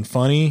comical and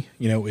funny,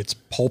 it's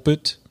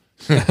Pulpit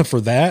for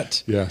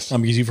that. Yes.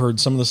 Because you've heard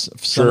some of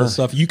the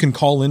stuff. You can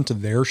call into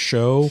their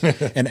show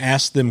and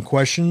ask them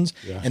questions,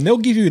 and they'll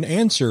give you an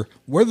answer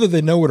whether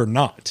they know it or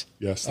not.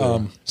 Yes.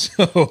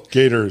 So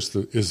Gator is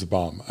the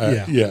bomb.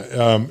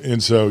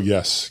 And so,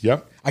 yes.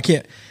 Yep.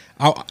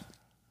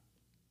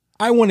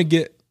 I want to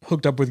get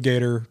hooked up with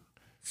Gator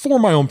for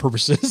my own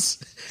purposes,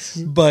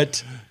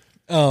 but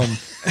yeah,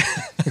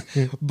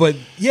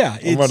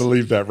 I'm going to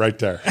leave that right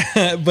there.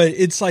 But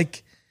it's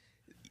like,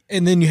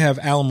 and then you have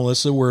Al and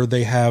Melissa, where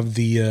they have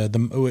the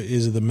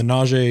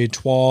menage a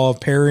trois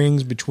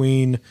pairings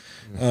between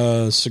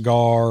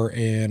cigar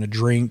and a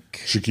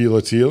drink.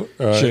 Sheila tequila.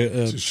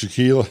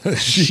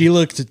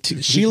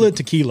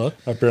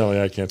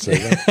 Apparently, I can't say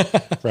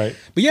that. Right.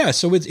 But yeah,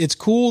 so it's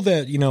cool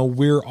that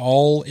we're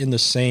all in the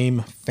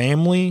same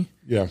family.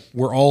 Yeah,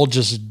 we're all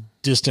just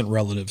distant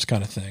relatives,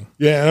 kind of thing.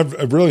 Yeah, and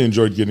I've really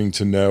enjoyed getting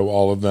to know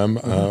all of them.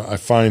 I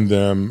find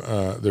them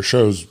their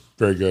show's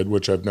very good,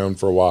 which I've known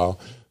for a while.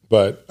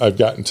 But I've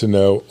gotten to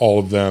know all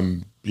of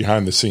them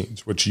behind the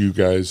scenes, which you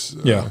guys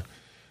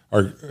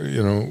are,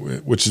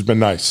 which has been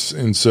nice.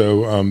 And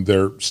so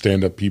they're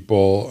stand-up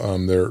people.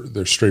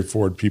 They're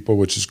straightforward people,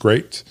 which is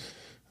great.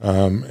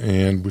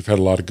 And we've had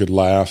a lot of good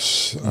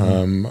laughs.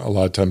 A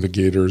lot of time at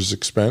Gator's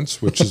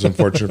expense, which is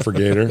unfortunate for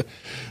Gator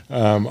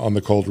on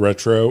the Cold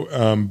Retro.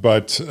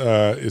 But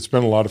it's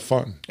been a lot of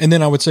fun. And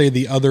then I would say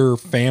the other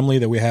family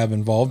that we have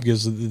involved,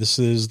 because this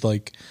is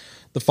like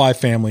the 5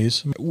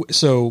 families.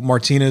 So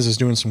Martinez is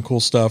doing some cool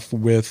stuff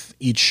with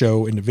each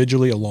show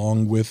individually,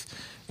 along with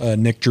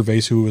Nick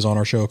Gervais, who was on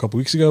our show a couple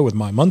weeks ago with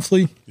My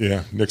Monthly.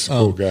 Yeah, Nick's a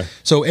cool guy.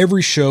 So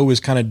every show is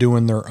kind of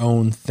doing their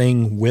own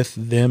thing with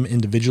them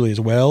individually as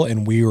well,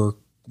 and we're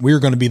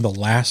going to be the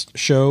last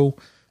show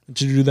to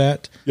do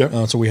that.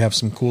 Yep. So we have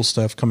some cool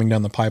stuff coming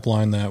down the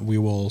pipeline that we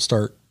will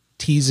start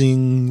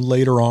teasing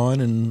later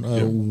on in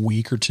a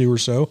week or two or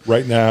so.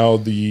 Right now,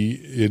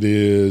 it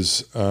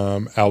is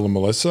Al and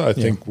Melissa. I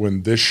think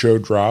when this show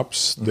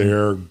drops,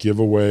 their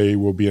giveaway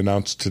will be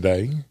announced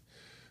today.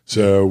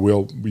 So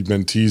we've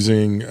been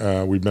teasing,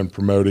 we've been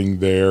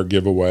promoting their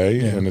giveaway,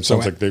 and it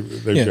sounds like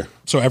they've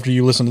So after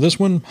you listen to this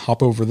one,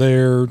 hop over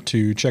there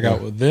to check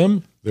out with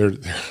them. Their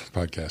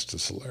podcast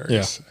is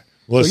hilarious. Yeah.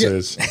 Melissa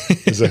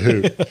is a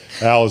hoot.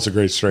 Al is a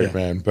great straight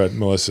man, but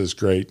Melissa is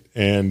great,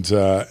 and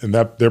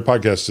that their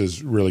podcast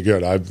is really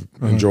good. I've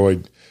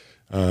enjoyed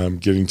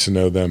getting to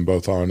know them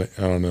both on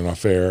and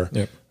off air.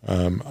 Yep.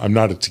 I'm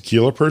not a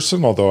tequila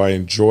person, although I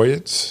enjoy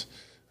it,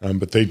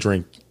 but they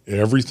drink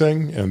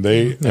everything, and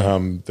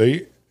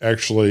they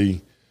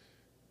actually,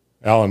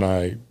 Al and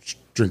I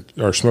drink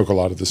or smoke a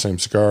lot of the same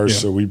cigars,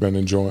 so I've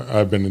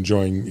been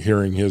enjoying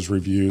hearing his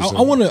reviews.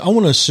 I want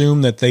to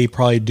assume that they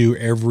probably do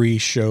every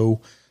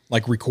show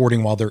like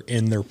recording while they're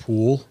in their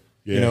pool.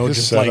 Yeah,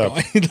 just set up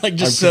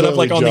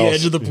like on the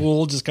edge of the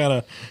pool, just kind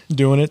of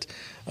doing it.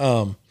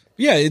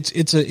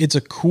 It's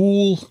a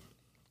cool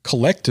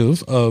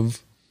collective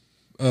of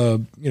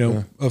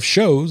of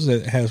shows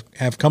that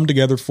have come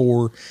together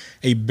for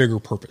a bigger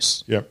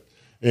purpose. Yep.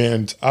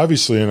 And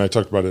obviously, and I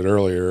talked about it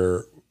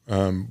earlier,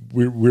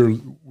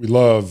 we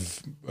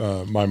love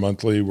My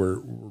Monthly.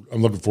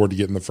 I'm looking forward to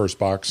getting the first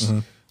box. Mm-hmm.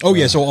 Oh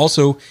yeah. So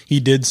also he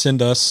did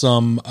send us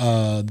some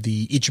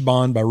the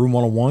Ichiban by Room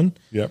 101.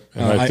 Yep.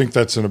 And I think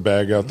that's in a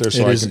bag out there,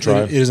 so I can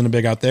try. It is in a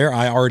bag out there.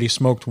 I already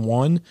smoked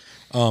one.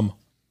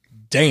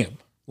 Damn.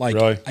 Like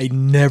really? I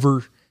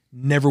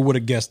never would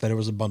have guessed that it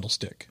was a bundle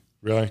stick.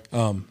 Really?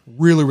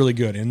 Really, really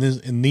good. And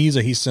these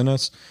that he sent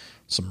us,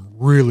 some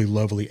really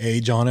lovely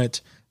age on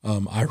it.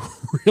 I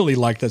really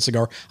like that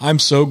cigar. I'm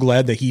so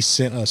glad that he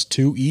sent us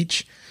 2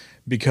 each,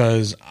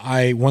 because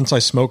once I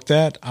smoked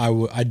that,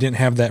 I didn't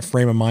have that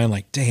frame of mind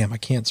like, damn, I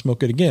can't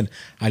smoke it again.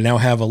 I now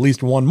have at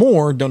least one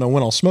more. Don't know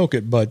when I'll smoke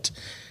it, but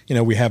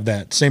we have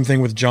that. Same thing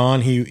with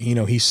John.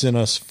 He sent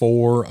us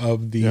 4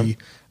 of the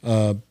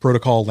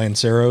Protocol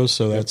Lanceros.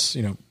 So that's,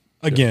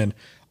 again,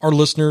 our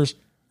listeners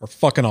are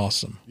fucking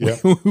awesome.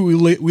 Yep. we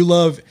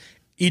love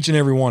each and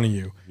every one of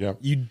you. Yep.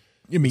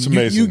 It's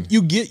amazing.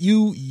 You get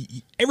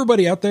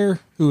everybody out there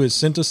who has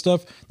sent us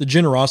stuff. The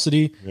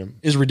generosity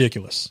is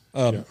ridiculous.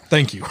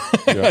 Thank you.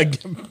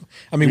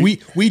 I mean,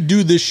 we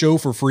do this show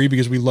for free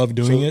because we love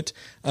doing it.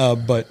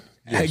 But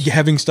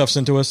having stuff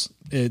sent to us,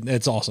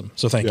 it's awesome.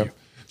 So thank you.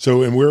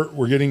 So, and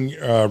we're getting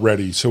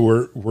ready. So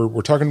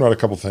we're talking about a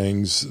couple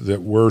things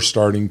that we're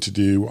starting to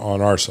do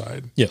on our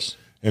side. Yes.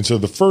 And so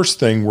the first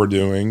thing we're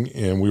doing,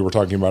 and we were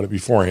talking about it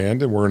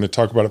beforehand, and we're going to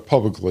talk about it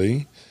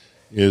publicly,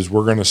 is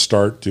we're going to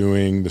start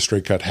doing the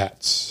straight cut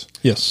hats.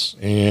 Yes.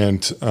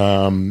 And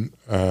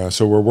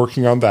so we're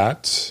working on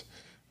that.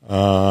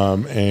 So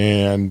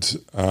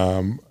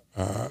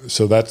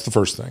that's the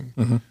first thing.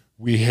 Mm-hmm.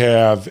 We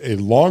have a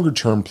longer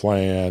term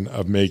plan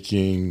of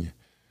making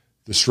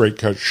the straight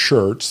cut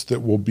shirts that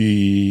will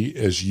be,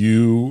 as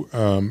you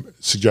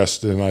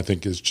suggested, and I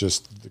think is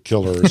just the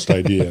killerest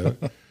idea.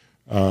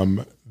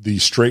 the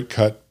straight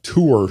cut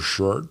tour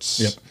shirts.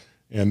 Yep.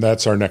 And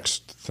that's our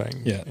next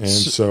thing. Yeah. And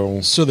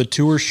so the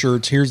tour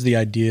shirts, here's the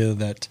idea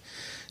that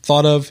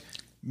thought of.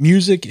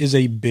 Music is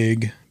a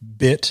big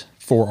bit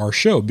for our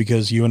show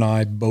because you and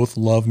I both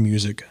love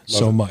music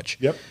so much.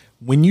 Yep.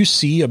 When you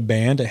see a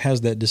band that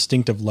has that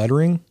distinctive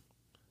lettering,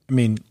 I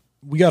mean,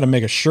 we got to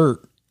make a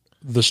shirt,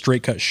 the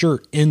straight cut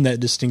shirt in that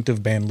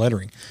distinctive band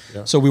lettering.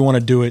 Yeah. So we want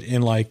to do it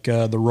in like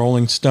the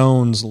Rolling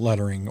Stones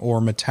lettering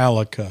or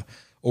Metallica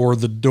or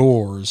The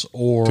Doors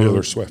or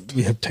Taylor Swift.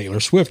 We have Taylor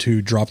Swift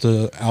who dropped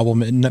the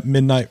album at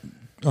midnight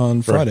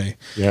on Friday.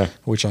 Yeah.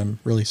 Which I'm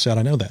really sad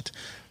I know that.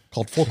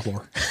 Called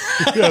Folklore.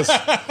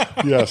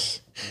 Yes.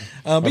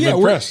 But I'm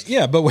impressed.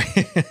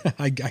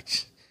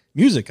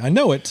 Music, I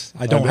know it.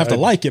 I don't have to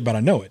like it, but I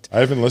know it.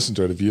 I haven't listened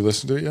to it. Have you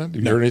listened to it yet? Have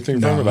you heard anything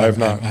from it? I have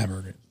not. I haven't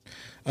heard it.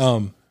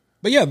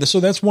 But yeah, so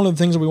that's one of the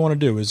things that we want to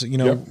do is,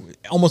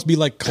 almost be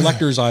like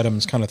collector's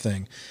items kind of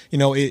thing.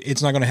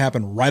 It's not going to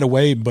happen right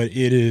away, but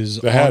it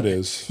is. The hat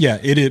is. Yeah,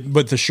 it is.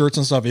 But the shirts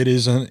and stuff, it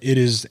is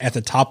at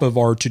the top of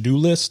our to-do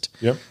list.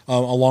 Yep.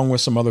 Along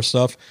with some other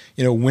stuff.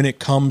 When it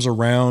comes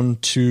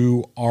around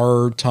to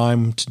our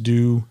time to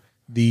do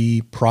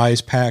the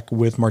prize pack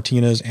with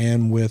Martinez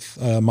and with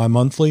my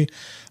monthly,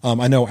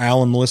 I know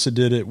Al and Melissa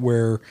did it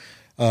where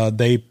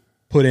they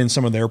put in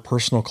some of their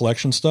personal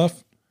collection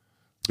stuff.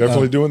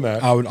 Definitely doing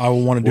that. I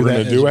will want to do that.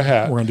 We're going to do a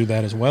hat. We're going to do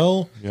that as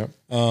well. Yep.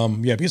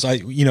 Because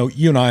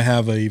you and I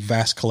have a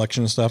vast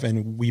collection of stuff,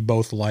 and we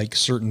both like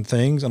certain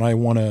things, and I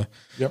want to.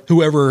 Yep.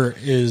 Whoever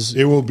is,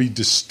 it will be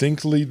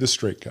distinctly the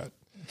straight cut,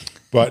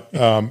 but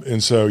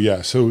so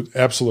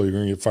absolutely, we're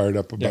going to get fired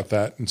up about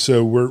that, and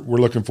so we're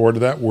looking forward to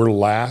that. We're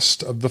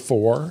last of the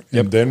four,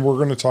 and then we're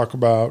going to talk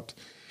about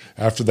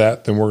after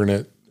that. Then we're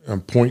going to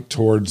point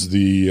towards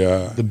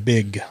the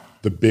big.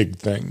 The big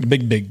thing. The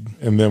big.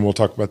 And then we'll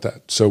talk about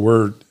that. So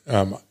we're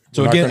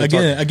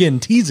again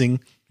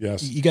teasing.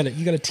 Yes. You got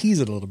to tease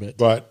it a little bit.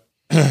 But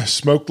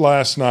smoked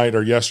last night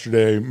or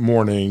yesterday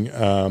morning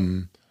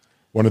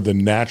one of the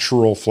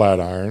natural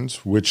flat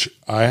irons, which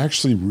I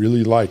actually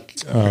really like,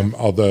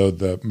 although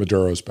the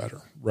Maduro's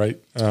better,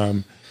 right?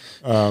 I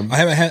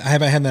haven't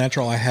had the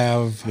natural. I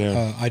have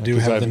I do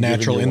have the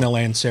natural in the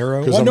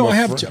Lancero. Well, no, I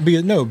have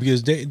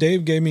because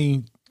Dave gave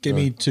me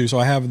two, so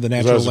I have the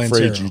natural Lancero. I was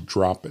afraid you'd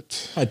drop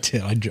it. I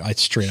did. I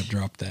straight up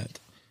dropped that.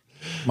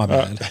 My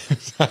bad.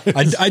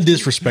 I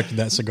disrespected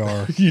that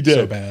cigar. You did.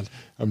 So bad.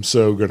 I'm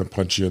so going to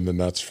punch you in the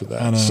nuts for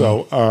that. I know.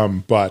 So,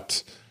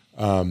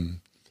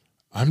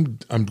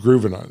 I'm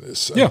grooving on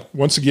this. Yeah.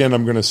 Once again,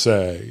 I'm going to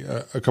say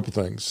a couple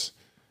things.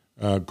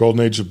 Golden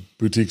age of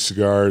boutique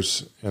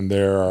cigars, and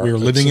we're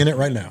living in it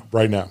right now.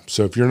 Right now.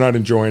 So if you're not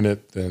enjoying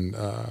it, then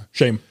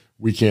shame.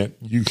 We can't.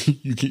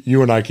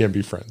 You and I can't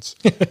be friends.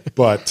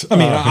 But I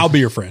mean, I'll be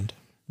your friend.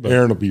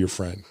 Aaron will be your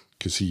friend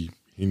because he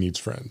needs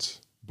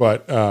friends.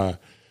 But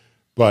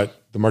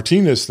the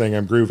Martinez thing,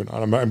 I'm grooving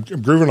on. I'm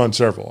grooving on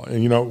several.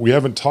 And we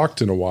haven't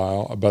talked in a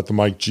while about the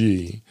Mike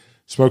G.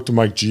 Smoked a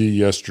Mike G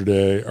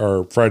yesterday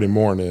or Friday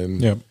morning.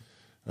 Yep.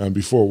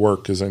 Before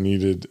work because I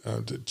needed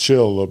to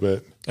chill a little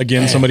bit.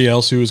 Again, somebody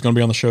else who is going to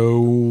be on the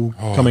show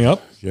coming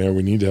up. Yeah,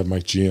 we need to have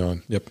Mike G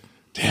on. Yep.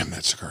 Damn,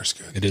 that cigar's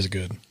good. It is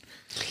good.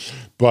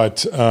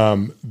 But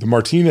the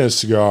Martinez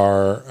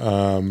cigar,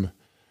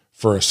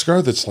 for a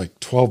cigar that's like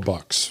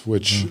 $12,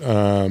 which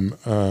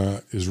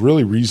is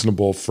really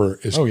reasonable for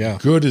as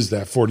good as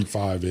that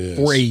 45 is.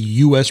 For a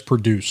U.S.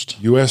 produced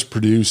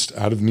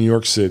out of New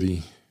York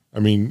City. I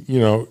mean,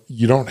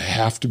 you don't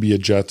have to be a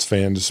Jets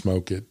fan to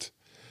smoke it.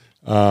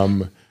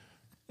 Or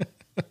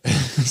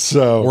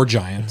a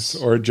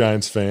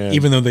Giants fan.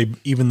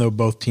 Even though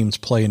both teams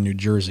play in New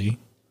Jersey.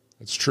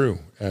 That's true,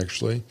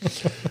 actually.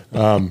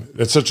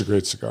 It's such a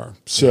great cigar.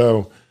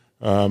 So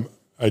the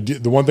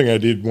one thing I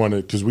did want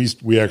to, because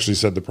we actually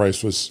said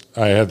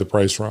I had the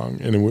price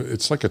wrong, and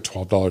it's like a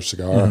 $12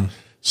 cigar. Mm-hmm.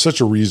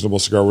 Such a reasonable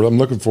cigar. I'm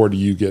looking forward to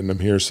you getting them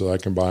here so I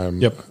can buy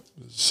them. Yep.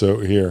 So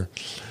here.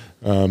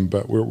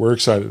 But we're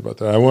excited about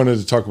that. I wanted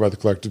to talk about the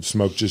collective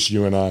smoke, just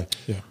you and I.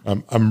 Yeah.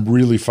 I'm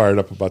really fired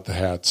up about the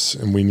hats,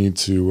 and we need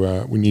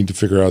to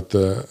figure out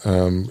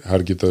how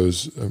to get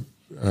those.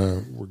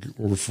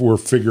 We're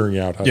figuring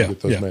out how to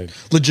get those made.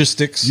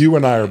 Logistics. You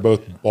and I are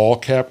both ball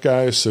cap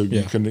guys, so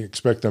you can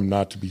expect them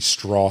not to be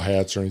straw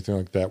hats or anything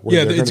like that.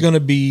 It's going to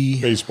be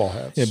baseball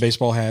hats. Yeah,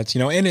 baseball hats.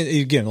 And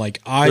again, they're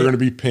going to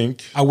be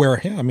pink. I'll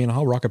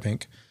rock a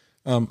pink.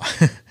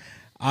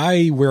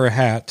 I wear a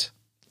hat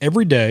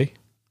every day,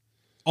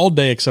 all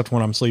day except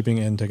when I'm sleeping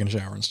and taking a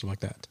shower and stuff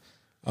like that.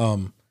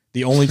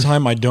 The only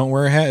time I don't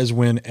wear a hat is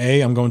when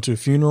I'm going to a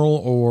funeral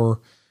or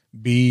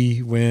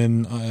B,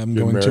 when I'm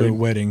going to a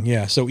wedding.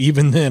 Yeah. So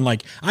even then,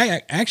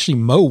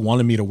 Mo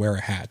wanted me to wear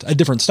a hat, a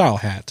different style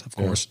hat, of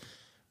course.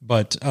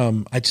 But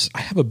I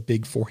have a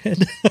big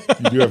forehead.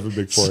 You do have a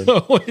big forehead.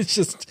 So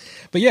it's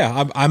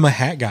I'm a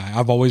hat guy.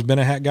 I've always been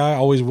a hat guy.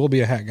 Always will be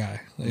a hat guy.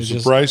 I'm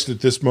surprised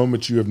at this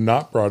moment you have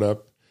not brought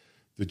up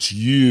that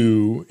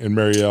you and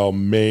Marielle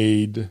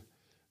made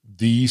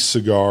the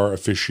cigar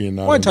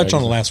aficionado. Well, I touched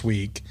on it last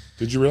week.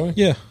 Did you really?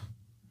 Yeah.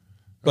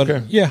 But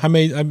I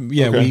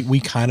made, we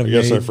kind of. I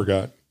guess I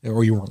forgot.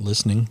 Or you weren't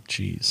listening.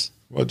 Jeez.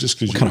 Well, just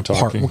because you were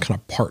talking. What kind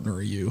of partner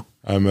are you?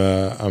 I'm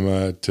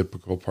a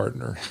typical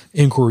partner.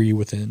 Inquiry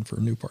within for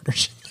a new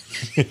partnership.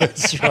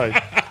 That's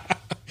right.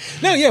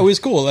 No, yeah, it was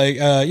cool. Like,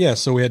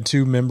 so we had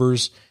 2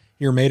 members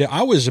here made it.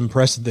 I was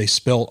impressed that they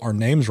spelled our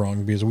names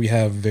wrong because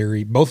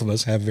both of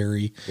us have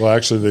very. Well,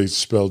 actually, they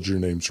spelled your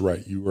names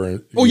right. You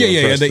were.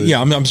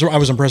 I'm sorry. I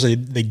was impressed they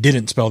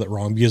didn't spell that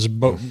wrong because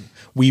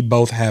we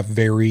both have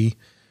very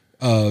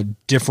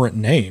different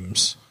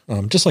names.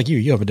 Just like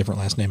you have a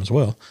different last name as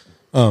well.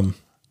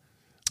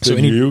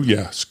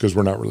 Yes, because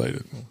we're not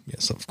related.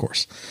 Yes, of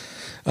course.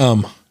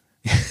 I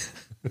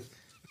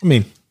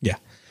mean, yeah.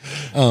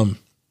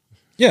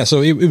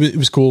 So it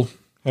was cool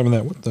having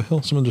that. What the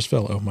hell? Someone just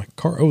fell. Oh, my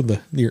car. Oh,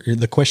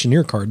 the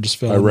questionnaire card just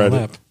fell in my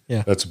lap.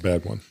 Yeah. That's a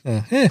bad one.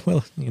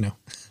 Well, you know.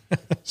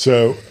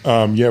 So,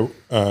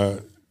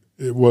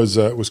 it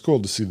was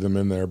cool to see them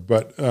in there,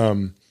 but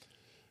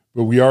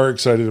we are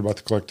excited about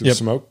the Collective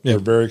Smoke. Yep.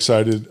 We're very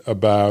excited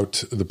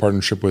about the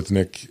partnership with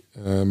Nick,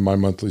 My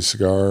Monthly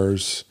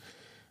Cigars,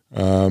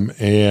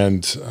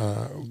 and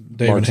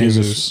Dave and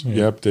Jesus.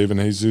 Yep, Dave and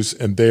Jesus,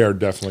 and they are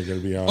definitely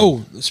going to be on.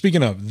 Oh,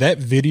 speaking of that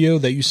video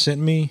that you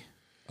sent me,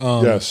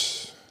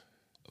 yes,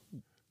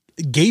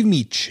 it gave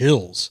me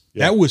chills.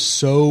 Yeah. That was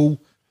so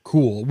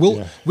cool.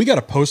 We got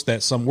to post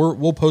that somewhere.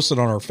 We'll post it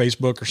on our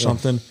Facebook or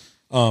something.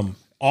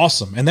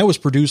 Awesome, and that was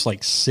produced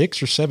like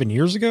 6 or 7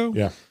 years ago.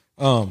 Yeah.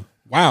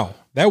 Wow,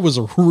 that was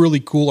a really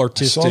cool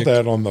artistic. I saw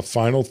that on the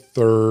Final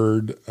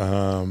Third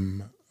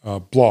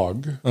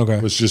blog. Okay,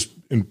 it was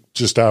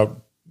just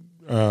out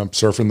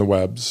surfing the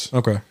webs.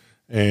 Okay,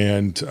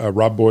 and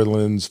Rob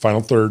Boylan's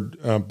Final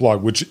Third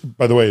blog, which,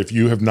 by the way, if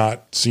you have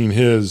not seen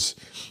his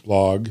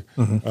blog,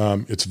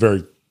 it's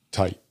very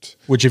tight.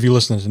 Which, if you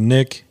listen to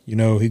Nick, you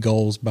know he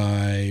goes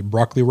by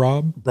Broccoli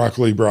Rob.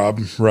 Broccoli Rob,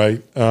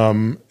 right?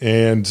 I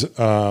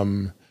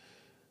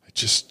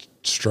just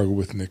struggle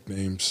with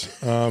nicknames,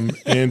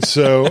 and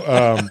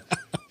so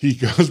he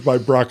goes by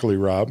Broccoli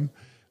Rob.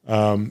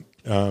 And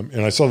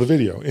I saw the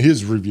video.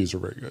 His reviews are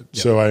very good,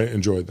 so I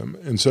enjoyed them.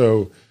 And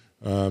so,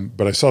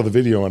 but I saw the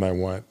video and I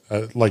went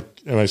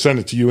and I sent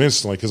it to you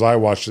instantly because I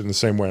watched it in the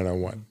same way, and I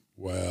went,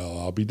 "Well,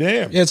 I'll be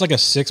damned." Yeah, it's like a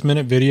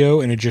 6-minute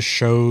video, and it just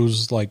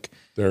shows like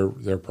their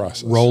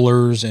process,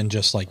 rollers, and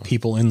just like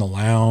people in the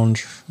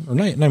lounge, or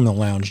not even the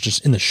lounge,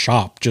 just in the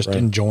shop, just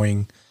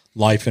enjoying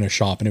life in a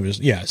shop. And it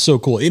was so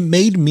cool. It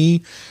made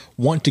me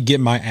want to get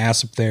my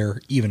ass up there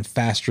even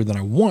faster than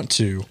I want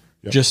to,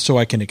 just so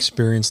I can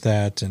experience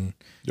that. And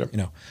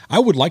I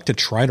would like to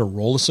try to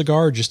roll a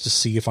cigar just to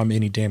see if I'm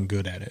any damn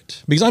good at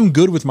it, because I'm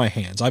good with my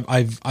hands.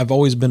 I've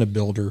always been a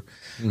builder.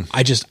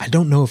 I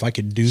don't know if I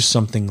could do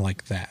something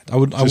like that. I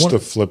want to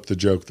flip the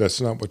joke. That's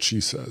not what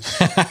she says.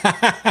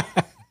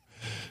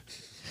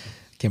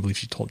 Can't believe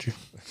she told you.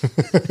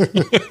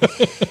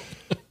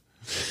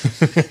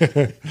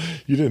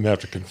 You didn't have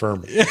to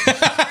confirm it.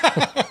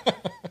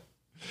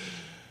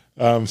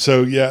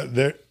 So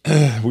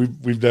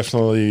we've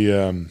definitely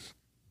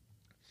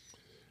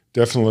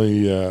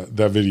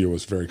that video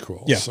was very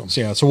cool. Yeah.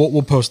 So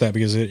we'll post that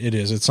because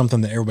it's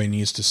something that everybody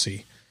needs to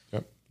see.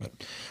 Yep.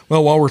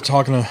 Well, while we're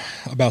talking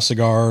about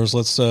cigars,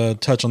 let's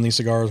touch on these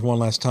cigars one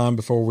last time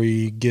before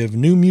we give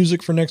new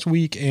music for next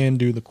week and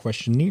do the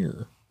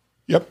questionnaire.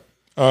 Yep.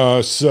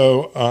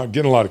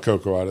 Getting a lot of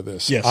cocoa out of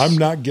this. Yes. I'm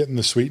not getting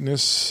the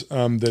sweetness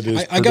that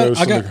is.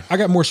 I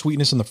got more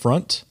sweetness in the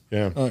front.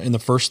 Yeah. In the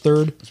first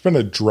third, it's been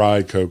a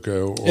dry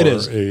cocoa, or it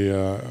is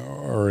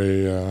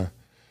a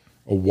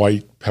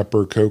white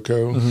pepper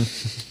cocoa.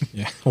 Mm-hmm.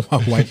 Yeah,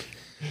 white.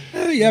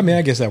 Yeah, I mean,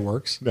 I guess that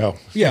works. No.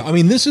 Yeah, I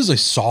mean, this is a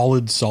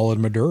solid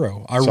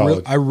Maduro. I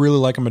really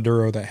like a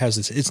Maduro that has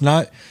this. It's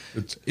not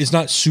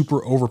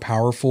super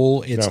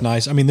overpowerful. It's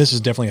nice. I mean, this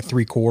is definitely a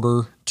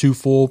 3/4 to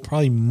full,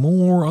 probably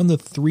more on the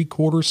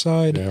 3/4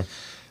 side. Yeah.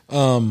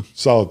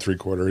 Solid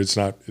 3/4. It's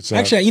not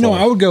actually, full.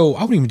 I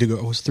wouldn't even go,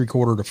 it was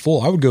 3/4 to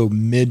full. I would go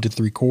mid to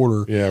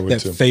 3/4. Yeah,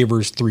 that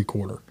favors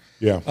 3/4.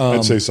 Yeah,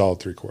 I'd say solid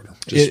 3/4.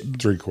 Just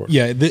 3/4.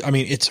 Yeah, I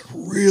mean, it's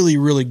really,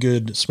 really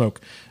good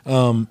smoke.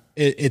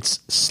 It's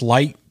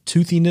slight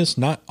toothiness,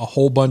 not a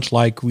whole bunch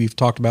like we've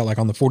talked about, like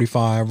on the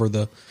 45 or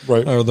the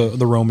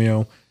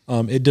Romeo.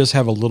 It does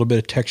have a little bit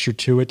of texture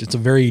to it. It's a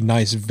very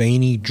nice,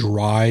 veiny,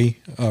 dry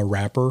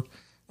wrapper.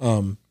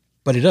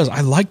 But it does.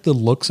 I like the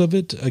looks of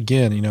it.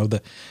 Again,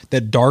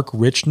 that dark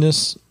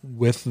richness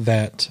with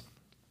that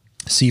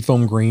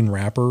seafoam green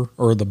wrapper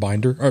or the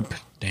binder. Or,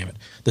 damn it,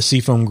 the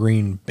seafoam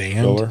green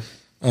band.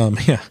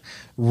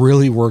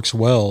 Really works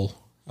well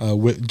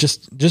with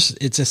just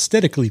it's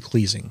aesthetically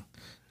pleasing.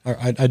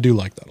 I do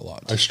like that a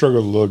lot. I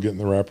struggled a little getting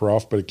the wrapper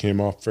off, but it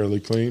came off fairly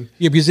clean.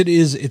 Yeah, because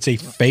it's a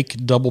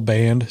fake double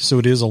band, so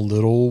it is a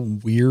little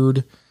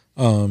weird.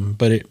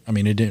 But it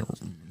didn't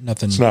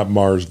nothing. It's not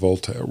Mars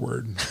Volta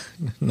word.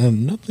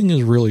 Nothing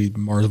is really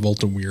Mars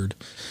Volta weird.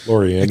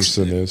 Laurie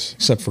Anderson is,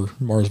 except for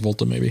Mars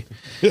Volta, maybe.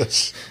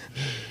 Yes.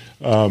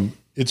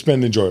 It's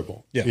been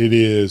enjoyable. Yeah. It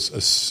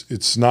is.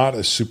 It's not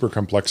a super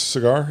complex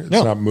cigar. It's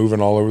not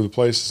moving all over the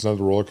place. It's not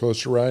a roller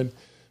coaster ride,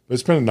 but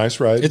it's been a nice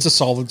ride. It's a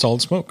solid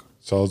smoke.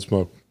 Solid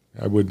smoke.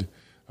 I would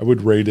I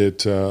would rate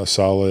it a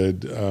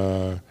solid,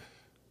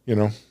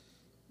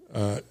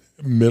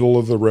 middle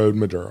of the road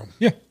Maduro.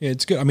 Yeah,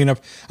 it's good. I mean, I've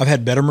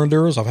had better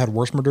Maduros, I've had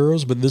worse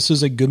Maduros, but this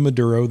is a good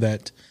Maduro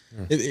that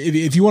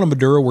if you want a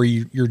Maduro where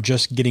you're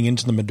just getting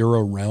into the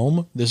Maduro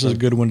realm, this is a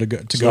good one to go.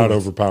 It's not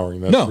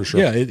overpowering, that's for sure.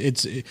 Yeah,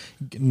 it's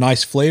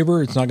nice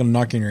flavor. It's not going to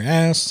knock you in your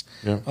ass.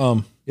 Yeah.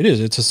 It is.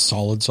 It's a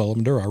solid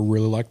Maduro. I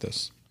really like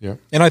this. Yeah.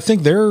 And I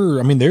think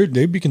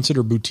they'd be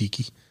considered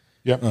boutique-y.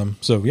 Yeah.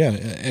 So yeah,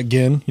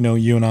 again,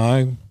 you and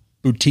I,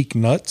 boutique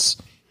nuts.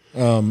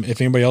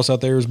 If anybody else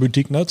out there is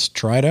boutique nuts,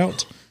 try it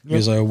out.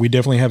 Because we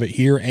definitely have it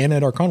here and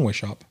at our Conway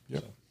shop.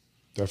 Yep,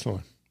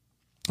 definitely.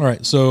 All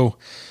right, so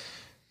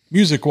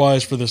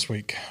music-wise for this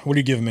week, what are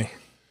you giving me?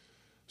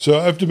 So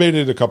I've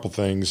debated a couple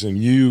things, and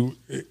you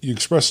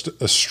expressed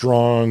a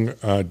strong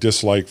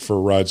dislike for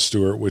Rod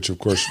Stewart, which of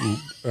course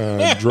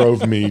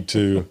drove me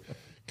to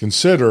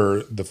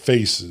consider The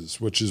Faces,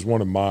 which is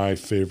one of my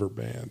favorite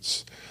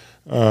bands.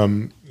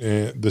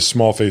 The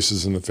Small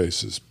Faces and the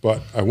Faces.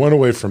 But I went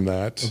away from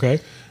that.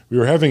 Okay. We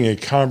were having a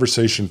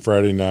conversation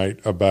Friday night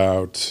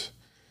about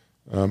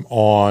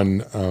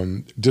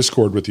on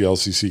Discord with the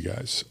LCC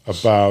guys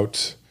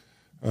about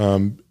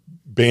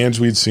bands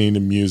we'd seen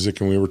in music,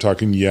 and we were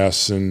talking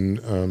Yes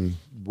and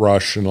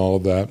Rush and all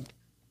of that.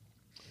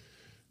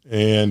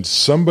 And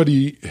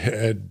somebody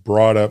had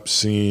brought up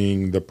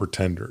seeing The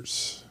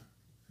Pretenders.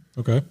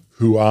 Okay.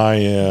 Who I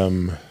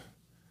am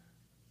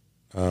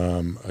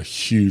a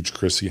huge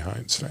Chrissie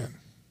Hynde fan.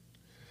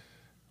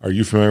 Are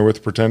you familiar with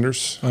The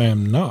Pretenders? I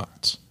am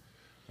not.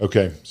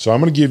 Okay, so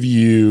I'm going to give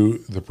you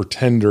The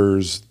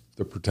Pretenders,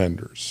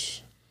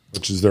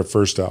 which is their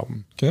first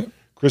album. Okay.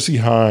 Chrissie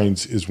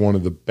Hynde is one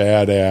of the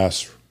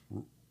badass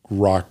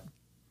rock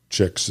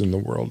chicks in the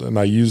world, and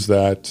I use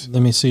that.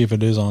 Let me see if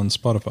it is on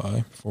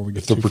Spotify before we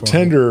get too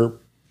far.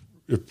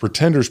 If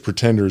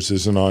Pretenders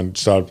isn't on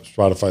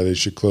Spotify, they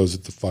should close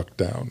it the fuck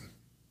down.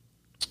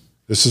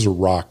 This is a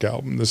rock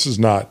album. This is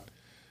not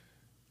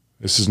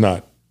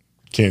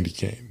Candy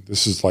Cane.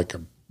 This is like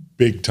a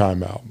big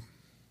time album.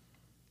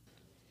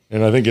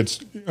 And I think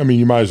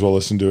you might as well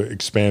listen to it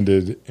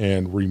expanded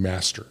and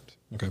remastered.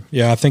 Okay.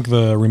 Yeah, I think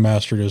the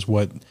remastered is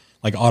what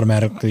like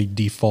automatically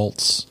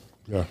defaults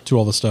to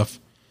all the stuff.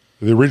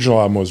 The original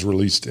album was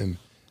released in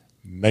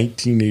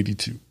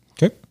 1982.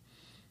 Okay.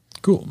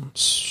 Cool.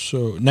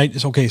 So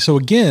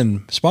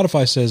again,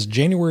 Spotify says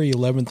January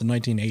 11th,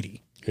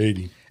 1980.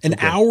 80. An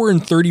hour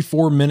and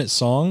 34-minute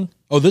song.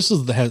 Oh, this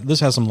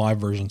has some live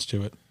versions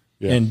to it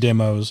and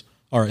demos.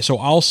 All right, so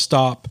I'll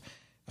stop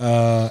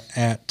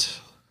at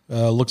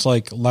looks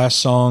like last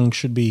song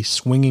should be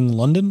Swinging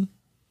London.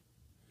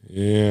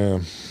 Yeah,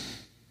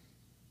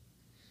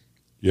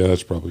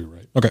 that's probably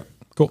right. Okay,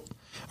 cool.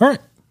 All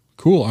right,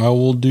 cool. I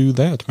will do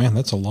that. Man,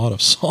 that's a lot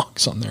of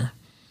songs on there,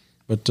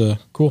 but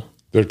cool.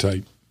 They're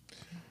tight.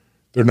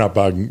 They're not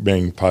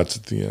banging pots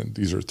at the end.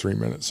 These are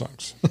 3-minute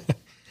songs.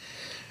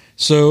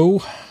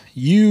 So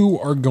you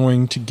are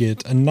going to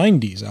get a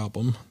 90s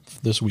album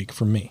this week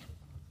from me.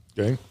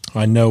 Okay.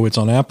 I know it's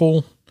on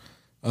Apple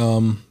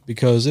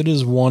because it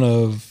is one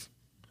of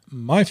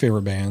my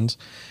favorite bands,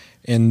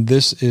 and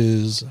this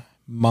is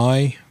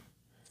my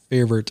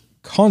favorite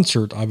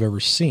concert I've ever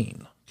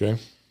seen.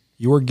 Okay.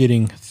 You are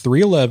getting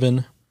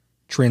 311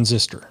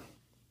 Transistor.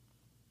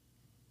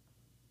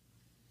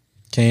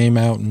 Came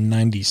out in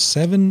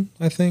 97,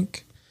 I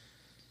think.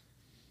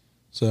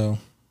 So,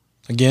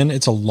 again,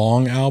 it's a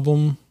long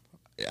album.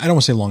 I don't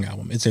want to say long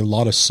album. It's a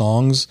lot of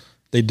songs.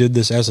 They did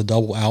this as a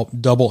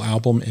double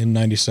album in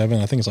 97.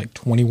 I think it's like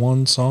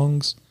 21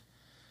 songs.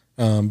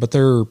 But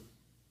they're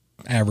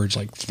average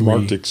like 3.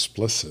 Marked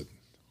explicit.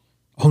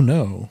 Oh,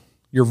 no.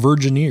 Your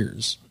virgin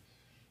ears.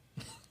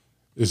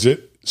 Is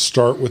it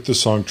start with the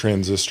song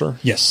Transistor?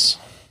 Yes.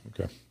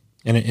 Okay.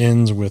 And it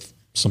ends with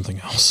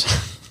something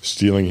else.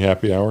 Stealing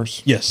Happy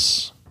Hours?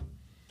 Yes.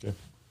 Okay.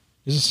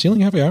 Is it Stealing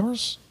Happy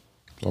Hours?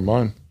 It's on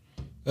mine.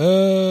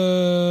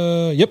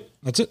 Yep.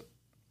 That's it.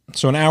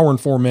 So an hour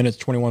and 4 minutes,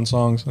 21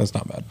 songs. That's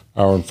not bad.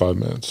 Hour and 5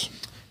 minutes.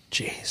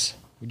 Jeez.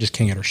 We just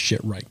can't get our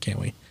shit right, can't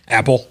we?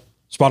 Apple,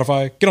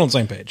 Spotify, get on the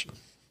same page.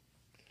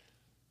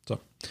 So,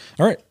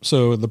 all right.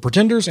 So the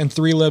Pretenders and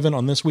 311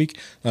 on this week.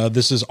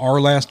 This is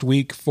our last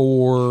week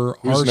for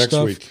our next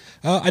stuff. Week?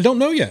 I don't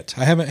know yet.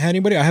 I haven't had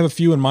anybody. I have a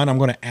few in mind I'm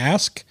going to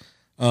ask.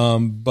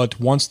 But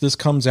once this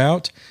comes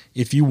out,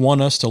 if you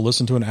want us to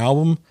listen to an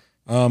album,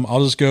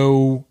 I'll just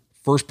go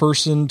first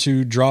person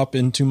to drop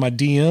into my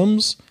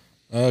DMs,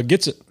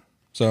 gets it.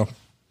 So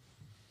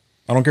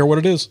I don't care what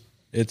it is.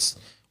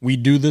 We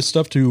do this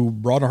stuff to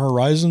broaden our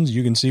horizons.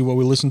 You can see what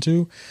we listen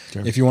to.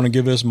 Okay. If you want to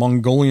give us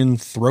Mongolian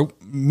throat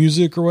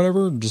music or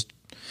whatever, just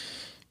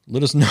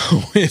let us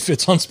know. If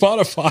it's on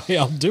Spotify,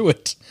 I'll do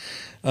it.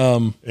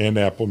 And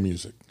Apple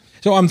Music.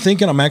 So I'm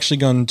thinking I'm actually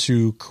going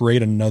to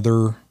create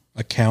another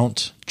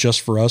account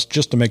just for us,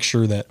 just to make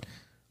sure that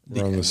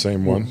we're on the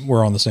same one.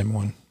 We're on the same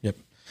one. Yep.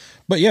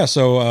 But yeah,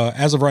 so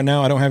as of right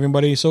now, I don't have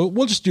anybody. So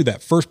we'll just do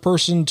that. First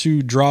person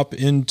to drop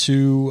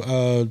into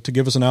to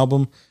give us an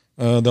album,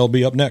 they'll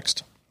be up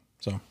next.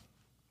 So,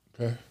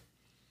 okay.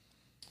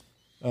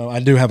 I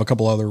do have a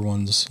couple other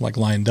ones like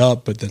lined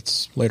up, but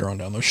that's later on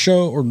down the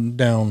show or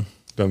down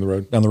the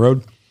road. Down the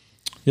road.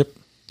 Yep.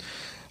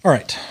 All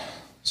right.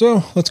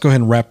 So let's go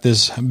ahead and wrap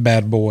this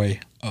bad boy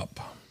up.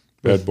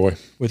 Bad boy.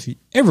 With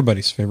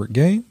everybody's favorite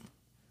game.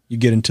 You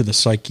get into the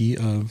psyche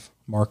of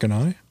Mark and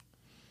I,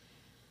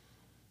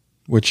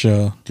 which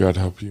God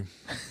help you.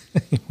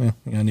 Well,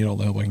 yeah, I need all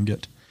the help I can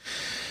get.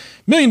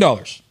 $1 million.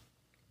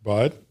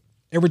 But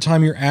every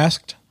time you're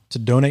asked to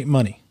donate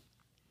money,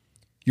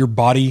 your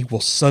body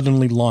will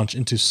suddenly launch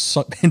into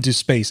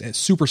space at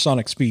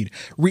supersonic speed,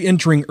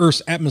 re-entering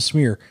Earth's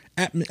atmosphere,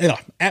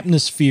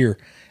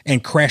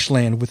 and crash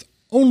land with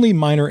only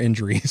minor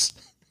injuries.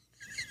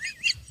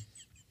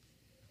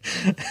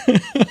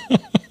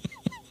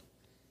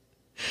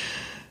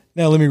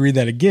 Now let me read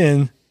that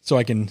again so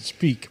I can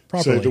speak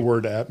properly. Say the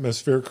word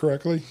atmosphere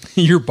correctly.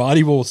 Your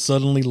body will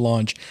suddenly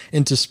launch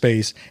into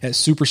space at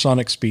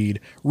supersonic speed,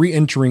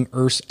 re-entering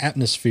Earth's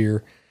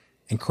atmosphere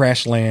and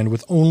crash land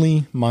with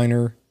only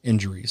minor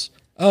injuries.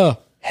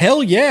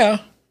 Hell yeah.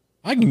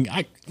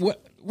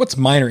 What's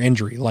minor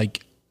injury?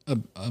 Like a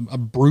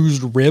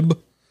bruised rib,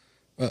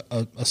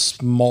 a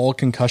small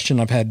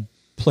concussion. I've had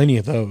plenty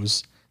of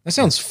those. That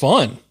sounds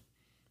fun.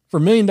 For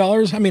 $1 million,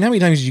 I mean, how many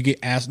times do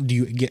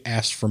you get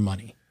asked for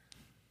money?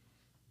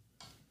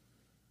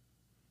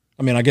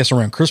 I mean, I guess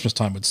around Christmas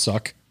time would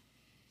suck.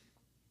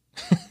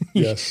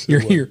 Yes,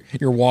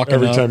 you're walking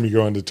every up. time you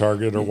go into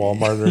Target or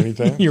Walmart or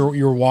anything.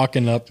 You're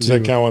walking up. Does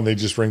that count when they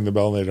just ring the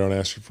bell and they don't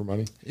ask you for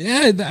money?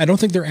 Yeah, I don't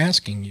think they're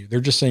asking you. They're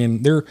just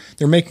saying they're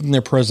making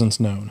their presence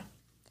known.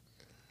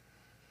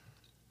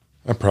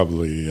 I'm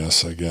probably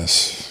yes, I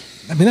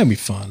guess. I mean, that'd be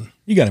fun.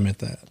 You got to admit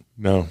that.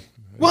 No,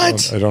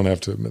 what? I don't have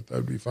to admit that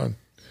would be fun.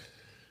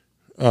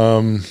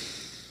 It'd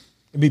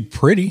be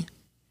pretty.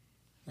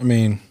 I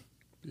mean,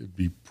 it'd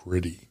be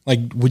pretty. Like,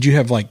 would you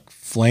have like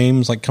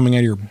flames like coming out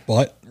of your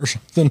butt or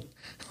something?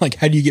 Like,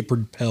 how do you get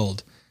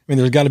propelled? I mean,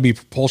 there's got to be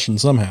propulsion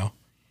somehow.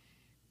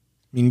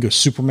 You can go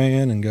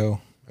Superman and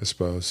go. I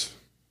suppose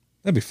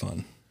that'd be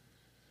fun.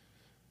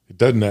 It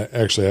doesn't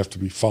actually have to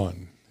be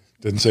fun.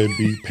 It didn't say it'd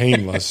be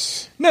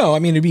painless. No, I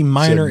mean it'd be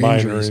minor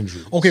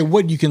injuries. Okay,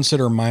 what do you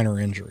consider a minor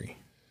injury?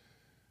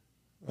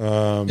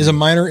 Is a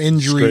minor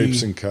injury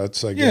scrapes and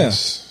cuts? I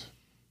guess.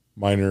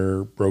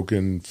 Minor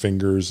broken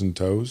fingers and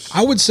toes.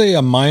 I would say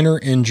a minor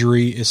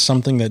injury is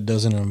something that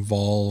doesn't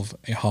involve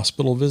a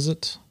hospital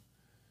visit.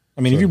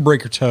 I mean, if you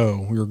break your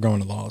toe, you're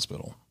going to the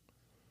hospital.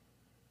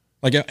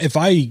 Like if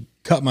I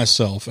cut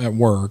myself at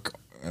work,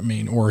 I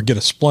mean, or get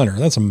a splinter,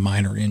 that's a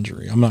minor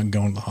injury. I'm not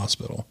going to the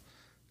hospital.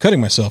 Cutting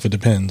myself, it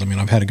depends. I mean,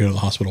 I've had to go to the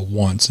hospital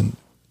once and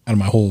out of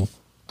my whole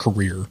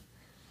career.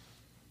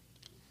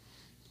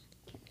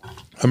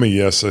 I mean,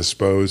 yes, I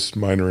suppose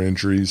minor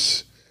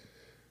injuries.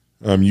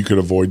 You could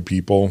avoid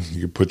people.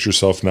 You could put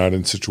yourself not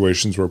in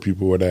situations where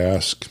people would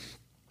ask.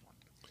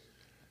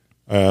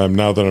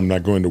 Now that I'm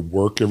not going to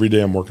work every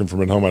day, I'm working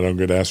from at home. I don't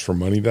get asked for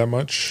money that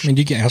much. I mean,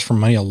 do you get asked for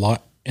money a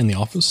lot in the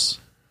office?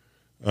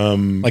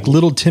 Like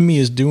little Timmy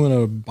is doing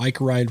a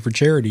bike ride for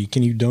charity.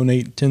 Can you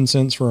donate 10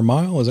 cents for a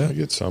mile? Is that? I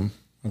get some.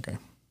 Okay.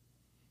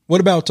 What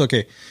about,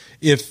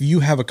 if you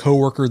have a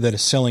coworker that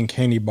is selling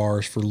candy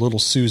bars for little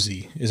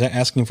Susie, is that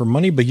asking for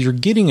money? But you're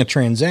getting a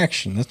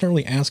transaction. That's not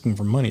really asking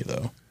for money,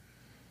 though.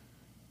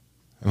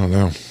 I don't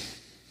know.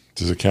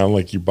 Does it count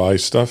like you buy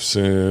stuff?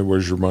 Say,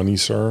 where's your money,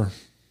 sir?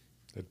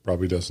 It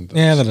probably doesn't.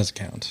 Yeah, that doesn't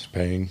count. It's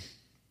paying.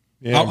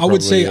 Yeah, I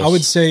would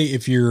say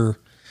if you're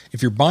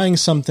buying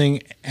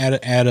something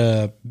at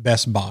a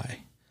Best Buy,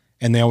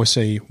 and they always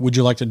say, "Would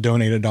you like to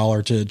donate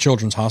 $1 to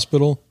Children's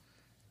Hospital?"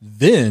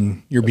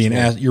 Then you're being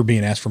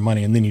asked for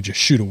money, and then you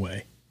just shoot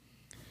away.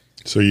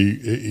 So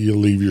you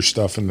leave your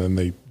stuff, and then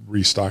they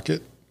restock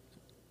it.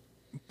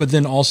 But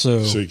then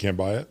also, so you can't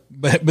buy it.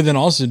 But then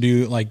also, do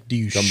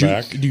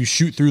you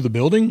shoot through the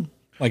building?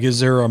 Like, is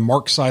there a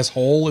Mark size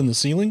hole in the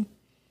ceiling?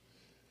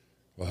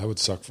 Well, that would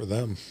suck for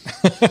them.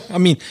 I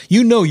mean,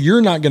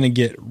 you're not going to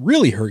get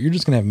really hurt. You're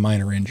just going to have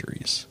minor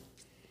injuries.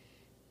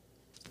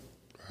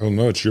 I don't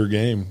know. It's your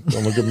game.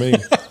 Don't look at me.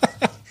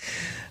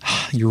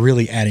 You're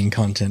really adding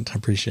content. I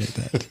appreciate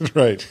that.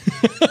 Right.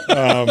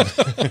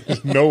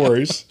 No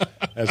worries.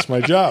 That's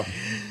my job.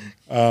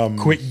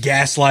 Quit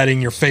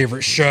gaslighting your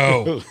favorite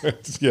show.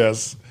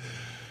 Yes.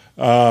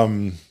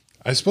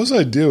 I suppose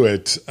I do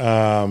it.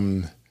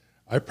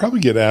 I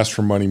probably get asked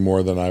for money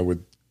more than I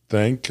would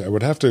think. I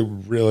would have to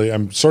really,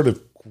 I'm sort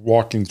of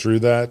walking through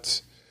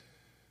that.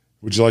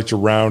 Would you like to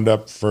round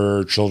up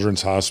for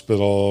Children's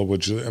Hospital?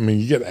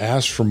 You get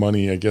asked for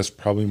money, I guess,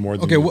 probably more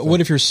than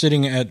what if you're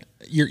sitting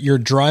you're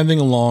driving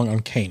along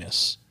on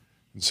Canis.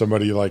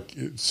 Somebody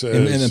says,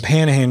 and the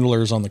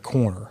panhandlers on the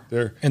corner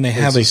there, and they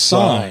have a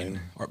sign.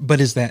 But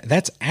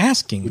that's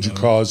asking. Would you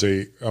cause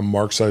a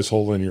Mark size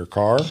hole in your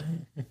car?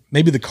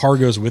 Maybe the car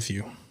goes with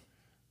you.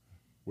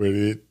 Would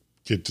it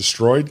get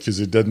destroyed?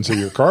 Because it doesn't say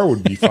your car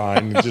would be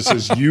fine. It just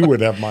says you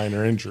would have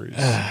minor injuries.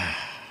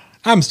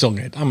 I'm still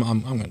good. I'm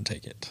going to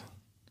take it.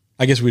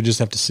 I guess we just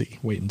have to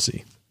wait and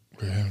see.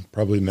 Yeah,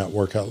 probably not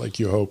work out like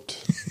you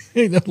hoped.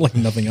 Like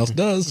nothing else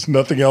does.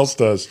 Nothing else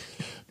does.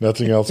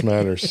 Nothing else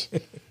matters.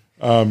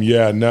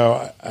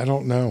 No, I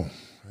don't know.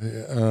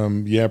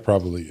 Yeah,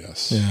 probably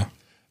yes. Yeah.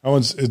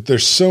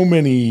 There's so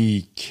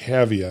many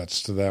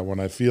caveats to that one.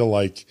 I feel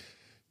like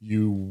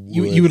you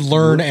would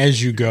learn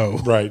as you go.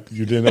 Right.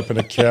 You'd end up in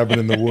a cabin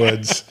in the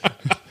woods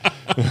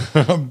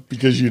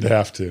because you'd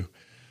have to.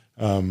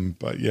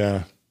 But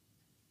yeah.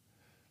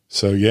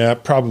 So yeah,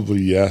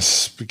 probably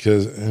yes,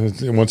 because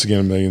once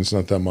again, $1 million's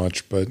not that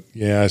much, but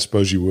yeah, I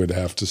suppose you would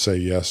have to say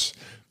yes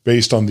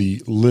based on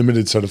the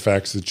limited set of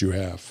facts that you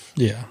have.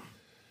 Yeah.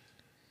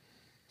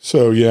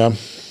 So yeah.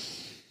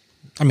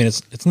 I mean,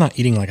 it's not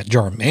eating like a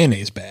jar of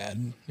mayonnaise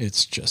bad.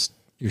 It's just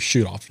you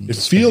shoot off. It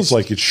feels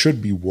like it should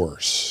be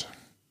worse.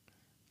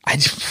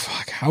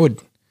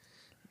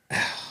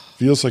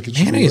 Feels like it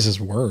should mayonnaise is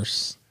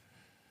worse.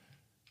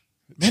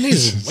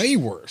 Mayonnaise is way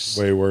worse.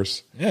 Way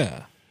worse.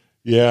 Yeah.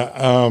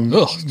 Yeah.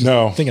 No.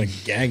 Thinking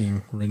of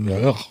gagging.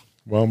 Ugh.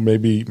 Well,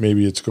 maybe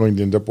it's going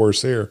to end up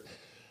worse there.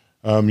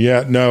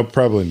 Yeah. No,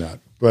 probably not.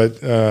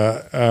 But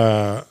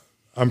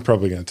I'm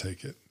probably going to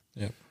take it.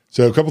 Yeah.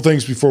 So a couple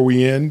things before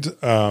we end.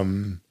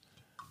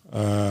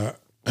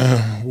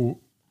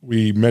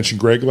 We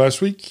mentioned Greg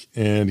last week,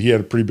 and he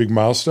had a pretty big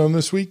milestone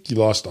this week. He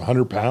lost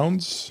 100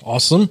 pounds.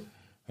 Awesome.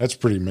 That's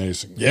pretty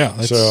amazing.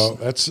 Yeah. So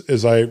that's,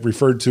 as I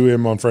referred to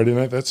him on Friday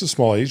night, that's a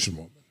small Asian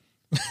woman.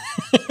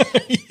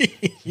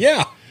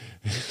 Yeah.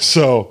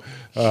 So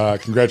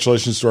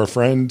congratulations to our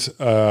friend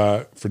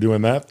for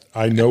doing that.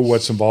 I know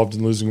what's involved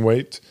in losing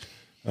weight,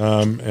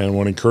 and I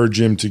want to encourage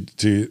him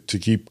to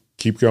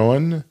keep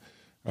going.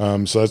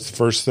 So that's the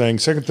first thing.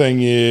 Second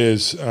thing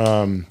is,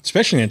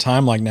 especially in a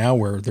time like now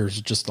where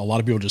there's just a lot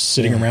of people just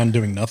sitting around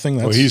doing nothing.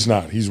 Well, he's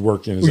not. He's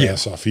working his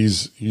ass off.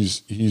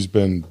 He's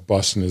been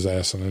busting his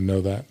ass, and I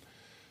know that.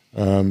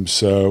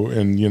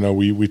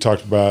 We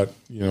talked about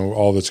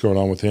all that's going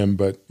on with him,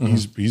 but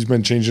he's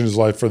been changing his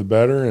life for the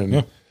better.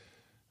 And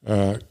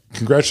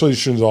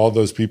congratulations to all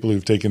those people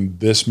who've taken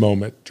this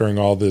moment during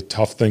all the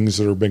tough things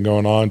that have been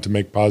going on to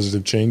make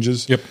positive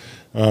changes. Yep.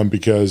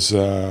 Because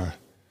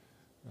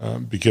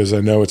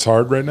I know it's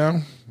hard right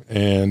now,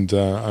 and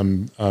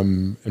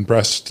I'm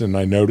impressed, and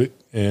I note it.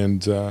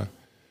 And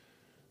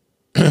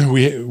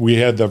we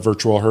had the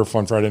virtual HERF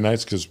on Friday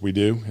nights because we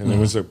do, and it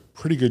was a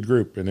pretty good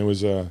group. And it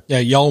was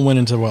y'all went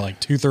into what, like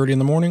 2:30 in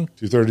the morning?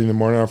 2:30 in the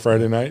morning on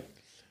Friday night,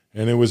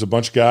 and it was a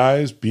bunch of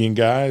guys being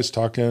guys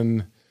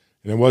talking,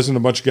 and it wasn't a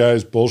bunch of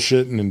guys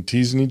bullshitting and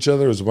teasing each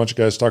other. It was a bunch of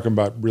guys talking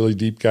about really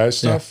deep guy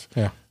stuff,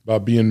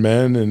 about being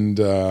men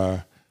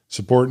and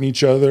supporting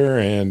each other,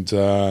 and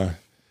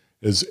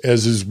as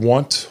is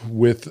wont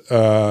with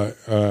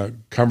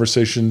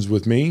conversations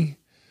with me.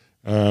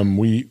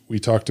 We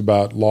talked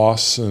about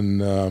loss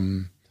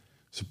and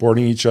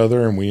supporting each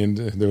other, and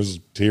there was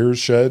tears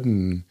shed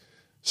and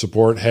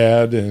support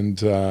had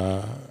and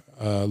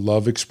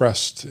love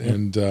expressed,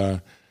 and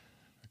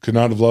could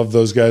not have loved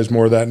those guys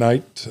more that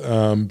night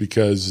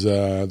because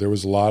there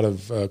was a lot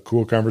of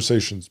cool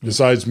conversations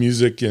besides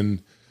music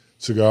and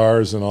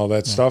cigars and all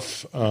that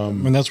stuff.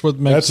 And that's what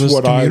makes this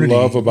I community.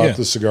 love about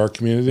the cigar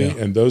community.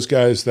 And those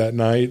guys that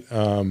night,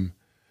 I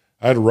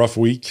had a rough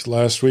week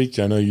last week.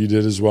 I know you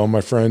did as well,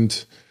 my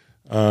friend.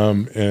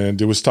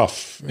 And it was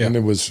tough. And I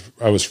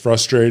was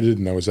frustrated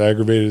and I was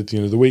aggravated at the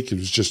end of the week. It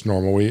was just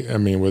normal week. I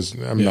mean,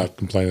 I'm not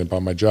complaining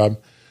about my job,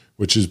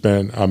 which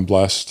I'm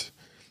blessed.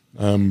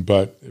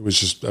 But it was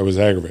just, I was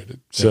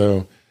aggravated.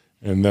 So,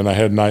 and then I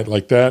had a night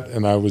like that,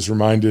 and I was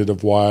reminded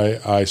of why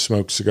I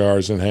smoke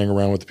cigars and hang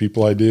around with the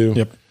people I do.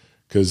 Yep.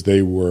 Because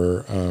they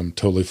were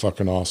totally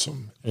fucking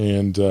awesome.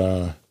 And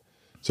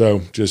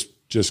so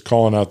just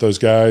calling out those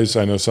guys.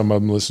 I know some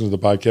of them listen to the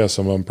podcast,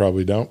 some of them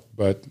probably don't.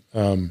 But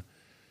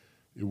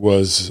it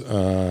was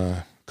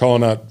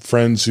calling out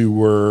friends who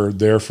were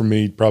there for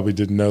me, probably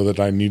didn't know that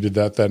I needed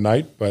that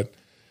night, but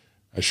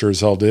I sure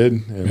as hell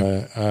did, and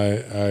I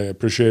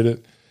appreciate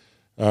it.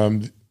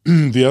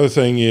 The other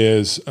thing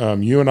is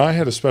you and I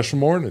had a special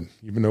morning,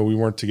 even though we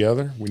weren't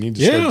together. We need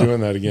to start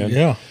doing that again.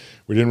 Yeah.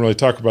 We didn't really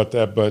talk about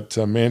that, but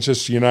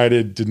Manchester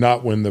United did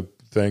not win the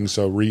thing,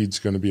 so Reed's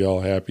going to be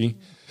all happy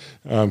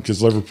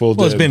because Liverpool did.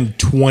 Well, it's been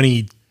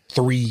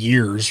 23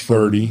 years.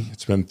 30.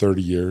 It's been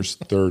 30 years.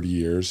 30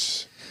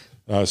 years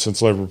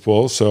since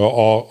Liverpool. So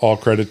all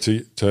credit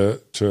to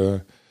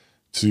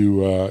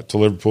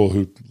Liverpool,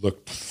 who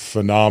looked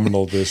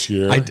phenomenal this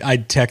year. I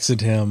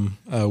texted him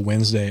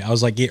Wednesday. I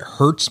was like, it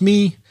hurts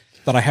me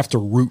that I have to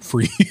root for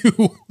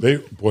you. They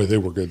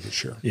were good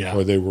this year. Yeah.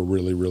 Boy, they were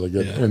really, really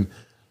good. Yeah. And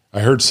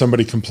I heard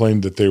somebody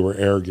complain that they were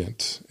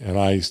arrogant.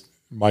 And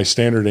my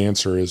standard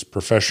answer is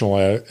professional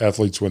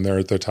athletes, when they're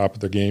at the top of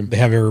their game, they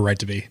have every right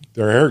to be.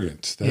 They're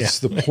arrogant. That's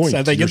the point.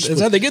 That's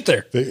how they get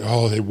there.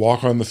 They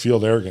walk on the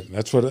field arrogant.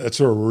 That's what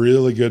a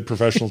really good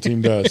professional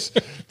team does,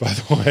 by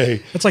the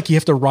way. It's like you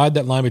have to ride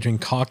that line between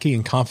cocky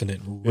and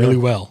confident really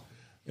well.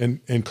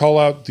 And call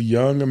out the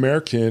young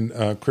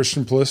American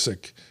Christian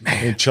Pulisic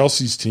and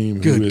Chelsea's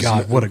team. Good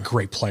God, what a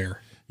great player.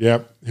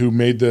 Yeah, who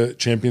made the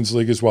Champions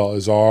League as well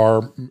as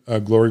our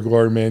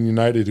Glory Man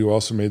United, who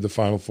also made the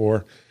Final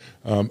Four.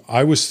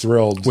 I was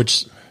thrilled.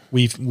 Which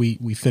we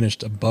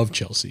finished above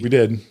Chelsea. We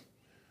did.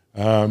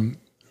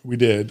 We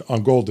did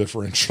on goal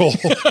differential,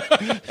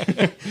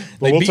 but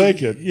we'll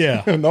take it.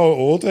 Yeah, no,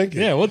 we'll take it.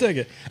 Yeah, we'll take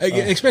it.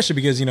 Especially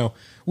because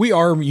we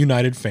are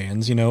United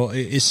fans.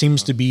 It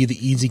seems to be the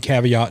easy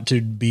caveat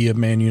to be a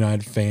Man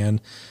United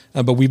fan,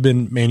 but we've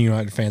been Man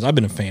United fans. I've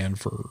been a fan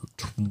for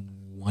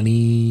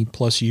 20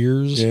 plus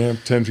years. Yeah,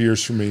 10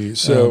 years for me.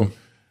 So,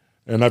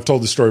 and I've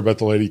told the story about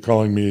the lady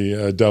calling me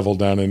a devil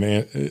down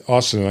in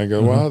Austin, and I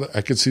go, well,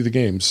 I could see the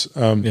games.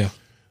 Yeah.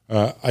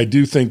 I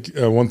do think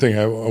one thing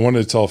I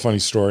wanted to tell a funny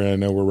story. I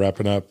know we're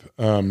wrapping up.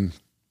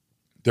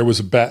 There was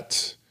a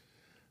bet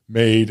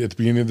made at the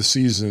beginning of the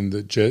season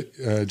that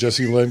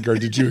Jesse Lingard.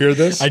 Did you hear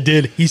this? I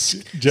did.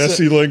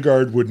 Jesse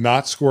Lingard would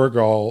not score a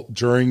goal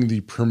during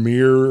the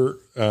premier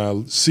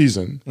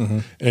season,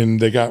 and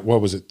they got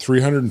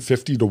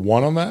 350 to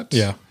 1 on that.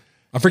 Yeah,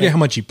 I forget how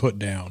much he put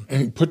down.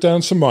 And he put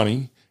down some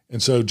money,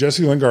 and so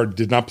Jesse Lingard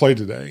did not play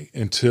today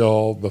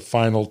until the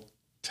final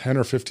 10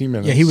 or 15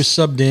 minutes. Yeah, he was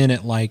subbed in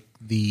at like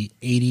the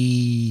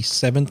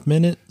 87th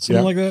minute,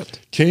 something like that.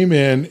 Came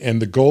in,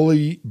 and the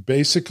goalie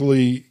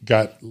basically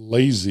got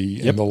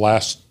lazy in the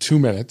last 2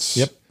 minutes.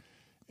 Yep.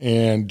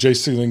 And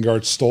J.C.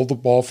 Lingard stole the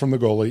ball from the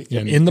goalie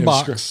in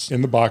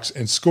the box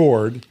and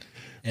scored,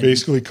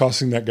 basically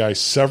costing that guy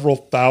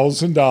several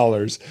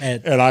 $1,000s.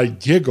 And I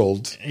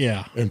giggled.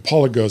 Yeah. And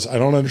Paula goes, I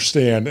don't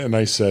understand. And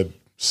I said,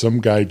 some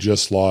guy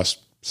just lost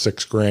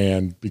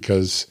 $6,000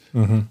 because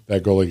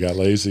that goalie got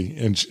lazy,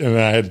 and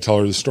I had to tell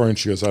her the story, and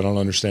she goes, "I don't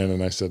understand."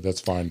 And I said,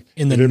 "That's fine."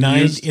 In the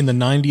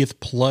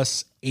 90th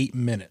plus 8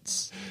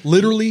 minutes,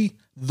 literally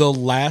the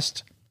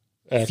last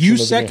few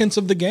seconds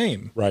of the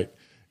game, right?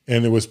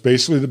 And it was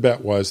basically the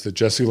bet was that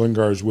Jesse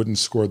Lingard wouldn't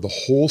score the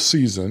whole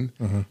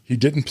season. He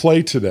didn't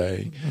play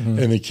today,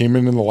 and he came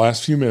in the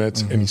last few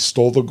minutes, and he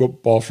stole the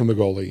ball from the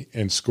goalie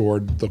and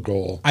scored the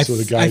goal. I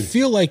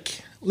feel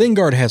like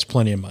Lingard has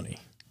plenty of money.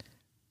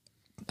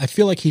 I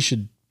feel like he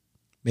should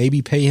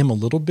maybe pay him a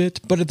little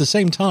bit, but at the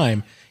same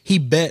time, he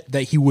bet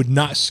that he would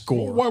not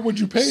score. Well, why would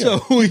you pay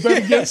him? You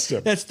bet against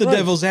him. That's the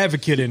devil's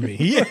advocate in me.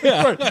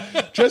 Yeah,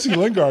 right. Jesse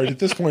Lingard at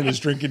this point is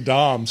drinking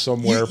Dom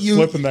somewhere,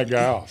 flipping that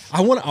guy off.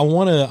 I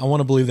want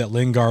to believe that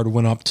Lingard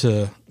went up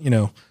to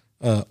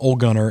Ole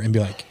Gunnar and be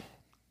like,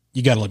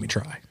 "You got to let me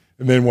try."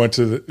 And then went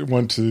to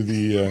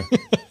the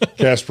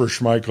Kasper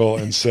Schmeichel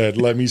and said,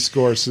 "Let me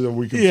score so that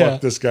we can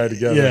fuck this guy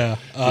together."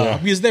 Yeah,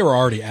 because they were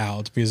already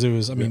out. Because it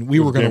was, we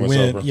were going to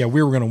win. Yeah,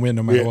 we were going to win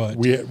no matter what.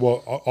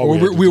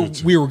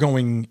 We were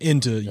going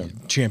into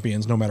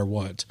champions no matter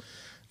what.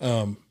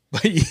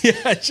 But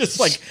yeah, it's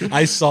just like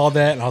I saw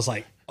that and I was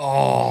like,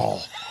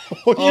 oh.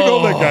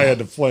 Well, that guy had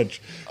to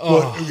flinch.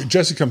 Well,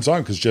 Jesse comes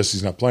on because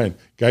Jesse's not playing.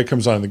 Guy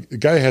comes on. The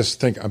guy has to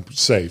think I'm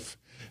safe.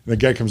 And the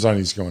guy comes on,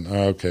 he's going,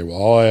 okay, well,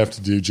 all I have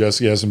to do,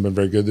 Jesse hasn't been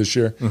very good this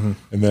year. And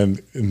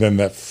then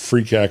that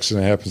freak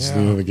accident happens at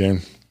the end of the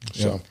game.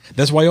 So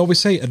that's why I always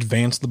say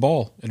advance the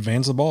ball.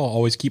 Advance the ball.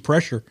 Always keep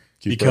pressure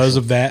because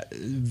of that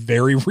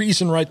very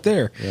reason right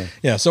there.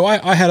 Yeah. So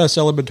I had a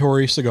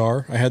celebratory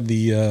cigar. I had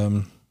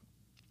the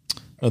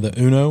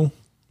Uno.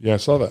 Yeah, I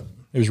saw that.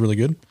 It was really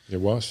good. It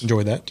was.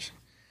 Enjoy that.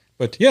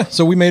 But yeah,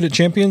 so we made it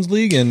Champions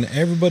League, and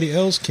everybody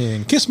else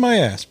can kiss my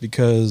ass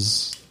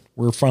because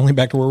we're finally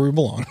back to where we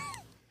belong.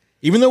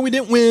 Even though we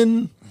didn't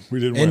win.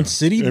 We didn't win.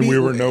 And we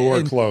were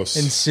nowhere close.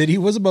 And City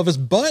was above us.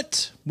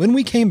 But when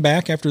we came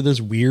back after this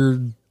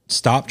weird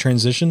stop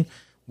transition,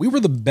 we were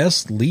the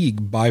best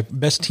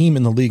team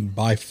in the league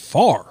by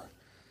far.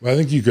 Well, I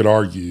think you could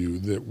argue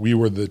that we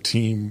were the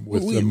team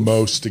with the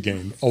most to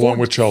gain, along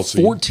with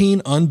Chelsea.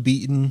 14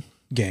 unbeaten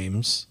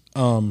games.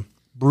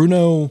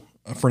 Bruno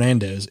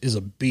Fernandes is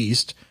a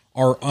beast.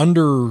 Our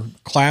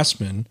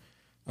underclassmen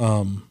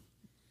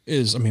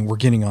we're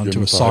getting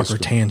onto a soccer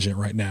tangent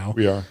right now.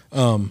 We are.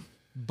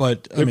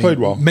 But they played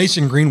well.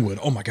 Mason Greenwood,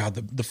 oh my God,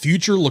 the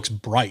future looks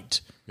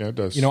bright. Yeah, it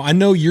does. I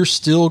know you're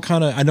still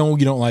I know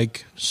you don't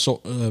like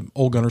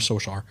Ole Gunnar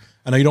Solskjaer.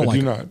 I know you don't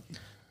like him. I do not.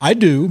 I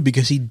do,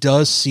 because he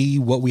does see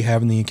what we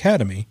have in the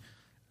academy,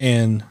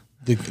 and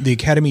the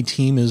academy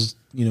team is,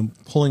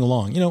 pulling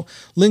along.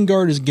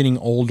 Lingard is getting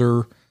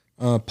older.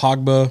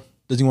 Pogba,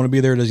 does he want to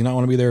be there? Does he not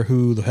want to be there?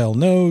 Who the hell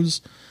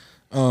knows?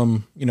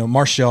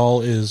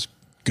 Martial is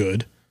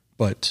good,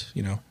 but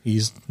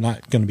he's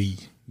not going to be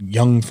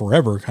young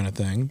forever kind of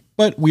thing.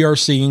 But we are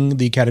seeing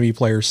the academy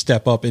players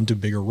step up into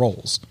bigger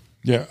roles.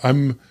 Yeah,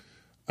 I'm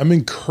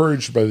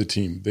encouraged by the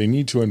team. They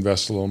need to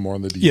invest a little more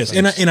in the defense.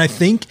 Yes, and I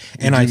think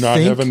we do not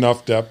have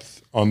enough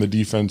depth on the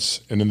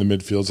defense and in the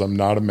midfields. I'm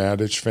not a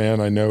Matic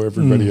fan. I know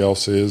everybody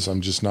else is.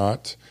 I'm just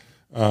not.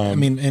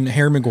 And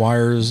Harry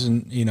Maguire's,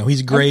 and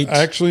he's great.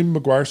 Actually,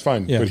 Maguire's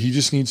fine, but he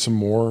just needs some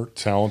more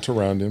talent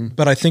around him.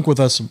 But I think with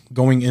us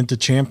going into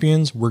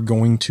champions, we're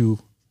going to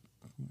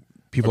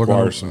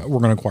acquire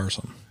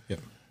some. Yep.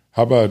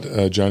 How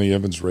about Johnny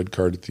Evans' red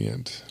card at the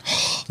end?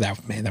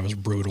 That was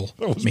brutal.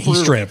 He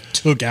straight up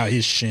took out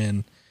his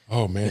shin.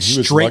 Oh man, he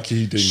was lucky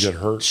he didn't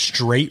get hurt.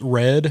 Straight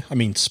red.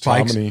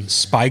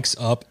 Spikes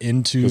up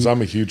into. Because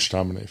I'm a huge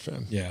Tomine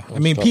fan. Yeah,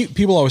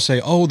 people always say,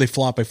 "Oh, they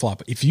flop."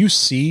 If you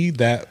see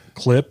that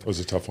clip, it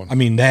was a tough one.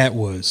 that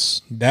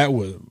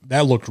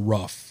looked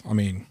rough.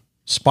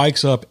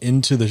 spikes up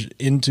into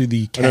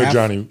the calf. I know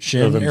Johnny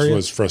shin Evans area.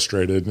 was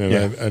frustrated,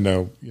 and I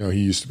know he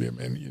used to be a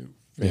Man U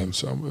fan,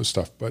 so it was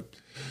stuff. But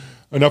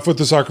enough with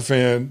the soccer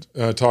fan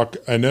talk.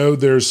 I know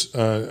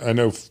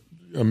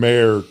a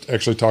mayor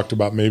actually talked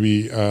about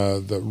maybe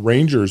the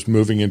Rangers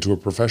moving into a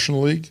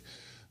professional league.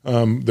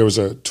 There was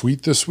a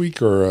tweet this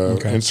week or an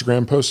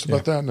Instagram post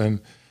about that, and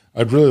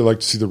I'd really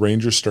like to see the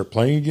Rangers start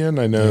playing again.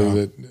 I know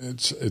that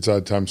it's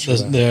odd times for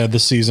that. The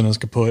season is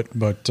kaput,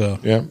 but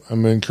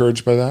I'm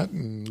encouraged by that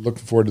and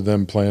looking forward to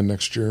them playing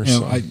next year.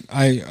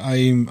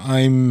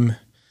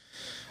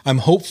 I'm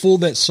hopeful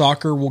that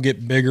soccer will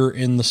get bigger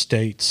in the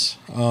States.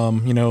 The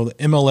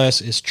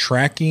MLS is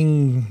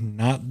tracking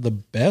not the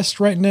best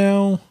right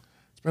now.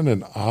 It's been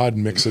an odd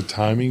mix of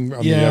timing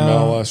on the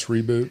MLS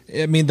reboot.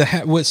 I mean,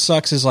 what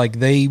sucks is like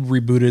they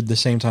rebooted the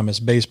same time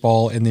as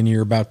baseball, and then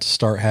you're about to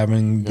start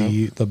having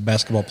the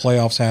basketball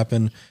playoffs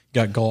happen.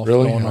 Got golf.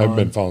 Really, going on. I've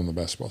been following the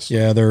basketball stuff.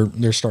 Yeah,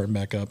 they're starting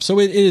back up.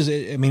 So it is.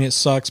 I mean, it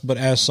sucks, but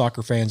as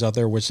soccer fans out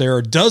there, which there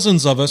are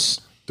dozens of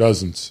us,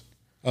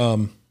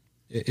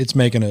 it's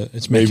making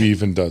maybe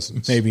even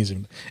dozens.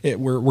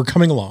 We're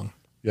coming along.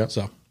 Yeah.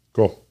 So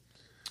cool.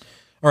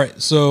 All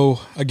right. So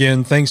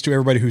again, thanks to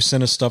everybody who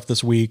sent us stuff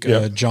this week.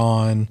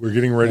 John, we're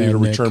getting ready to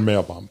Nick. return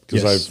mail bomb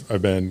because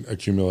I've been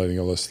accumulating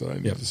a list that I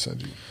need to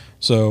send you.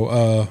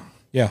 So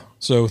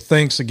So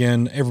thanks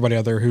again, everybody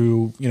out there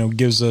who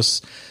gives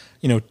us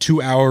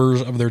 2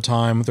 hours of their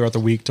time throughout the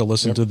week to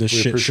listen to this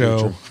shit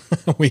show.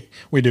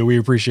 we do. We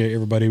appreciate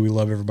everybody. We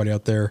love everybody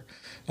out there.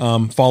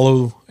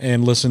 Follow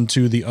and listen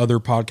to the other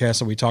podcasts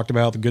that we talked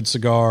about, The Good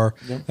Cigar,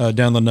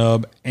 Down the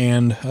Nub,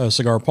 and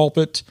Cigar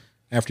Pulpit,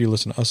 after you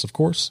listen to us, of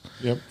course.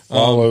 Yep.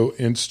 Follow on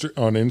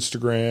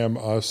Instagram,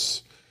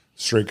 us,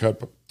 Straight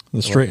Cut.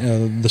 The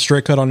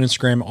Straight Cut on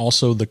Instagram,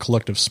 also The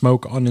Collective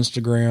Smoke on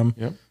Instagram.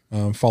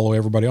 Yep. Follow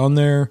everybody on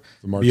there.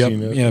 The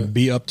Martina.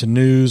 Be up to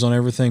news on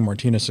everything.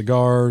 Martina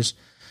Cigars,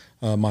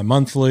 My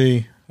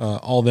Monthly,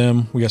 all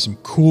them. We got some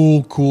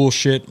cool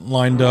shit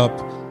lined up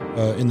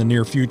in the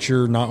near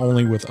future, not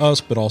only with us,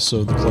 but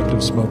also The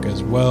Collective Smoke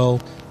as well.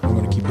 I'm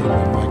going to keep hitting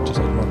my mic just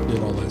like Mark did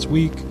all last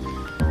week.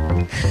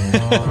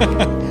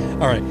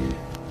 All right.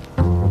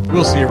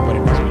 We'll see everybody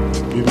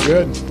next week. Be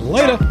good.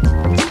 Later.